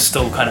sort of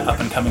still kind of up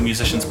and coming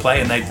musicians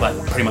play, and they like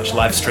pretty much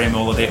live stream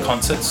all of their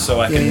concerts,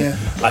 so I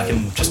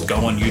can just go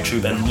on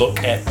YouTube and look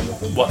at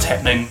what's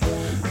happening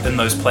in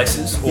those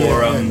places,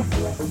 or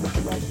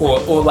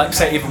like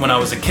say even when I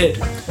was a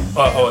kid,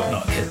 or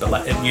not a kid, but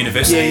like in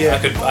university,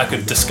 I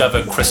could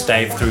discover Chris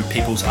Dave through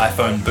people's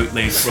iPhone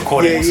bootleg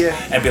recordings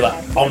and be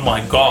like, oh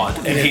my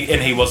god,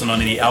 and he wasn't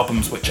on any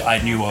albums which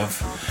I knew of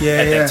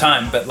at that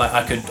time, but like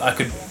I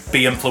could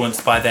be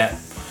influenced by that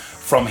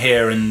from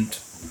here and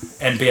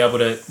be able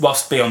to,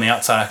 whilst be on the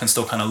outside, I can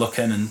still kind of look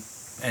in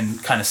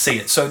and kind of see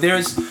it. So there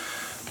is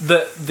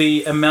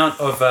the amount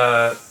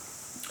of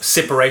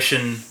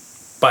separation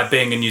by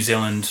being in New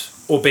Zealand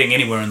or being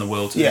anywhere in the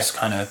world is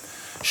kind of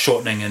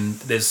shortening, and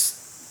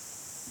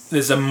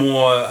there's a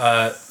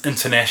more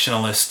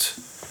internationalist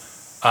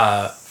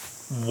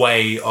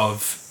way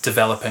of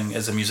developing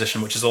as a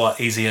musician, which is a lot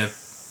easier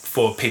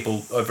for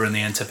people over in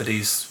the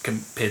Antipodes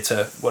compared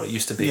to what it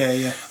used to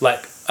be.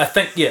 Like I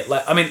think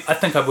I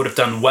think I would have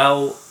done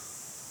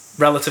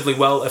relatively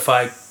well if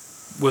I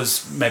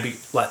was maybe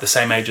like the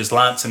same age as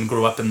Lance and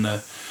grew up in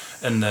the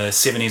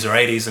 70s or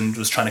 80s and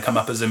was trying to come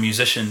up as a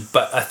musician.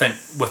 But I think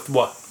with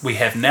what we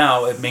have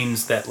now, it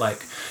means that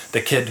like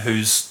the kid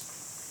who's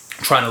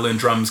trying to learn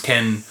drums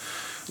can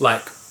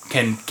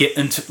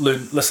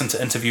listen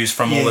to interviews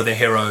from all of their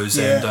heroes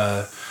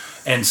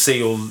and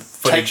see all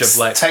footage of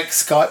like take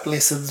Skype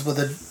lessons with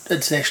an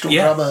international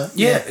drummer.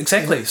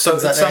 Exactly. So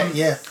it's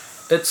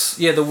it's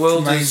the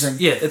world is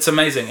it's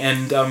amazing,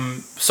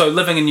 and so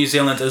living in New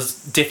Zealand is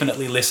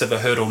definitely less of a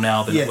hurdle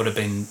now than it would have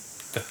been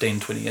 15,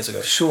 20 years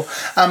ago. Sure.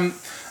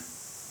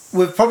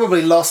 We've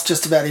probably lost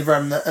just about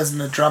everyone that isn't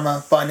a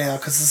drummer by now,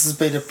 because this has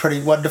been a pretty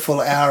wonderful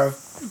hour of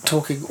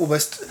talking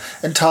almost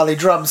entirely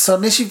drums. So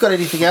unless you've got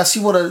anything else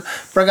you want to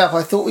bring up,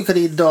 I thought we could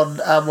end on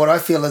what I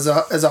feel is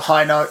a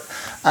high note.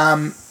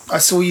 I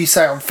saw you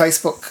say on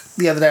Facebook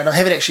the other day, and I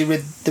haven't actually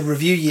read the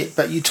review yet,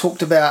 but you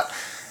talked about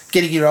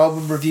getting your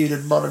album reviewed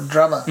in Modern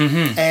Drummer.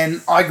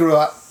 And I grew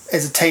up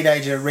as a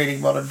teenager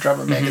reading Modern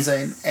Drummer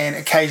magazine, and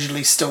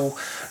occasionally still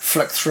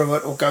flick through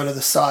it or go to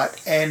the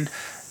site. And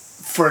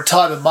for a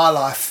time in my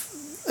life,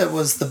 it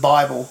was the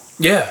Bible.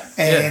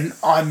 And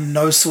I'm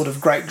no sort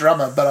of great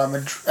drummer, but I'm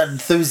an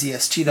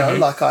enthusiast,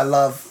 like I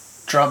love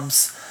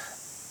drums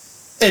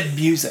in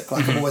music,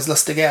 like I'm always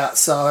listing out.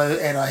 So,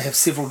 and I have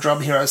several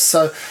drum heroes.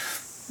 So,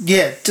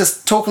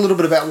 just talk a little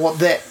bit about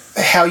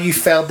how you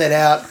found that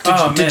out.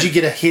 Did you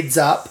get a heads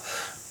up?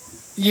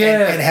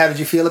 And how did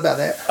you feel about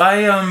that?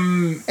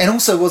 And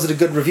also, was it a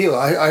good review?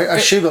 I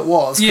assume it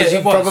was, because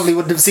you probably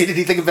wouldn't have said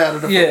anything about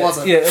it if it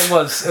wasn't. It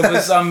was. It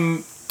was.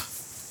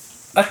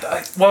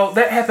 Well,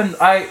 that happened.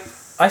 I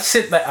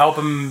sent the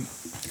album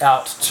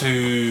out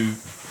to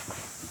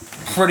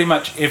pretty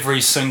much every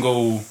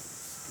single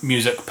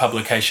music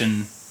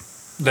publication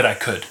that I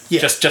could.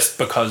 Just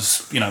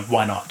because,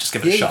 why not? Just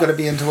give it a shot. You've got to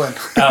be into it.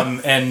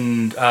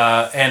 And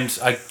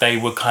they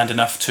were kind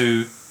enough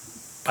to,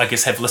 I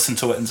guess, have listened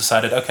to it and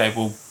decided, okay,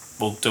 we'll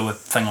do a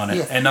thing on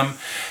it. And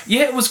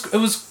it was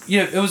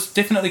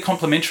definitely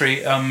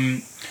complimentary.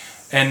 And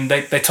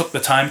they took the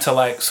time to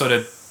like sort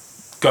of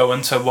go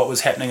into what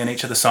was happening in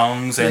each of the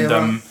songs, and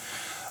Yeah,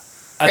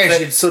 right. As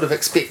you'd sort of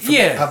expect from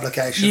that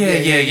publication.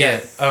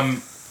 Yeah.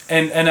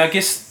 And I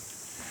guess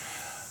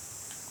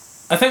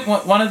I think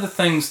one of the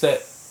things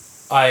that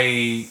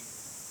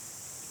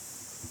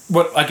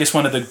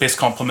one of the best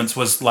compliments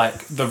was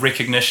like the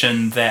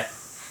recognition that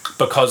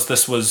because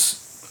this was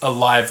a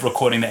live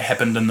recording that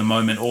happened in the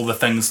moment, all the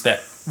things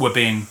that were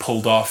being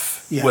pulled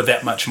off were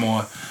that much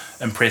more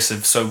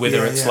impressive. So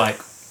whether it's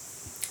like,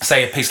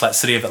 say, a piece like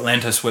City of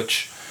Atlantis,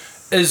 which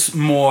is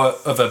more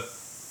of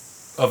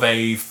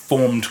a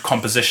formed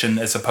composition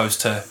as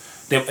opposed to,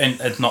 and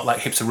it's not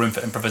like heaps of room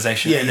for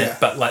improvisation in it,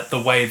 but like the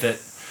way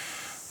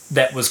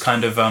that was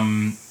kind of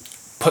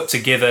put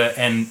together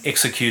and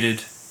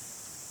executed,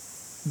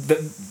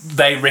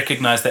 they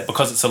recognise that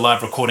because it's a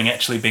live recording,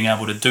 actually being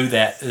able to do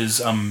that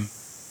is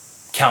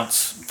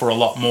counts for a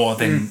lot more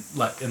than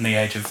like in the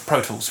age of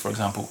Pro Tools, for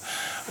example,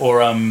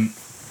 or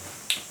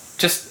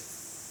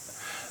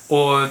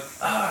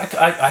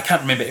I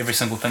can't remember every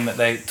single thing that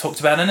they talked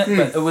about in it,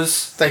 but it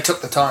was they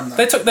took the time though.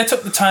 They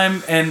took the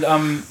time, and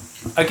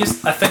I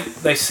think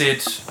they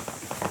said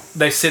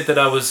that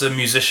I was a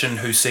musician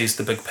who sees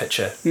the big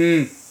picture,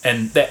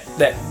 and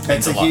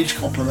that's a huge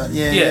compliment.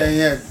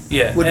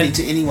 Yeah. Would be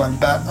to anyone,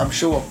 but I'm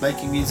sure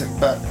making music,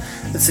 but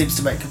it seems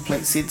to make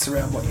complete sense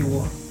around what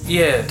you're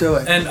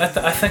doing. And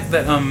I think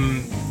that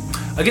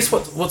I guess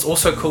what's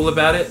also cool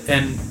about it,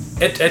 and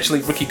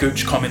actually Ricky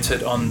Gooch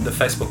commented on the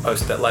Facebook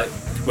post that like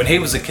when he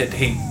was a kid,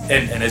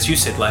 and as you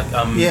said, like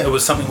it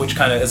was something which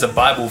kind of is a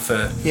bible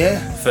for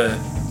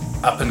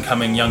up and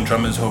coming young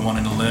drummers who are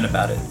wanting to learn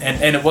about it,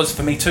 and it was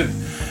for me too.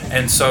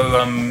 And so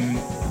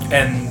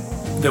and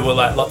there were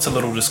like lots of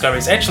little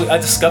discoveries. Actually, I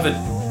discovered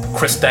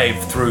Chris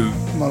Dave through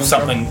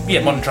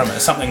Modern Drummer.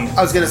 Something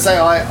I was going to say,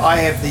 I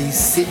have these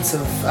sets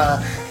of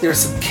there are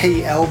some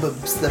key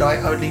albums that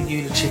I only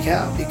knew to check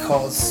out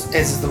because,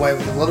 as is the way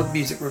with a lot of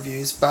music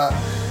reviews, but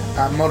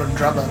Modern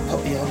Drummer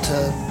put me onto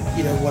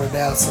what are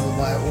now some of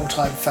my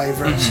all-time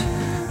favourite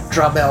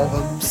drum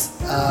albums,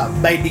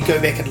 made me go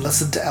back and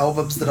listen to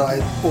albums that I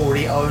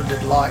already owned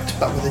and liked,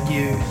 but with a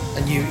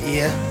new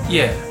ear,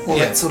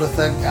 that sort of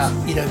thing.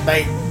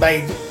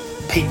 Made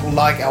people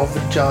like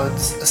Alvin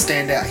Jones a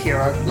standout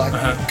hero. Like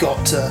you've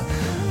got to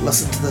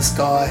listen to this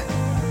guy.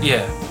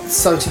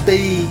 So to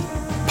be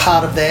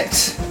part of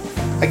that,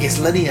 I guess,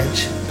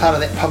 lineage, part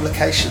of that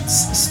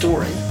publication's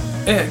story.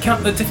 Yeah, it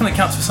definitely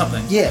counts for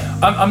something. Yeah.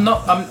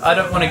 I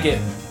don't want to get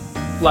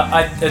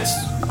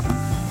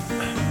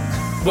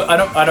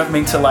I don't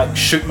mean to like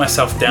shoot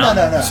myself down,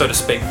 no. so to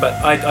speak, but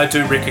I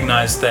do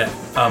recognise that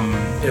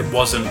it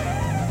wasn't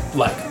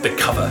like the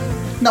cover.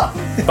 No.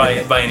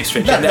 by any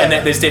stretch. And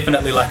that there's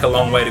definitely like a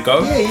long way to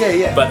go.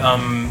 Yeah. But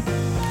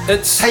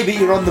it's... Hey, but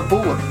you're on the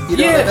board. You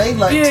know what I mean?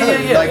 Like,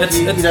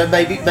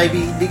 Like, maybe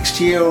next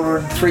year or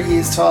in 3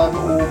 years' time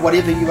or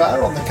whatever you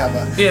are on the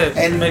cover. Yeah,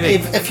 and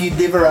maybe. If you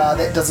never are,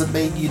 that doesn't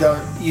mean you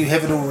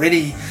haven't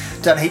already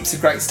done heaps of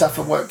great stuff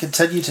and won't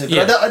continue to.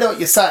 But I know what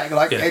you're saying.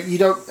 Like, and you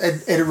don't...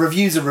 And a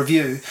review's a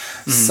review,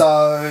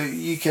 so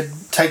you can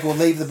take or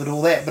leave them and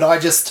all that. But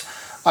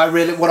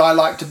what I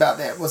liked about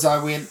that was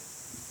I went,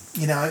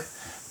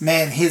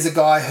 man, here's a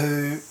guy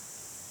who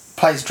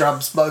plays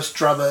drums. Most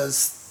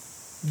drummers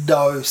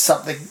know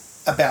something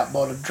about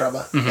Modern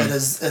Drummer. It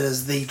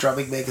is the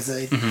drumming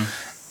magazine.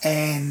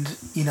 And,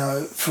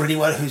 for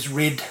anyone who's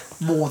read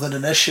more than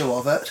an issue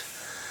of it,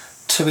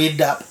 to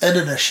end up in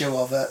an issue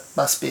of it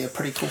must be a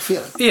pretty cool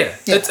feeling. Yeah.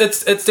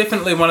 It's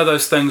definitely one of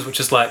those things which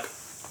is like,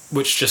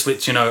 which just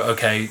lets you know,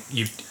 okay,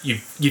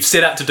 you've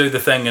set out to do the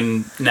thing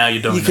and now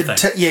you're doing the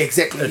thing.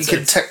 Exactly. You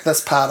can tick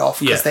this part off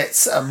because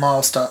that's a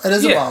milestone. It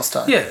is a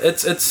milestone. Yeah,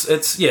 it's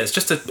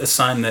just a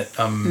sign that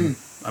I'm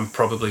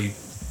probably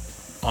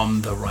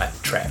on the right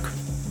track.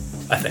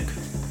 I think.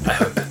 I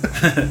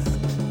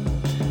hope.